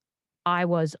 And I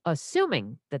was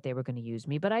assuming that they were gonna use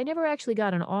me, but I never actually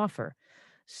got an offer.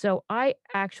 So I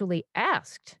actually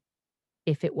asked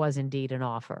if it was indeed an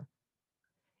offer.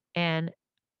 And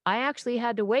I actually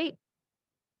had to wait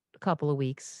a couple of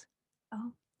weeks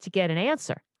oh, to get an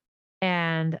answer.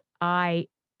 And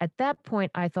at that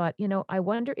point, I thought, I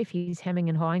wonder if he's hemming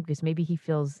and hawing because maybe he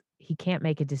feels he can't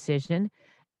make a decision.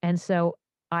 And so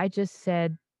I just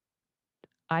said,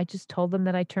 I just told them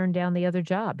that I turned down the other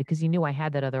job because he knew I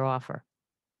had that other offer.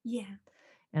 yeah,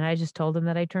 And I just told him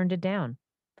that I turned it down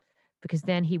because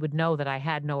then he would know that I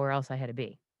had nowhere else I had to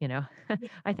be. yeah,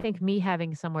 I think me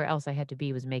having somewhere else I had to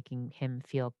be was making him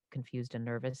feel confused and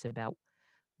nervous about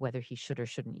whether he should or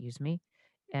shouldn't use me.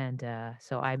 And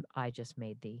so I just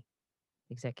made the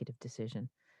executive decision.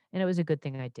 And it was a good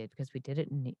thing I did because we did it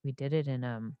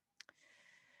in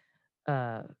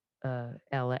uh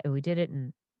LA. We did it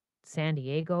in San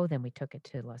Diego, then we took it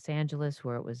to Los Angeles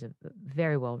where it was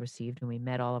very well received and we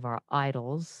met all of our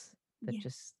idols that yeah.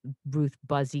 just Ruth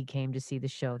Buzzy came to see the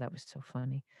show. That was so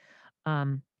funny.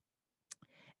 Um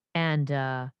and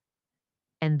uh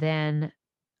and then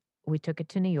we took it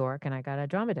to New York and I got a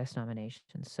Drama Desk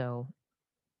nomination. So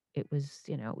it was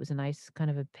a nice kind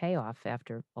of a payoff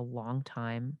after a long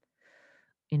time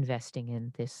investing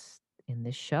in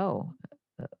this show,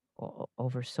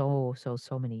 over so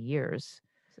many years.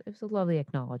 So it was a lovely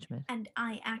acknowledgement. And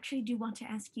I actually do want to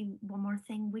ask you one more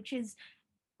thing, which is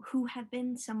who have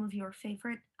been some of your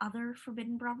favorite other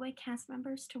Forbidden Broadway cast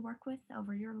members to work with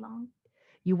over your long?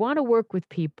 You wanna work with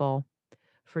people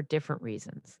for different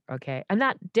reasons, okay? And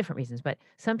not different reasons, but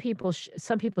some people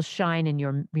shine in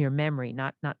your memory,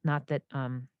 not that,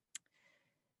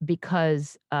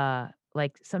 because,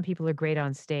 like, some people are great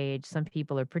on stage, some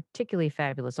people are particularly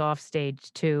fabulous off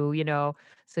stage too,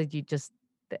 so you just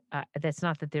that's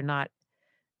not that they're not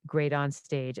great on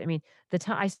stage. I mean, the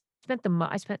time I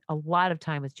spent a lot of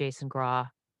time with Jason Graw,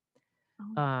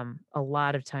 Oh, a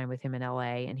lot of time with him in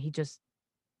LA, and he just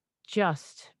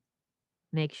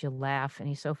makes you laugh, and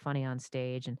he's so funny on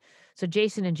stage. And so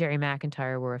Jason and Jerry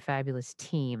McIntyre were a fabulous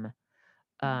team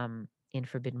yeah. in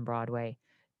Forbidden Broadway.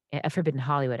 Forbidden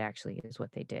Hollywood actually is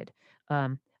what they did.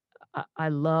 Um, I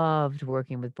loved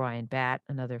working with Brian Batt,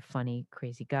 another funny,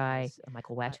 crazy guy.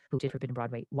 Michael Wett, who did Forbidden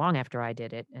Broadway long after I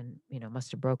did it, and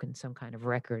must have broken some kind of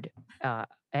record.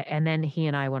 And then he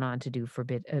and I went on to do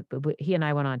He and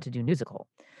I went on to do musical.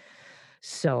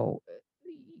 So,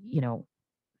 you know,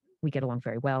 we get along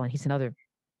very well, and he's another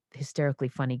hysterically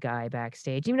funny guy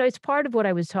backstage. It's part of what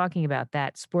I was talking about,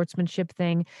 that sportsmanship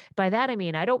thing. By that, I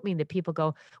mean, I don't mean that people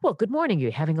go, well, good morning.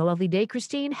 You having a lovely day,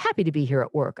 Christine? Happy to be here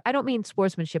at work. I don't mean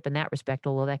sportsmanship in that respect,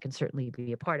 although that can certainly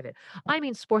be a part of it. I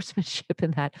mean sportsmanship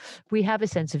in that we have a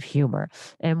sense of humor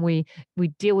and we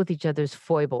deal with each other's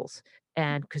foibles.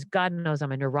 And because God knows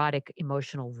I'm a neurotic,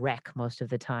 emotional wreck most of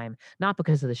the time, not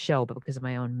because of the show, but because of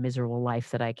my own miserable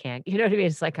life that I can't, you know what I mean?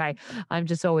 It's like I'm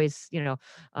just always,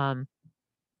 um,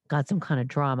 got some kind of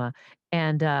drama.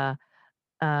 And, uh,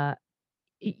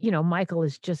 Michael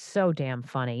is just so damn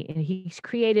funny. And he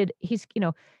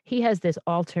has this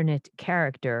alternate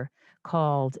character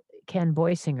called Ken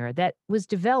Boysinger that was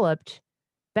developed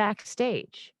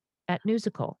backstage at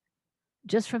Musical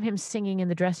just from him singing in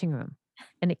the dressing room.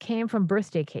 And it came from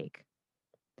Birthday Cake.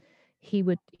 He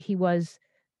was,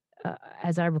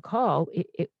 as I recall,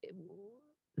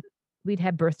 we'd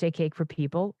have birthday cake for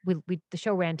people. The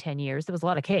show ran 10 years. There was a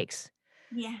lot of cakes.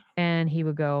 Yeah. And he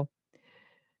would go,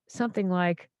 something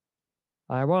like,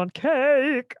 "I want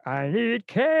cake. I need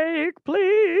cake.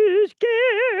 Please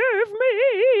give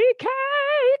me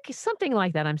cake." Something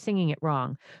like that. I'm singing it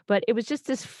wrong. But it was just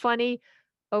this funny,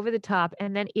 over the top,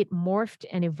 and then it morphed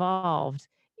and evolved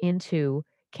into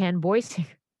Ken Boyce,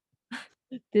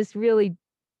 this really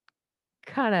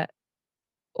kinda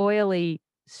oily,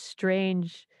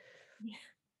 strange Yeah.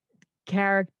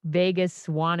 character, Vegas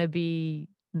wannabe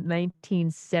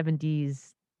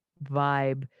 1970s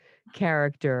vibe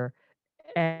character.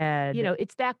 And,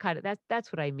 it's that kind of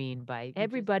that's what I mean by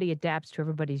everybody adapts to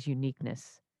everybody's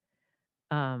uniqueness.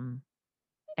 Um,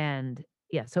 and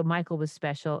yeah, so Michael was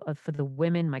special. For the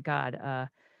women, my God,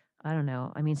 I don't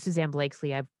know. I mean, Suzanne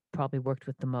Blakesley, I've probably worked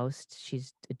with the most.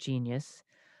 She's a genius.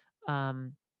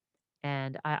 Um,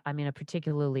 and I mean, a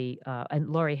particularly, and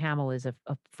Laurie Hamill is a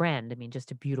friend. I mean,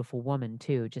 just a beautiful woman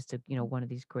too. Just one of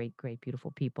these great, great,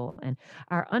 beautiful people. And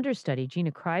our understudy,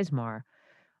 Gina Kreismar,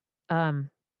 um,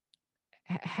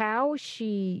 how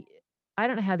she I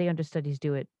don't know how the understudies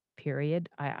do it, period.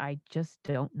 I just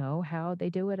don't know how they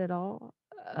do it at all.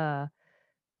 Uh,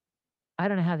 I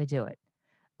don't know how they do it.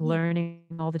 Yeah. Learning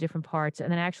all the different parts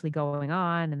and then actually going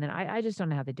on, and then I just don't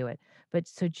know how they do it. But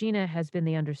so Gina has been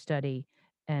the understudy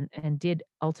and did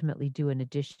ultimately do an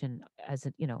addition as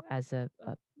a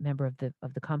member of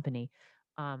the company.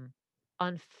 Um,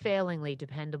 Unfailingly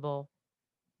dependable,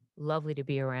 lovely to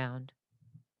be around.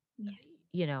 Yeah.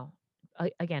 you know,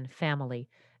 Again, family.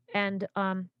 And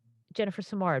Jennifer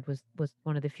Samard was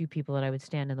one of the few people that I would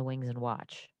stand in the wings and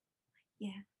watch.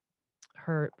 Yeah.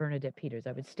 Her, Bernadette Peters.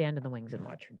 I would stand in the wings and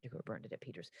watch her do her Bernadette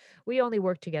Peters. We only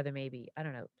worked together maybe, I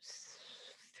don't know,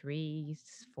 3,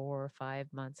 4, 5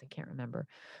 months. I can't remember,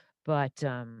 but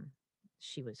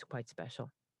she was quite special.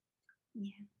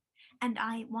 Yeah. And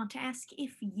I want to ask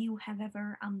if you have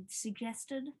ever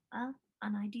suggested an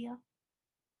idea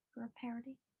for a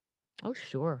parody. Oh,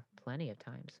 sure, plenty of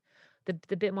times.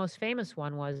 The bit most famous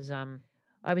one was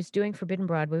I was doing Forbidden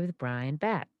Broadway with Brian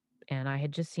Batt, and I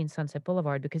had just seen Sunset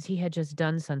Boulevard because he had just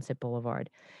done Sunset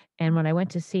Boulevard. And when I went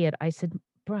to see it, I said,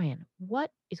 "Brian, what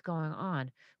is going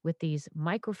on with these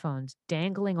microphones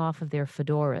dangling off of their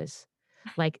fedoras?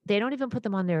 Like they don't even put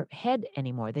them on their head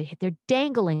anymore. They're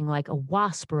dangling like a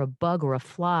wasp or a bug or a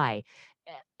fly.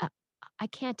 Eh, uh, I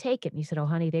can't take it." And he said, "Oh,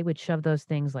 honey, they would shove those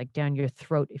things like down your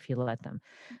throat if you let them.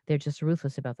 They're just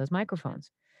ruthless about those microphones."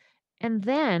 And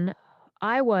then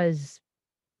I was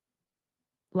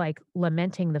like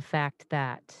lamenting the fact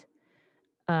that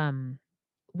um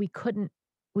we couldn't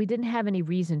we didn't have any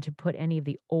reason to put any of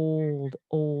the old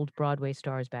Broadway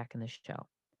stars back in the show,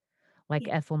 like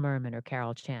Yeah. Ethel Merman or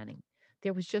Carol Channing.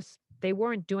 They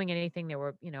weren't doing anything. They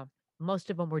were, most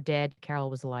of them were dead. Carol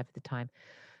was alive at the time.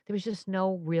 There was just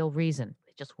no real reason.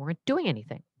 They just weren't doing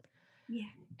anything. Yeah.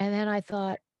 And then I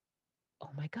thought,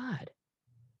 oh my God,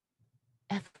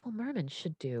 Ethel Merman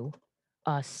should do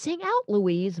a sing out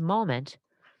Louise moment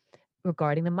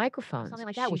regarding the microphones. Something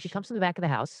like that, where she comes from the back of the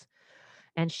house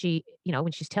and she,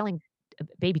 when she's telling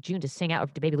Baby June to sing out,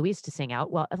 or to Baby Louise to sing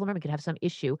out. Well, Ethel Merman could have some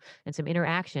issue and some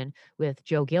interaction with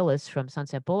Joe Gillis from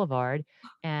Sunset Boulevard,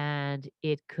 and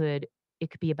it could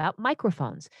be about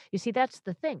microphones. You see, that's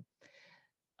the thing.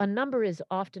 A number is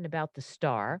often about the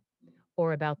star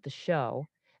or about the show,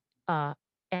 uh,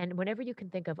 and whenever you can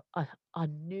think of a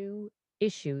new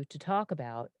issue to talk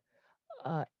about,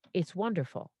 uh, it's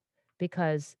wonderful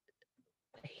because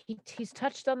he's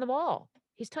touched on them all.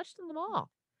 He's touched on them all,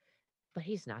 but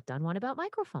he's not done one about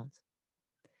microphones.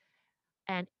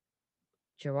 And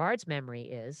Gerard's memory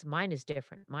is mine is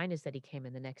different. Mine is that he came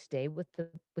in the next day with the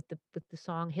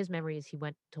song. His memory is he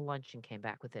went to lunch and came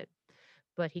back with it.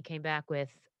 But he came back with,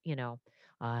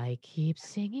 "I keep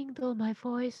singing though my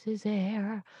voice is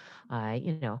air."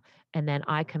 And then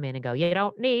I come in and go, "You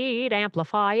don't need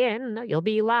amplifying. You'll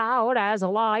be loud as a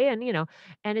lion."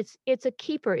 And it's a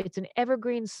keeper. It's an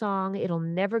evergreen song. It'll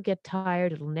never get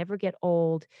tired. It'll never get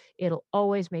old. It'll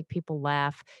always make people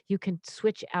laugh. You can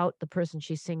switch out the person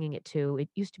she's singing it to. It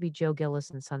used to be Joe Gillis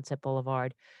and Sunset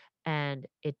Boulevard, and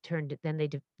then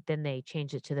they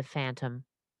changed it to the Phantom,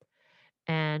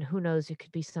 and who knows, it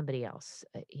could be somebody else,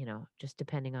 just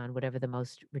depending on whatever the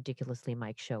most ridiculously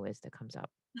Mike show is that comes up.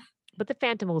 But the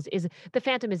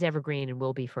Phantom is evergreen and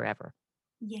will be forever.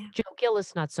 Yeah. Joe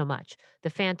Gillis, not so much. The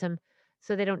Phantom,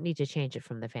 so they don't need to change it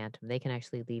from the Phantom. They can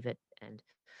actually leave it,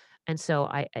 and so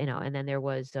and then there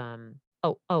was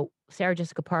Sarah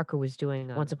Jessica Parker was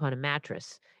doing Once Upon a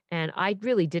Mattress, and I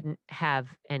really didn't have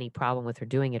any problem with her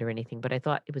doing it or anything, but I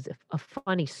thought it was a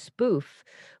funny spoof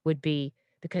would be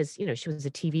because, she was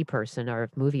a TV person or a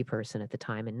movie person at the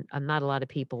time, and not a lot of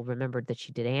people remembered that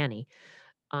she did Annie.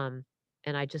 Um,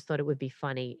 and I just thought it would be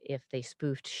funny if they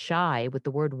spoofed Shy with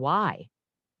the word why.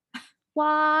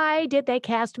 Why did they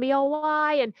cast me? Oh,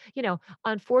 why? And,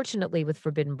 unfortunately, with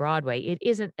Forbidden Broadway, it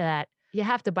isn't that you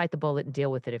have to bite the bullet and deal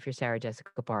with it if you're Sarah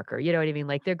Jessica Parker. You know what I mean?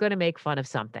 Like they're going to make fun of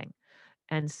something.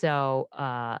 And so,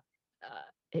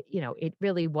 it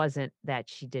really wasn't that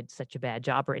she did such a bad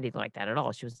job or anything like that at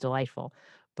all. She was delightful,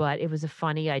 but it was a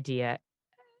funny idea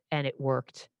and it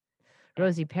worked.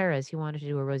 Rosie Perez, he wanted to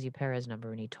do a Rosie Perez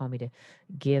number and he told me to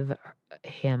give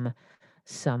him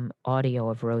some audio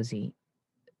of Rosie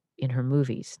in her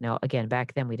movies. Now, again,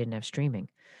 back then we didn't have streaming.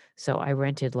 So I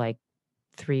rented like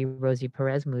 3 Rosie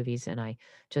Perez movies and I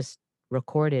just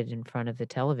recorded in front of the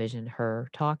television her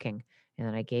talking. And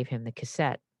then I gave him the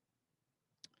cassette.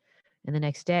 And the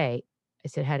next day I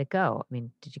said, "How'd it go? I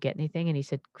mean, did you get anything?" And he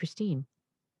said, "Christine,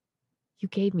 you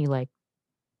gave me like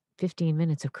 15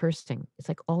 minutes of cursing. It's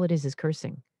like all it is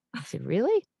cursing." I said,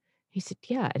 "Really?" He said,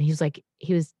 "Yeah." And he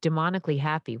was demonically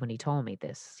happy when he told me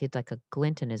this. He had like a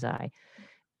glint in his eye.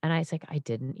 And I was like, I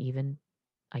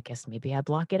guess maybe I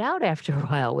block it out after a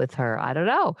while with her. I don't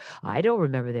know. I don't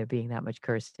remember there being that much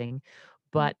cursing.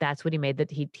 But that's what he made that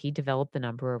he developed the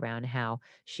number around how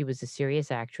she was a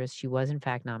serious actress. She was in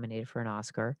fact nominated for an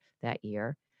Oscar that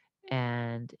year.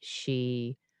 And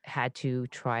she had to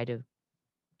try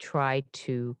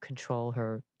to control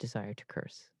her desire to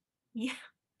curse. Yeah.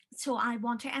 So I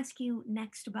want to ask you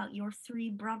next about your 3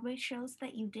 Broadway shows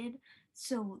that you did.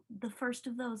 So the first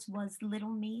of those was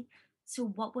Little Me. So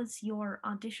what was your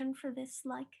audition for this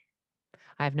like?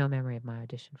 I have no memory of my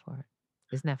audition for it.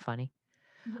 Isn't that funny?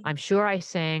 Yeah. I'm sure I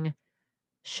sang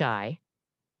Shy.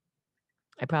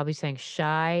 I probably sang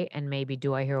Shy and maybe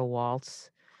Do I Hear a Waltz,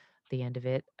 the end of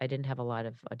it. I didn't have a lot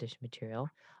of audition material.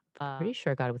 Pretty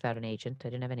sure I got it without an agent. I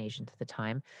didn't have an agent at the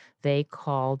time. They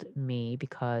called me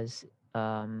because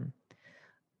the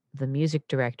music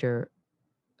director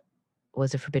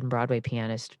was a Forbidden Broadway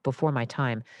pianist before my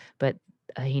time, but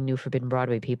he knew Forbidden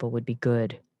Broadway people would be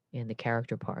good in the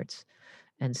character parts.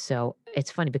 And so it's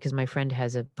funny because my friend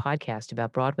has a podcast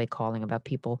about Broadway calling, about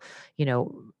people,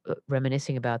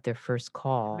 reminiscing about their first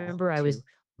call. I remember I was in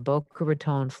Boca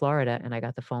Raton, Florida, and I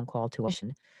got the phone call to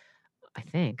audition, I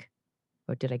think.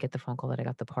 Or did I get the phone call that I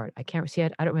got the part? I can't see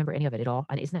it. I don't remember any of it at all.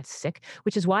 And isn't that sick?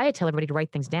 Which is why I tell everybody to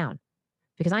write things down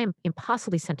because I am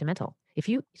impossibly sentimental. If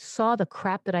you saw the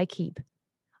crap that I keep,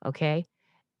 okay,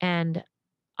 and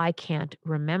I can't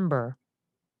remember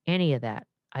any of that,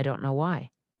 I don't know why.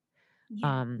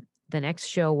 Yeah. The next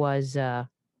show was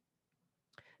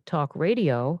talk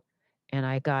radio, and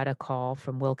I got a call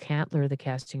from Will Cantler, the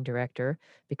casting director,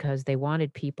 because they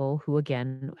wanted people who,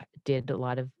 again, did a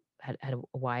lot of had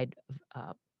a wide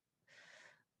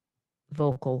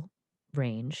vocal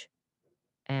range,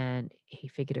 and he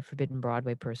figured a Forbidden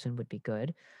Broadway person would be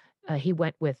good. He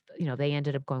went with, they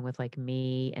ended up going with like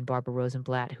me and Barbara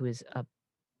Rosenblatt, who is a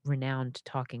renowned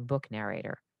talking book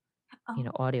narrator, Oh,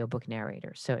 audiobook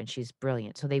narrator. So, and she's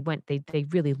brilliant. So they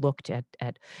really looked at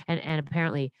and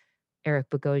apparently Eric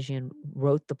Bogosian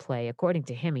wrote the play. According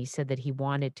to him, he said that he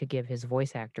wanted to give his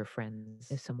voice actor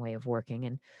friends some way of working.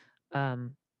 And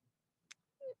um,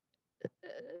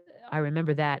 I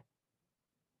remember that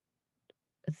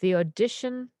the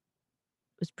audition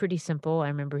was pretty simple. I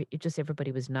remember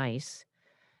everybody was nice.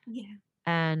 Yeah.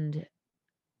 And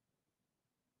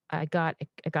I got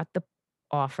the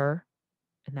offer,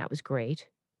 and that was great.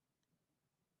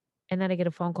 And then I get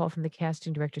a phone call from the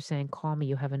casting director saying, "Call me,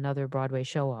 you have another Broadway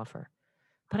show offer."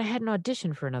 But I had an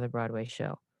audition for another Broadway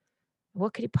show.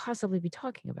 What could he possibly be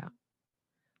talking about?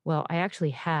 Well, I actually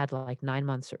had, like, 9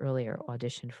 months earlier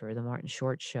auditioned for the Martin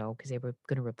Short show because they were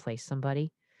gonna replace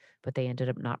somebody, but they ended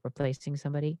up not replacing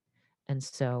somebody. And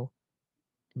so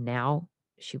now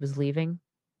she was leaving,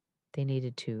 they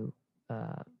needed to,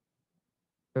 uh,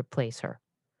 replace her.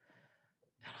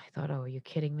 And I thought, "Oh, are you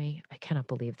kidding me? I cannot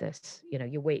believe this."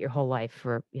 You wait your whole life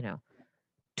for,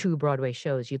 2 Broadway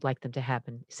shows. You'd like them to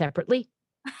happen separately,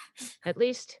 at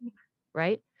least,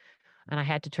 right? And I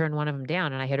had to turn one of them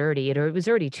down, and it was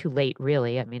already too late,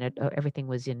 really. I mean, everything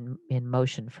was in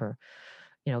motion for,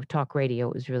 talk radio.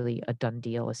 It was really a done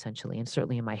deal, essentially, and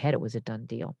certainly in my head, it was a done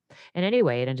deal. And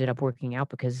anyway, it ended up working out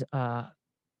because,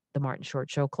 the Martin Short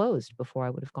show closed before I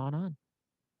would have gone on,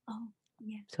 Oh,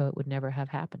 yeah. so it would never have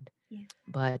happened. Yeah.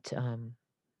 But,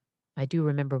 I do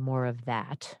remember more of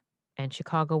that. And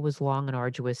Chicago was long and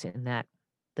arduous in that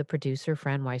the producer,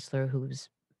 Fran Weisler, who's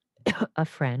a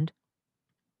friend,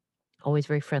 always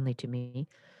very friendly to me,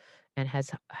 and has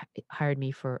hired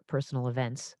me for personal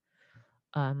events,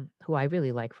 who I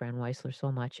really like Fran Weisler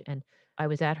so much. And I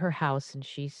was at her house and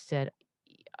she said,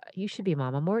 You should be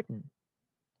Mama Morton.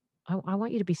 I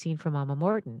want you to be seen for Mama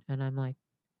Morton." And I'm like,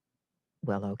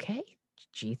 "Well, okay.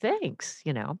 Gee, thanks.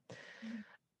 Yeah.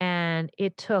 And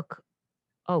it took,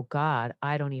 oh God,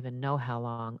 I don't even know how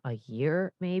long, a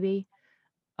year maybe,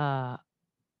 uh,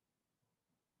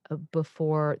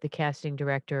 before the casting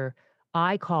director,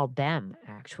 I called them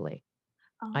actually.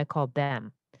 Oh, I called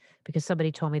them because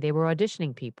somebody told me they were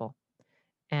auditioning people.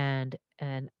 And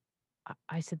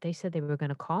I said, they said they were going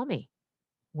to call me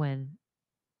when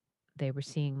they were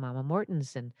seeing Mama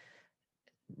Morton's, and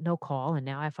no call. And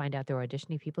now I find out they're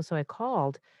auditioning people. So I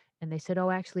called and they said, "Oh,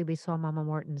 actually, we saw Mama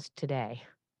Morton's today."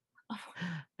 oh,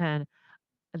 And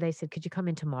they said, "Could you come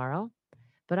in tomorrow?"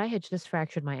 But I had just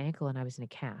fractured my ankle and I was in a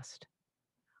cast.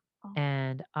 oh,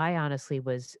 And I honestly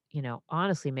was,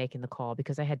 honestly making the call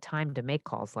because I had time to make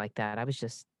calls like that. I was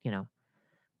just, yeah.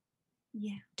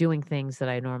 doing things that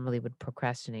I normally would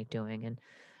procrastinate doing. And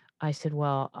I said,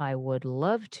 "Well, I would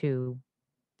love to,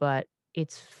 but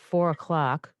it's 4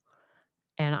 o'clock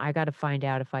and I got to find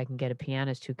out if I can get a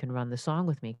pianist who can run the song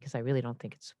with me because I really don't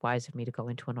think it's wise of me to go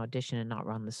into an audition and not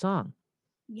run the song."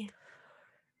 Yeah.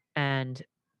 And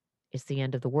it's the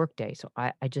end of the workday. So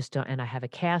I just don't, and I have a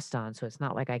cast on. So it's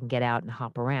not like I can get out and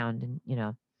hop around and,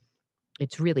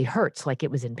 it's really hurts like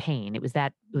it was in pain. It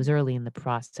was early in the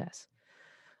process.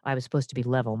 I was supposed to be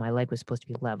level. My leg was supposed to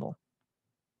be level.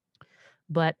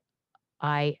 But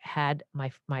I had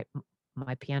my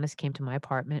pianist came to my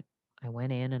apartment. I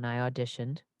went in and I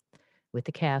auditioned with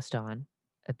the cast on.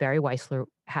 Barry Weisler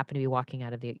happened to be walking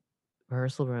out of the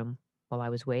rehearsal room while I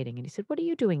was waiting, and he said, "What are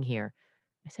you doing here?"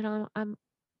 I said, I'm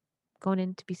going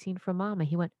in to be seen for Mama."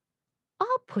 He went,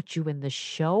 "I'll put you in the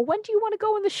show. When do you want to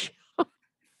go in the show?"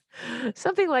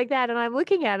 Something like that. And I'm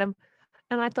looking at him,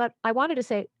 and I thought I wanted to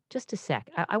say, "Just a sec."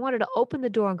 I wanted to open the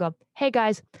door and go, "Hey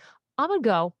guys, I'm gonna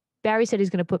go. Barry said he's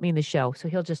gonna put me in the show, so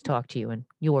he'll just talk to you and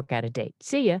you'll work out a date.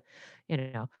 See ya." You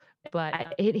know.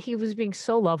 But he was being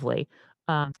so lovely.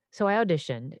 So I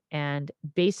auditioned, and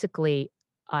basically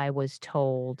I was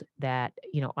told that,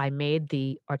 I made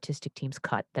the artistic team's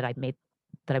cut, that I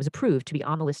was approved to be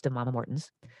on the list of Mama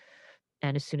Mortons.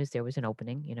 And as soon as there was an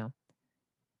opening,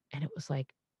 and it was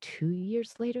like 2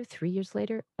 years later, 3 years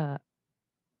later,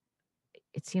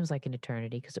 it seems like an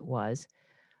eternity because it was.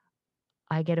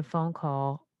 I get a phone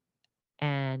call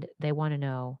and they want to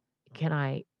know, can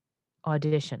I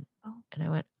audition? Oh, And I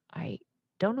went, "I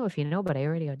don't know if you know, but I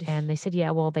already auditioned." And they said,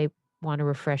 "Yeah, well, they want a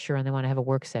refresher and they want to have a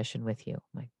work session with you."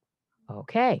 I'm like,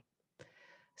 "Okay."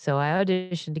 So I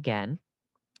auditioned again.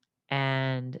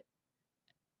 And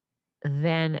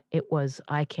then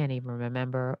I can't even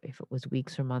remember if it was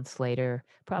weeks or months later.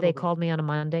 Probably. They called me on a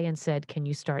Monday and said, "Can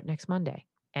you start next Monday?"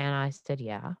 And I said,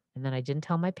 "Yeah." And then I didn't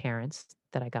tell my parents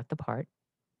that I got the part.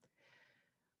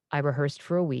 I rehearsed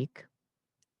for a week.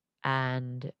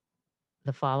 And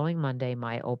the following Monday,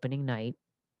 my opening night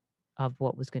of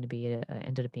what was going to be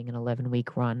ended up being an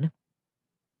 11-week run.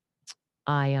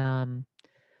 I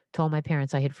told my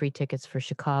parents I had free tickets for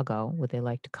Chicago. Would they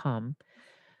like to come?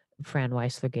 Fran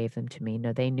Weisler gave them to me.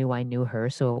 No, they knew I knew her,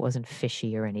 so it wasn't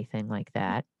fishy or anything like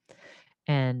that.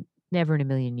 And never in a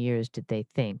million years did they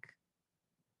think,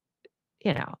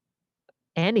 you know,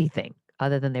 anything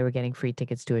other than they were getting free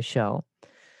tickets to a show.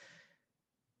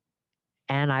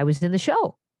 And I was in the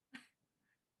show.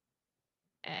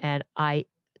 And I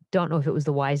don't know if it was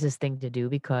the wisest thing to do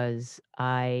because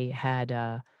I had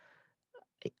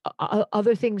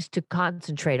other things to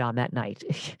concentrate on that night.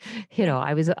 Yeah.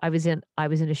 I was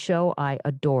in a show I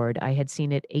adored. I had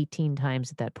seen it 18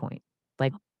 times at that point,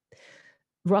 like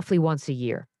roughly once a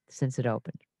year since it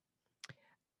opened.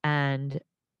 And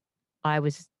I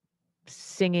was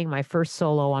singing my first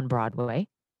solo on Broadway,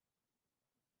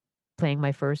 playing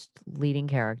my first leading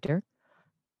character,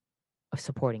 a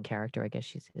supporting character, I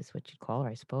guess is what you'd call her,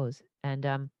 I suppose.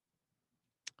 And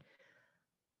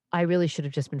I really should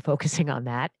have just been focusing on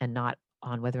that and not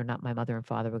on whether or not my mother and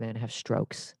father were going to have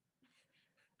strokes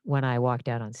when I walked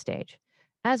out on stage.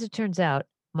 As it turns out,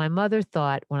 my mother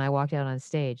thought when I walked out on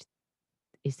stage,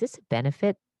 is this a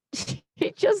benefit? She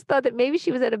just thought that maybe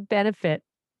she was at a benefit.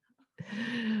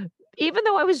 Even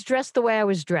though I was dressed the way I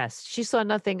was dressed, she saw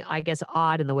nothing, I guess,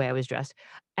 odd in the way I was dressed.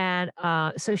 And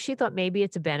so she thought maybe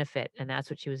it's a benefit, and that's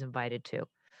what she was invited to.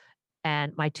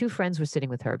 And my 2 friends were sitting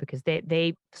with her because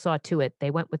they saw to it, they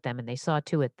went with them and they saw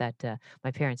to it that,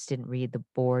 my parents didn't read the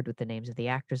board with the names of the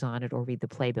actors on it or read the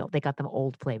playbill. They got them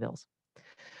old playbills.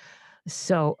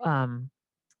 So,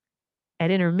 at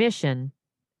intermission,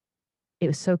 it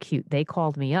was so cute. They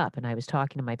called me up and I was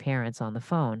talking to my parents on the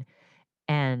phone,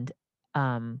 and,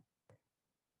 um,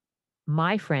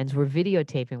 my friends were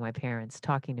videotaping my parents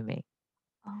talking to me.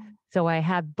 Oh. So I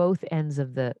had both ends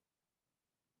of the,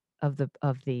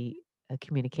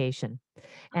 communication.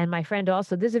 And my friend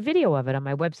also there's a video of it on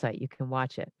my website, you can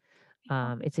watch it.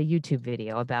 It's a YouTube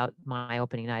video about my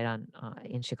opening night on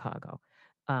in Chicago.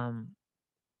 Um,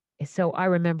 so I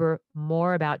remember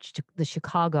more about the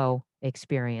Chicago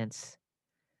experience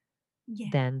Yeah.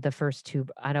 than the first 2.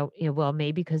 I don't well,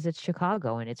 maybe because it's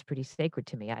Chicago and it's pretty sacred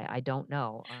to me. I don't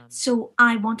know. So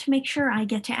I want to make sure I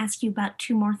get to ask you about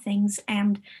two more things,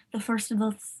 and the first of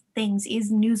those things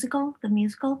is musical, the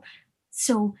musical.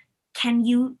 So can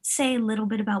you say a little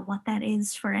bit about what that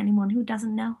is for anyone who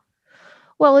doesn't know?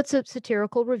 Well, it's a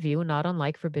satirical review, not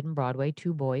unlike Forbidden Broadway,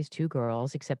 Two Boys, Two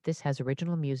Girls, except this has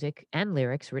original music and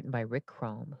lyrics written by Rick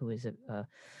Chrome, who is a,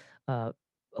 a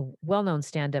well-known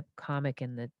stand-up comic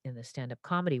in the stand-up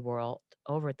comedy world.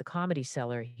 Over at the Comedy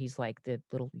Cellar, he's like the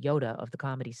little Yoda of the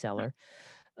Comedy Cellar.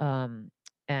 Um,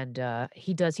 and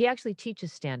he actually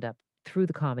teaches stand-up through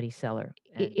the Comedy Cellar.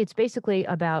 It's basically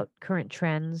about current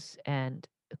trends and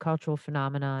cultural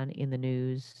phenomenon in the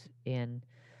news, in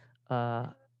uh,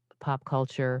 pop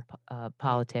culture,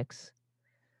 politics.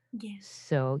 Yeah.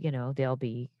 So, there'll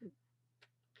be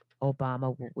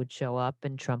Obama would show up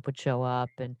and Trump would show up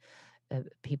and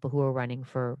people who are running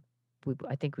for,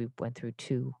 I think we went through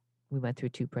two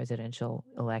presidential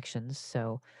elections.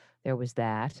 So there was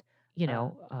that.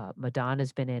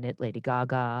 Madonna's been in it, Lady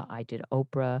Gaga. I did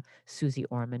Oprah, Susie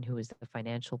Orman, who was the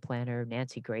financial planner,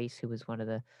 Nancy Grace, who was one of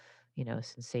the,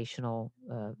 sensational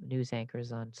news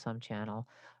anchors on some channel.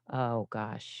 Oh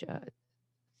gosh,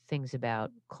 things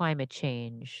about climate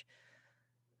change,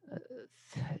 uh,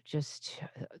 just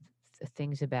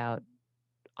things about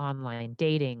online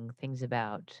dating, things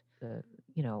about,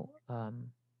 you know, um,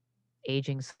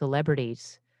 aging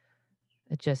celebrities.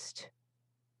 It just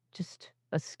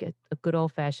a good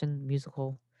old fashioned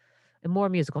musical, and more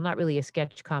musical, not really a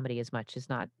sketch comedy as much. It's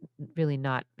not really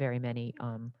not very many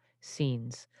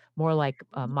scenes, more like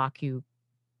mock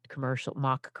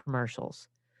commercials.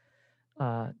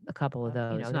 A couple of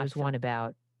those. There was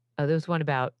one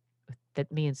about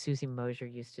that me and Susie Mosier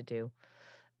used to do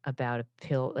about a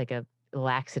pill, like a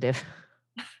laxative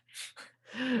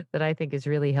that I think is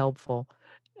really helpful.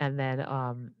 And then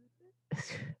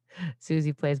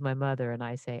Susie plays my mother, and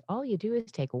I say, "All you do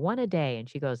is take one a day." And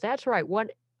she goes, "That's right. One,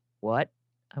 what?"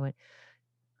 I went,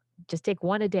 "Just take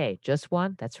one a day. Just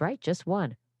one. That's right. Just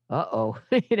one." Uh-oh.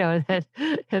 And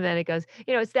then it goes,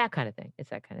 it's that kind of thing. It's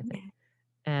that kind of thing.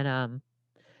 Yeah.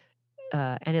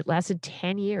 And it lasted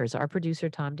 10 years. Our producer,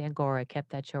 Tom Dangora, kept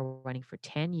that show running for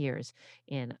 10 years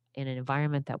in an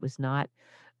environment that was not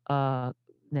uh,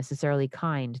 necessarily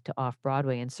kind to off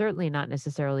Broadway, and certainly not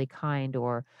necessarily kind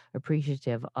or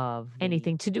appreciative of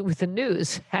anything to do with the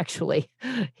news. Actually,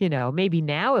 maybe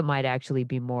now it might actually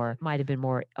be might have been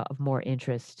more of more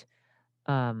interest.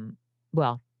 Um,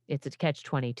 well, it's a catch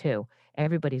 22.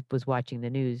 Everybody was watching the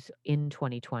news in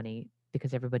 2020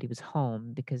 because everybody was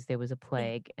home because there was a Yeah.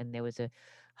 plague and there was a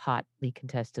hotly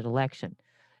contested election.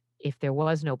 If there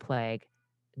was no plague,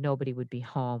 nobody would be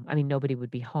home. I mean, nobody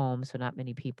would be home, so not as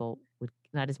many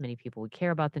people would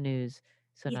care about the news.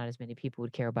 So Yeah. not as many people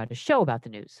would care about a show about the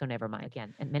news. So never mind.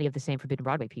 Again, and many of the same Forbidden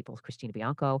Broadway people, Christina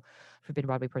Bianco, Forbidden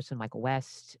Broadway person, Michael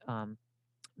West,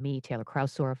 me, Taylor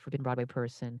Krausor, Forbidden Broadway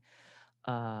person.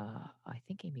 I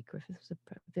think Amy Griffith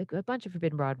was a bunch of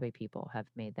Forbidden Broadway people have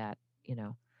made that,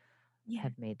 Yeah.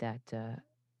 have made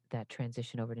that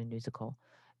transition over to musical.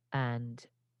 And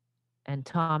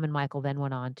Tom and Michael then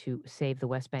went on to save the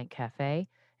West Bank Cafe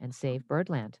and save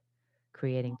Birdland,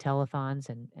 creating telethons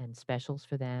and specials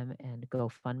for them and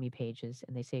GoFundMe pages.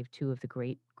 And they saved two of the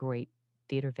great, great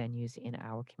theater venues in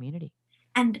our community.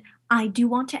 And I do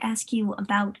want to ask you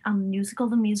about musical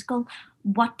the musical.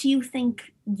 What do you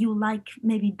think you like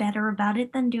maybe better about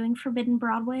it than doing Forbidden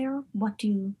Broadway, or what do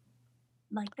you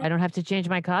like I better? don't have to change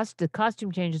my the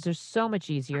costume changes are so much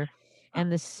easier.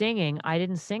 And the singing, I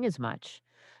didn't sing as much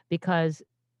because,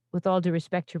 with all due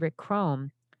respect to Rick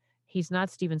Chrome, he's not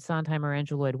Stephen Sondheim or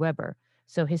Andrew Lloyd Webber.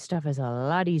 So his stuff is a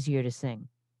lot easier to sing.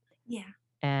 Yeah.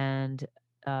 And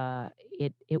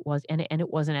it was and it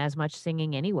wasn't as much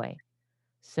singing anyway.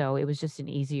 So it was just an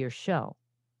easier show.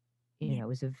 Yeah. It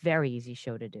was a very easy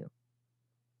show to do.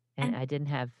 And And I didn't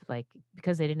have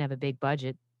because they didn't have a big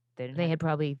budget, they had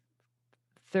probably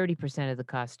 30% of the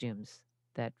costumes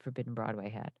that Forbidden Broadway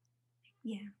had.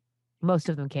 yeah. Most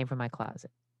of them came from my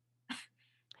closet.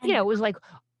 And It was like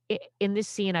in this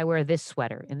scene I wear this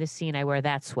sweater, in this scene I wear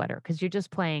that sweater because you're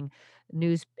just playing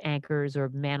news anchors or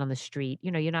man on the street.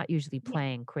 You're not usually yeah.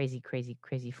 playing crazy, crazy,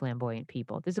 crazy flamboyant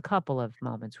people. There's a couple of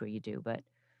moments where you do, but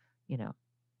you know.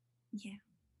 Yeah.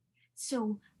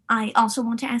 So I also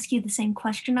want to ask you the same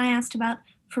question I asked about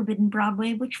Forbidden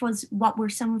Broadway, which was what were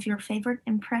some of your favorite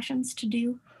impressions to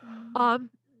do? Um,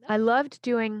 I loved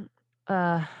doing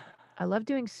uh I love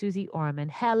doing Susie Orman.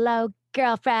 Hello,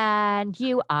 girlfriend.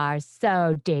 You are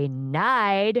so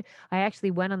denied. I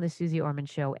actually went on the Susie Orman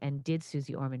show and did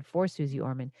Susie Orman for Susie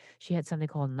Orman. She had something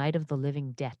called Night of the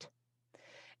Living Dead.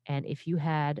 And if you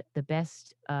had the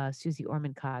best Susie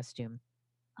Orman costume,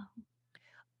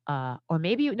 Oh, or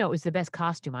maybe no, it was the best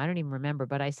costume. I don't even remember.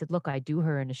 But I said, look, I do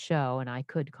her in a show, and I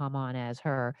could come on as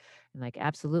her. And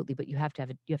absolutely, but you have to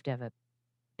have a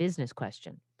business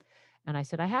question. And I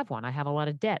said, I have one. I have a lot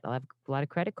of debt. I have a lot of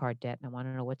credit card debt, and I want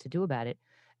to know what to do about it.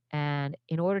 And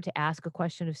in order to ask a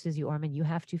question of Susie Orman, you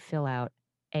have to fill out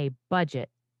a budget.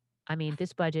 I mean,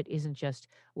 this budget isn't just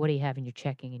what do you have in your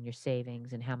checking and your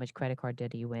savings and how much credit card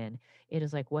debt are you in. It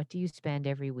is like, what do you spend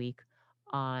every week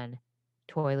on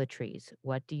toiletries?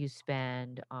 What do you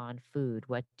spend on food?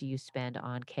 What do you spend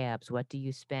on cabs? What do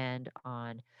you spend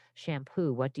on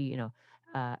shampoo? Do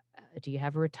you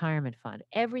have a retirement fund?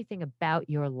 Everything about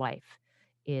your life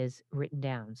is written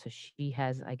down. So she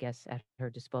has, I guess, at her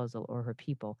disposal or her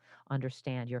people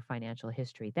understand your financial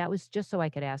history. That was just so I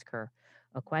could ask her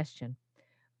a question.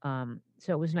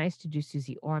 So it was nice to do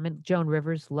Susie Orman. Joan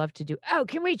Rivers loved to do. Oh,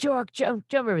 can we talk? Joan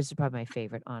Rivers is probably my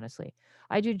favorite, honestly.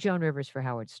 I do Joan Rivers for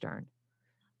Howard Stern,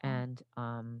 oh, and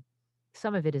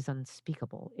some of it is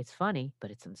unspeakable. It's funny,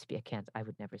 but it's unspeakable. I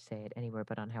would never say it anywhere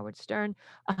but on Howard Stern,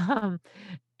 um,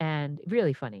 and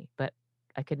really funny. But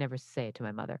I could never say it to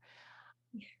my mother.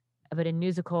 But in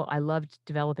musical, I loved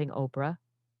developing Oprah.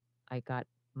 I got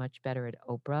much better at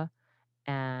Oprah,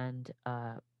 and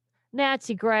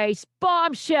Nancy Grace,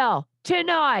 bombshell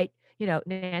tonight.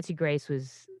 Nancy Grace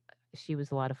she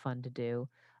was a lot of fun to do.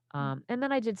 And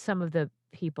then I did some of the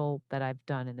people that I've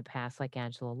done in the past, like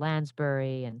Angela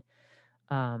Lansbury and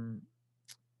um,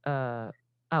 uh,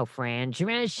 Fran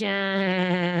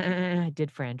Drescher. I did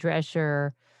Fran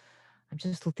Drescher. I'm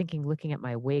just looking at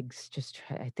my wigs.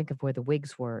 I think of where the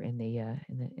wigs were in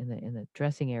the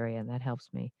dressing area, and that helps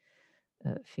me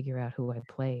figure out who I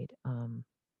played.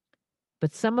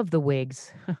 But some of the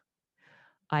wigs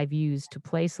I've used to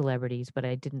play celebrities, but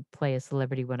I didn't play a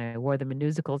celebrity when I wore them in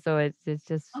musicals, so it's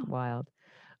just oh, wild.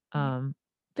 yeah.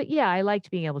 But yeah, I liked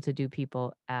being able to do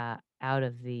people out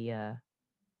of the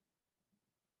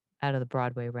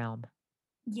Broadway realm.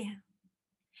 Yeah.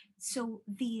 So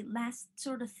the last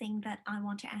sort of thing that I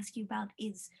want to ask you about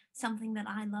is something that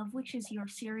I love, which is your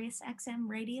Sirius XM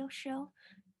radio show.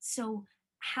 So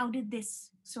how did this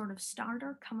sort of start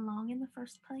or come along in the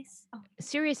first place? Oh,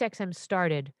 Sirius XM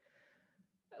started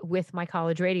with my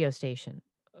college radio station.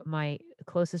 My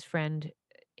closest friend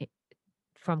i-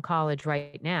 from college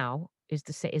right now is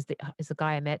the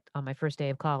guy I met on my first day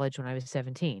of college when I was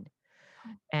 17. oh,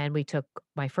 And we took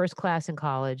my first class in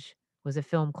college was a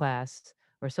film class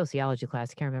or a sociology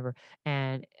class, I can't remember.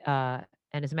 And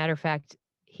as a matter of fact,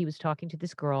 he was talking to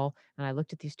this girl, and I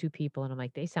looked at these two people, and I'm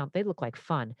like, they look like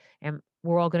fun, and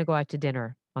we're all going to go out to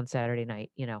dinner on Saturday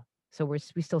night. So we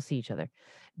still see each other.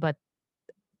 But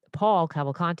Paul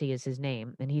Cavalcanti is his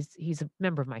name, and he's a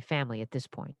member of my family at this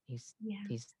point. Yeah.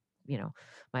 He's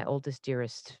my oldest,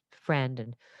 dearest friend,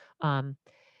 and um,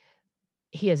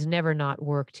 he has never not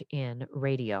worked in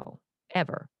radio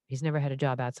ever. He's never had a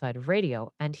job outside of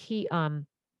radio, and he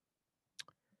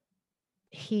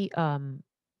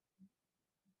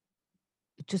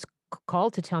just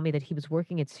called to tell me that he was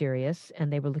working at Sirius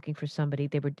and they were looking for somebody.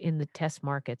 They were in the test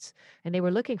markets and they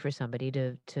were looking for somebody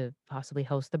to possibly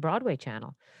host the Broadway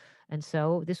channel. And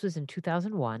so this was in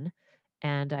 2001,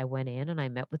 and I went in and I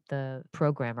met with the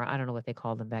programmer. I don't know what they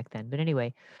called them back then, but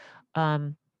anyway,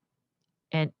 um,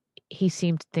 and he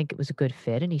seemed to think it was a good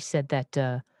fit, and he said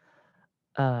that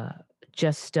uh,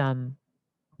 just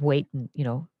wait, and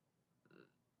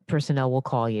personnel will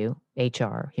call you,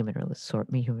 HR, human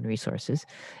resources,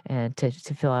 and to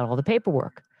fill out all the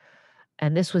paperwork.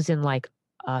 And this was in like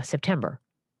September,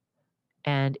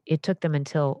 and it took them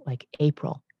until like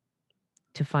April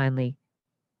to finally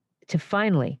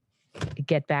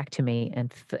get back to me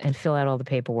and fill out all the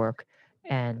paperwork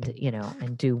and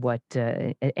do what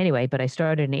anyway. But I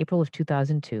started in April of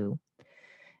 2002,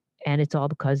 and it's all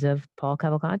because of Paul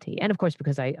Cavalcanti, and of course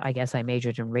because I guess I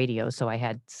majored in radio, so I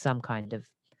had some kind of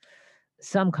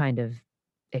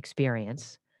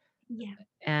experience. Yeah.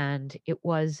 And it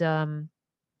was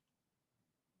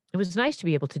nice to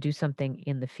be able to do something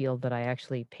in the field that I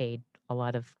actually paid a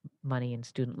lot of money in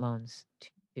student loans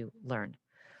to learn.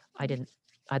 I didn't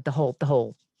the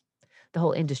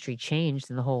whole industry changed,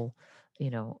 and the whole you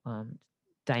know um,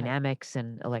 dynamics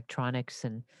and electronics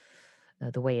and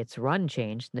the way it's run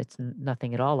changed, and it's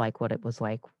nothing at all like what it was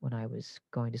like when I was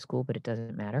going to school, but it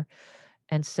doesn't matter.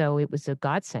 And so it was a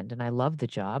godsend, and I love the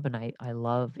job, and I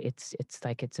love it's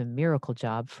like it's a miracle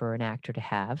job for an actor to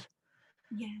have.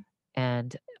 Yeah.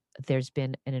 And there's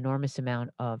been an enormous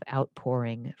amount of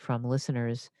outpouring from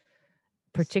listeners,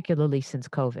 particularly since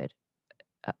COVID,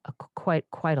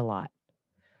 quite a lot.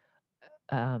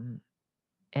 Um,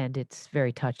 and it's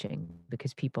very touching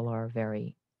because people are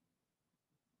very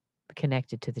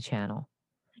connected to the channel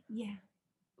Yeah.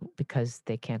 because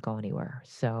they can't go anywhere.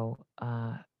 So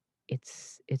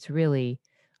it's really,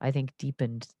 I think,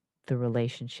 deepened the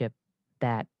relationship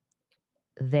that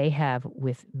they have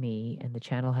with me and the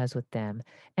channel has with them,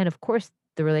 and of course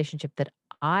the relationship that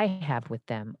I have with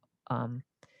them. Um,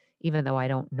 Even though I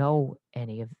don't know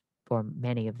any of or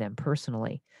many of them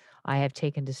personally, I have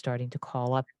taken to starting to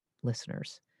call up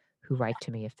listeners who write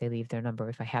to me if they leave their number,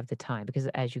 if I have the time, because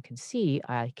as you can see,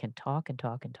 I can talk and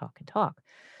talk and talk and talk.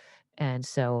 And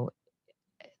so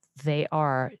they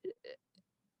are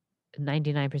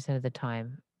 99% of the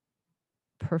time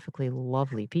perfectly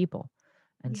lovely people.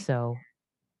 And Yeah. so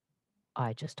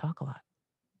I just talk a lot.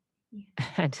 Yeah.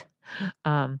 And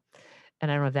um and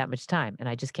I don't have that much time, and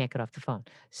I just can't get off the phone.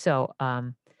 So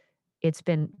it's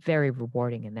been very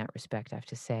rewarding in that respect, I have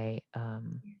to say.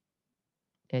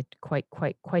 It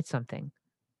quite something.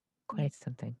 Yeah. Quite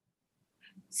something.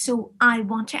 So I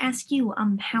want to ask you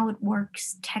how it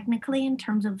works technically in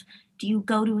terms of, do you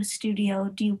go to a studio?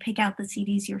 Do you pick out the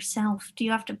CDs yourself? Do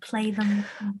you have to play them?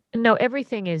 No,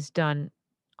 everything is done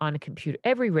on a computer.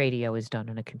 Every radio is done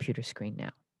on a computer screen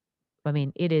now. I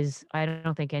mean, it is. I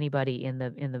don't think anybody in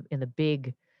the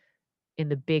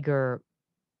bigger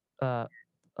uh,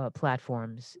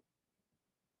 platforms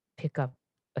pick up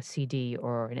a CD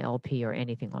or an LP or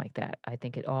anything like that. I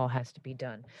think it all has to be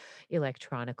done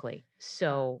electronically.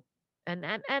 So, and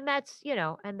that's and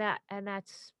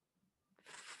that's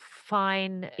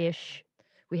fine-ish.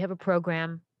 We have a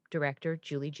program director,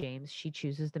 Julie James. She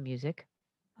chooses the music,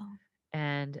 Oh.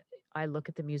 and I look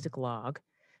at the music log,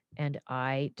 and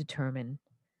I determine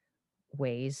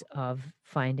ways of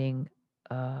finding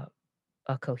uh,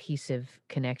 a cohesive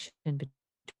connection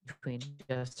between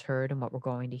just heard and what we're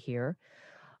going to hear,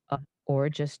 or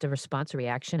just a response, a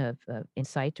reaction of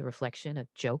insight, a reflection, a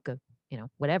joke,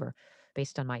 whatever,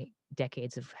 based on my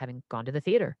decades of having gone to the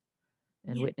theater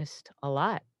and Yeah. witnessed a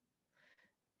lot.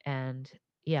 And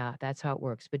yeah, that's how it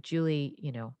works. But Julie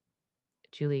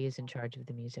is in charge of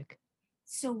the music.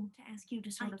 So to ask you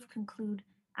to sort of conclude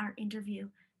our interview,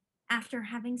 after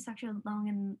having such a long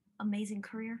and amazing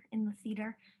career in the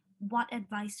theater, what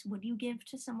advice would you give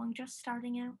to someone just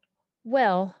starting out?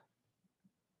 Well,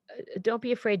 don't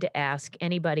be afraid to ask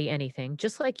anybody anything,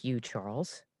 just like you,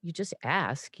 Charles. You just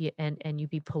ask and you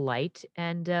be polite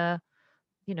and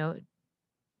you know,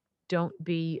 don't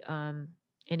be an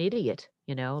idiot,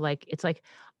 like it's like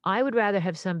I would rather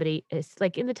have somebody. It's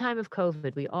like in the time of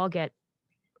COVID, we all get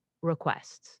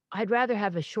requests. I'd rather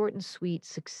have a short and sweet,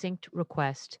 succinct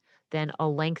request than a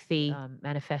lengthy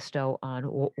manifesto on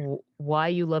why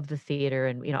you love the theater.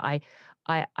 And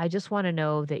I just want to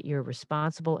know that you're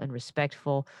responsible and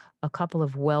respectful. A couple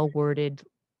of well worded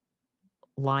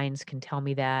lines can tell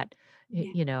me that,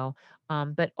 Yeah.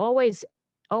 but always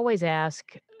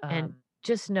ask, and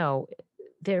just know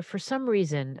there, for some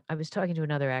reason, I was talking to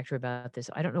another actor about this.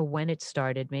 I don't know when it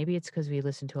started. Maybe it's because we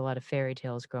listened to a lot of fairy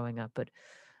tales growing up, but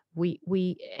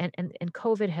and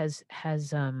COVID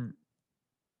has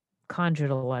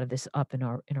conjured a lot of this up in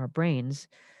our brains.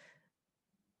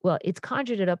 Well, it's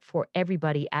conjured it up for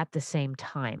everybody at the same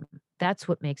time. That's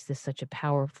what makes this such a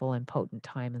powerful and potent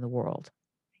time in the world.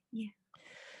 Yeah.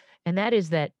 And that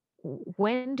is that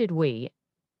when did we,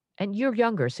 and you're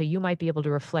younger, so you might be able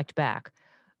to reflect back.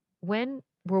 When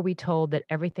were we told that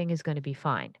everything is going to be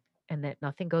fine and that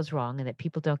nothing goes wrong and that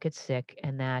people don't get sick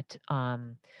and that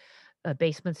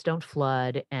basements don't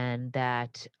flood and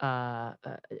that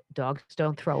dogs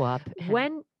don't throw up?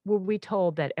 When were we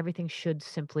told that everything should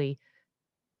simply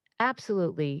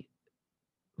absolutely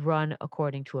run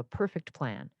according to a perfect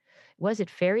plan? Was it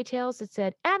fairy tales that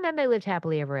said, and then they lived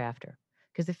happily ever after?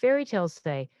 Because the fairy tales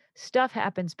say stuff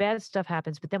happens, bad stuff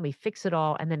happens, but then we fix it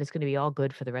all and then it's going to be all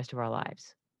good for the rest of our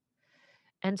lives.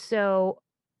 And so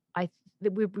I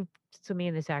th we so me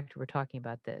and this actor were talking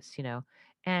about this,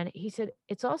 and he said,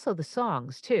 "It's also the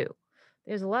songs too."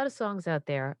 There's a lot of songs out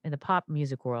there in the pop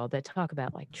music world that talk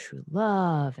about, like, true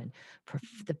love and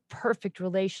the perfect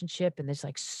relationship, and there's,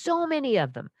 like, so many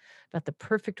of them about the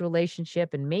perfect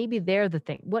relationship, and maybe they're the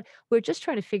thing. What we're just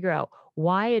trying to figure out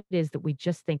why it is that we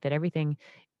just think that everything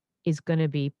is gonna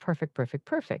be perfect, perfect,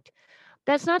 perfect.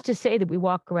 That's not to say that we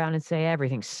walk around and say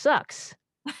everything sucks.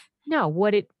 No,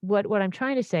 what I'm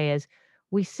trying to say is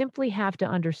we simply have to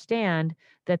understand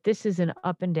that this is an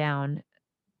up and down,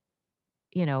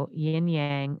 yin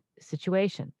yang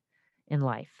situation in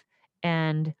life,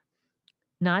 and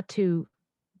not to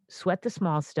sweat the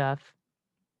small stuff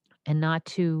and not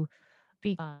to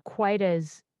be quite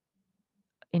as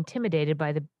intimidated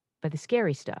by the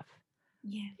scary stuff.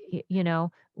 Yeah.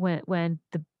 When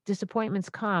the disappointments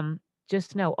come,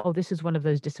 just know, oh, this is one of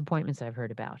those disappointments I've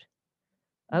heard about. Yeah.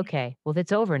 Okay, well,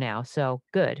 it's over now, so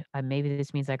good. Maybe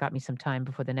this means I got me some time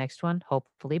before the next one,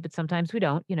 hopefully, but sometimes we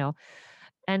don't.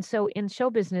 And so in show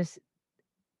business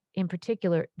in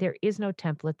particular, there is no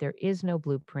template, there is no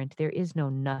blueprint, there is no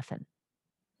nothing.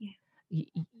 Yeah.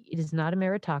 It is not a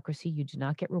meritocracy. You do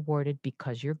not get rewarded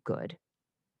because you're good.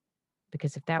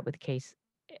 Because if that were the case,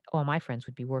 all my friends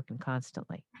would be working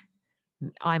constantly.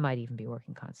 I might even be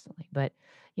working constantly. But,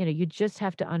 you just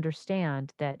have to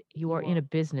understand that you are in a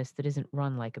business that isn't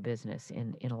run like a business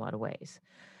in a lot of ways.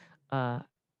 Uh,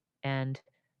 and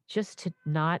just to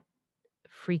not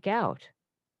freak out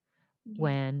Yeah.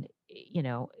 when,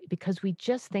 because we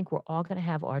just think we're all going to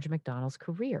have Audra McDonald's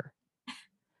career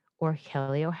or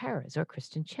Kelly O'Hara's or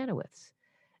Kristen Chenoweth's.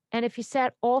 And if you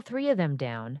sat all three of them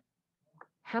down,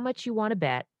 how much you want to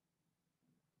bet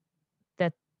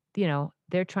that,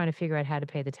 they're trying to figure out how to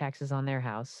pay the taxes on their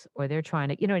house, or they're trying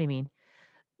to, you know what I mean?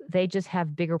 They just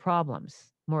have bigger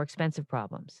problems, more expensive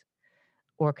problems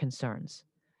or concerns.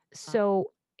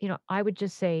 So, I would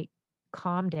just say,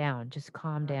 calm down, just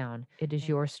calm down. It is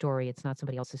your story. It's not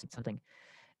somebody else's something.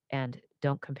 And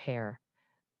don't compare.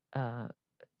 Uh,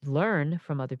 Learn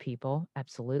from other people.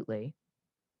 Absolutely.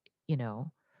 You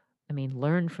know,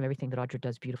 learn from everything that Audra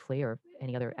does beautifully or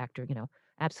any other actor,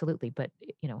 absolutely. But,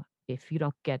 if you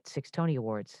don't get 6 Tony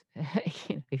Awards,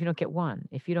 if you don't get one,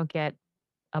 if you don't get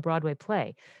a Broadway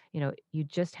play, you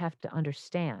just have to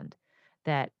understand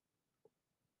that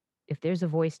if there's a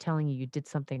voice telling you you did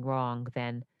something wrong,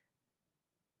 then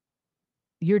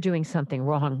you're doing something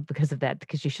wrong because of that,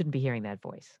 because you shouldn't be hearing that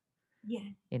voice. Yeah.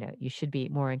 You should be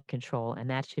more in control, and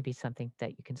that should be something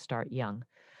that you can start young,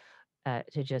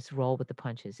 to just roll with the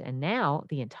punches. And now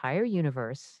the entire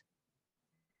universe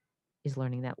is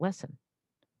learning that lesson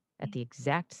at Yeah. the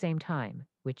exact same time,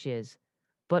 which is,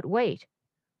 but wait,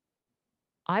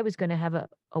 I was going to have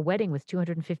a wedding with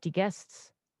 250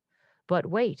 guests. But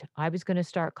wait, I was going to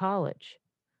start college.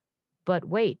 But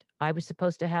wait, I was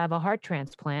supposed to have a heart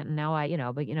transplant, and now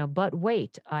but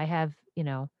wait, I have,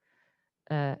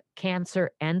 cancer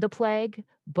and the plague.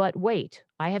 But wait,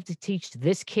 I have to teach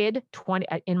this kid 20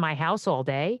 in my house all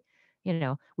day.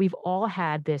 We've all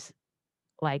had this,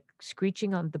 like,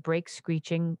 screeching on the brakes,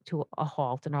 screeching to a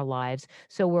halt in our lives.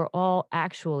 So we're all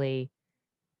actually,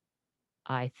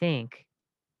 I think,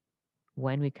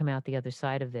 when we come out the other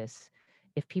side of this,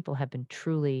 if people have been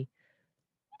truly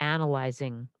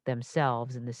analyzing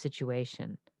themselves in the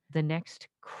situation, the next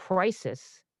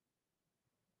crisis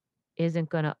isn't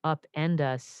going to upend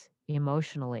us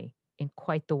emotionally in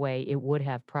quite the way it would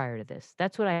have prior to this.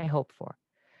 That's what I hope for.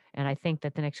 And I think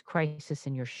that the next crisis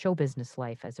in your show business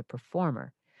life as a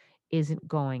performer isn't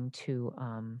going to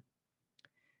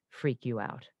freak you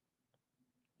out.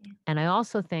 Yeah. And I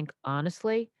also think,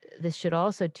 honestly, this should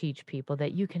also teach people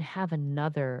that you can have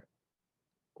another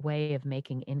way of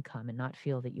making income and not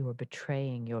feel that you are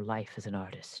betraying your life as an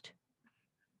artist.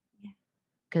 Yeah.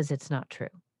 Because it's not true.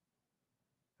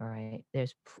 All right.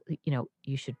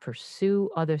 You should pursue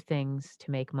other things to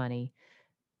make money,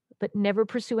 but never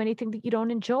pursue anything that you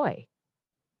don't enjoy.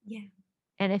 Yeah.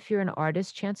 And if you're an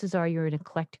artist, chances are you're an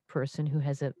eclectic person who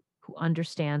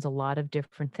understands a lot of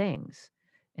different things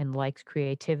and likes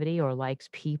creativity or likes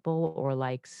people or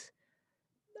likes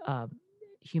uh,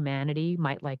 humanity,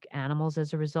 might like animals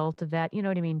as a result of that. You know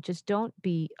what I mean? Just don't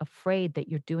be afraid that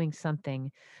you're doing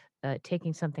something,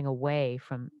 taking something away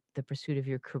from the pursuit of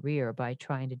your career by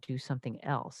trying to do something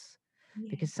else. Yeah.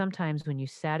 Because sometimes when you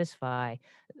satisfy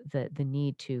the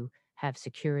need to have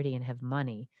security and have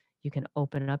money, you can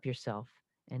open up yourself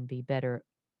and be better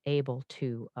able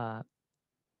to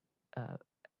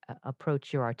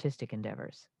approach your artistic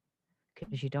endeavors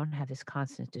because you don't have this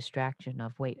constant distraction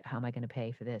of, wait, how am I going to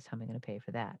pay for this? How am I going to pay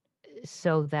for that?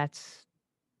 So that's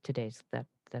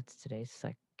that's today's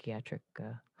psychiatric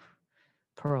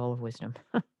pearl of wisdom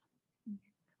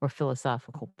or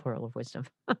philosophical pearl of wisdom.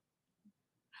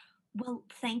 Well,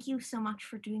 thank you so much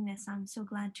for doing this. I'm so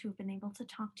glad to have been able to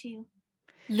talk to you.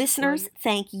 Listeners,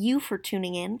 thank you for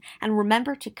tuning in, and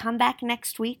remember to come back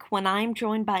next week when I'm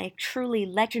joined by a truly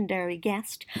legendary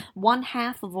guest, one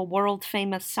half of a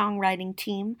world-famous songwriting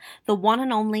team, the one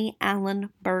and only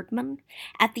Alan Bergman.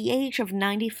 At the age of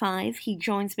 95, he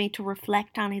joins me to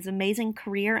reflect on his amazing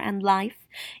career and life,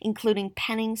 including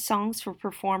penning songs for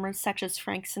performers such as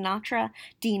Frank Sinatra,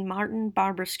 Dean Martin,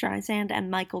 Barbra Streisand,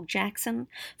 and Michael Jackson,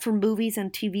 for movies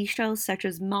and TV shows such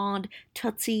as Maude,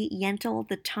 Tootsie, Yentl,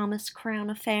 The Thomas Crown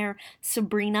Affair,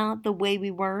 Sabrina, The Way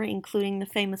We Were, including the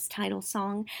famous title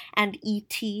song, and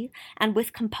E.T., and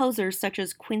with composers such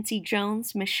as Quincy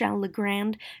Jones, Michel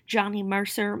Legrand, Johnny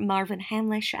Mercer, Marvin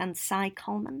Hamlisch, and Cy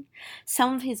Coleman.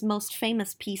 Some of his most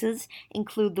famous pieces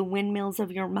include The Windmills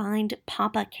of Your Mind,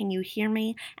 Papa, Can You Hear Me?,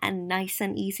 and Nice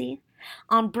and Easy.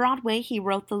 On Broadway, he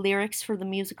wrote the lyrics for the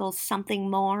musicals Something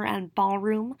More and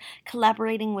Ballroom,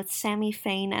 collaborating with Sammy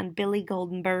Fain and Billy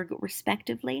Goldenberg,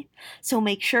 respectively. So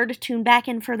make sure to tune back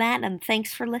in for that, and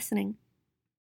thanks for listening.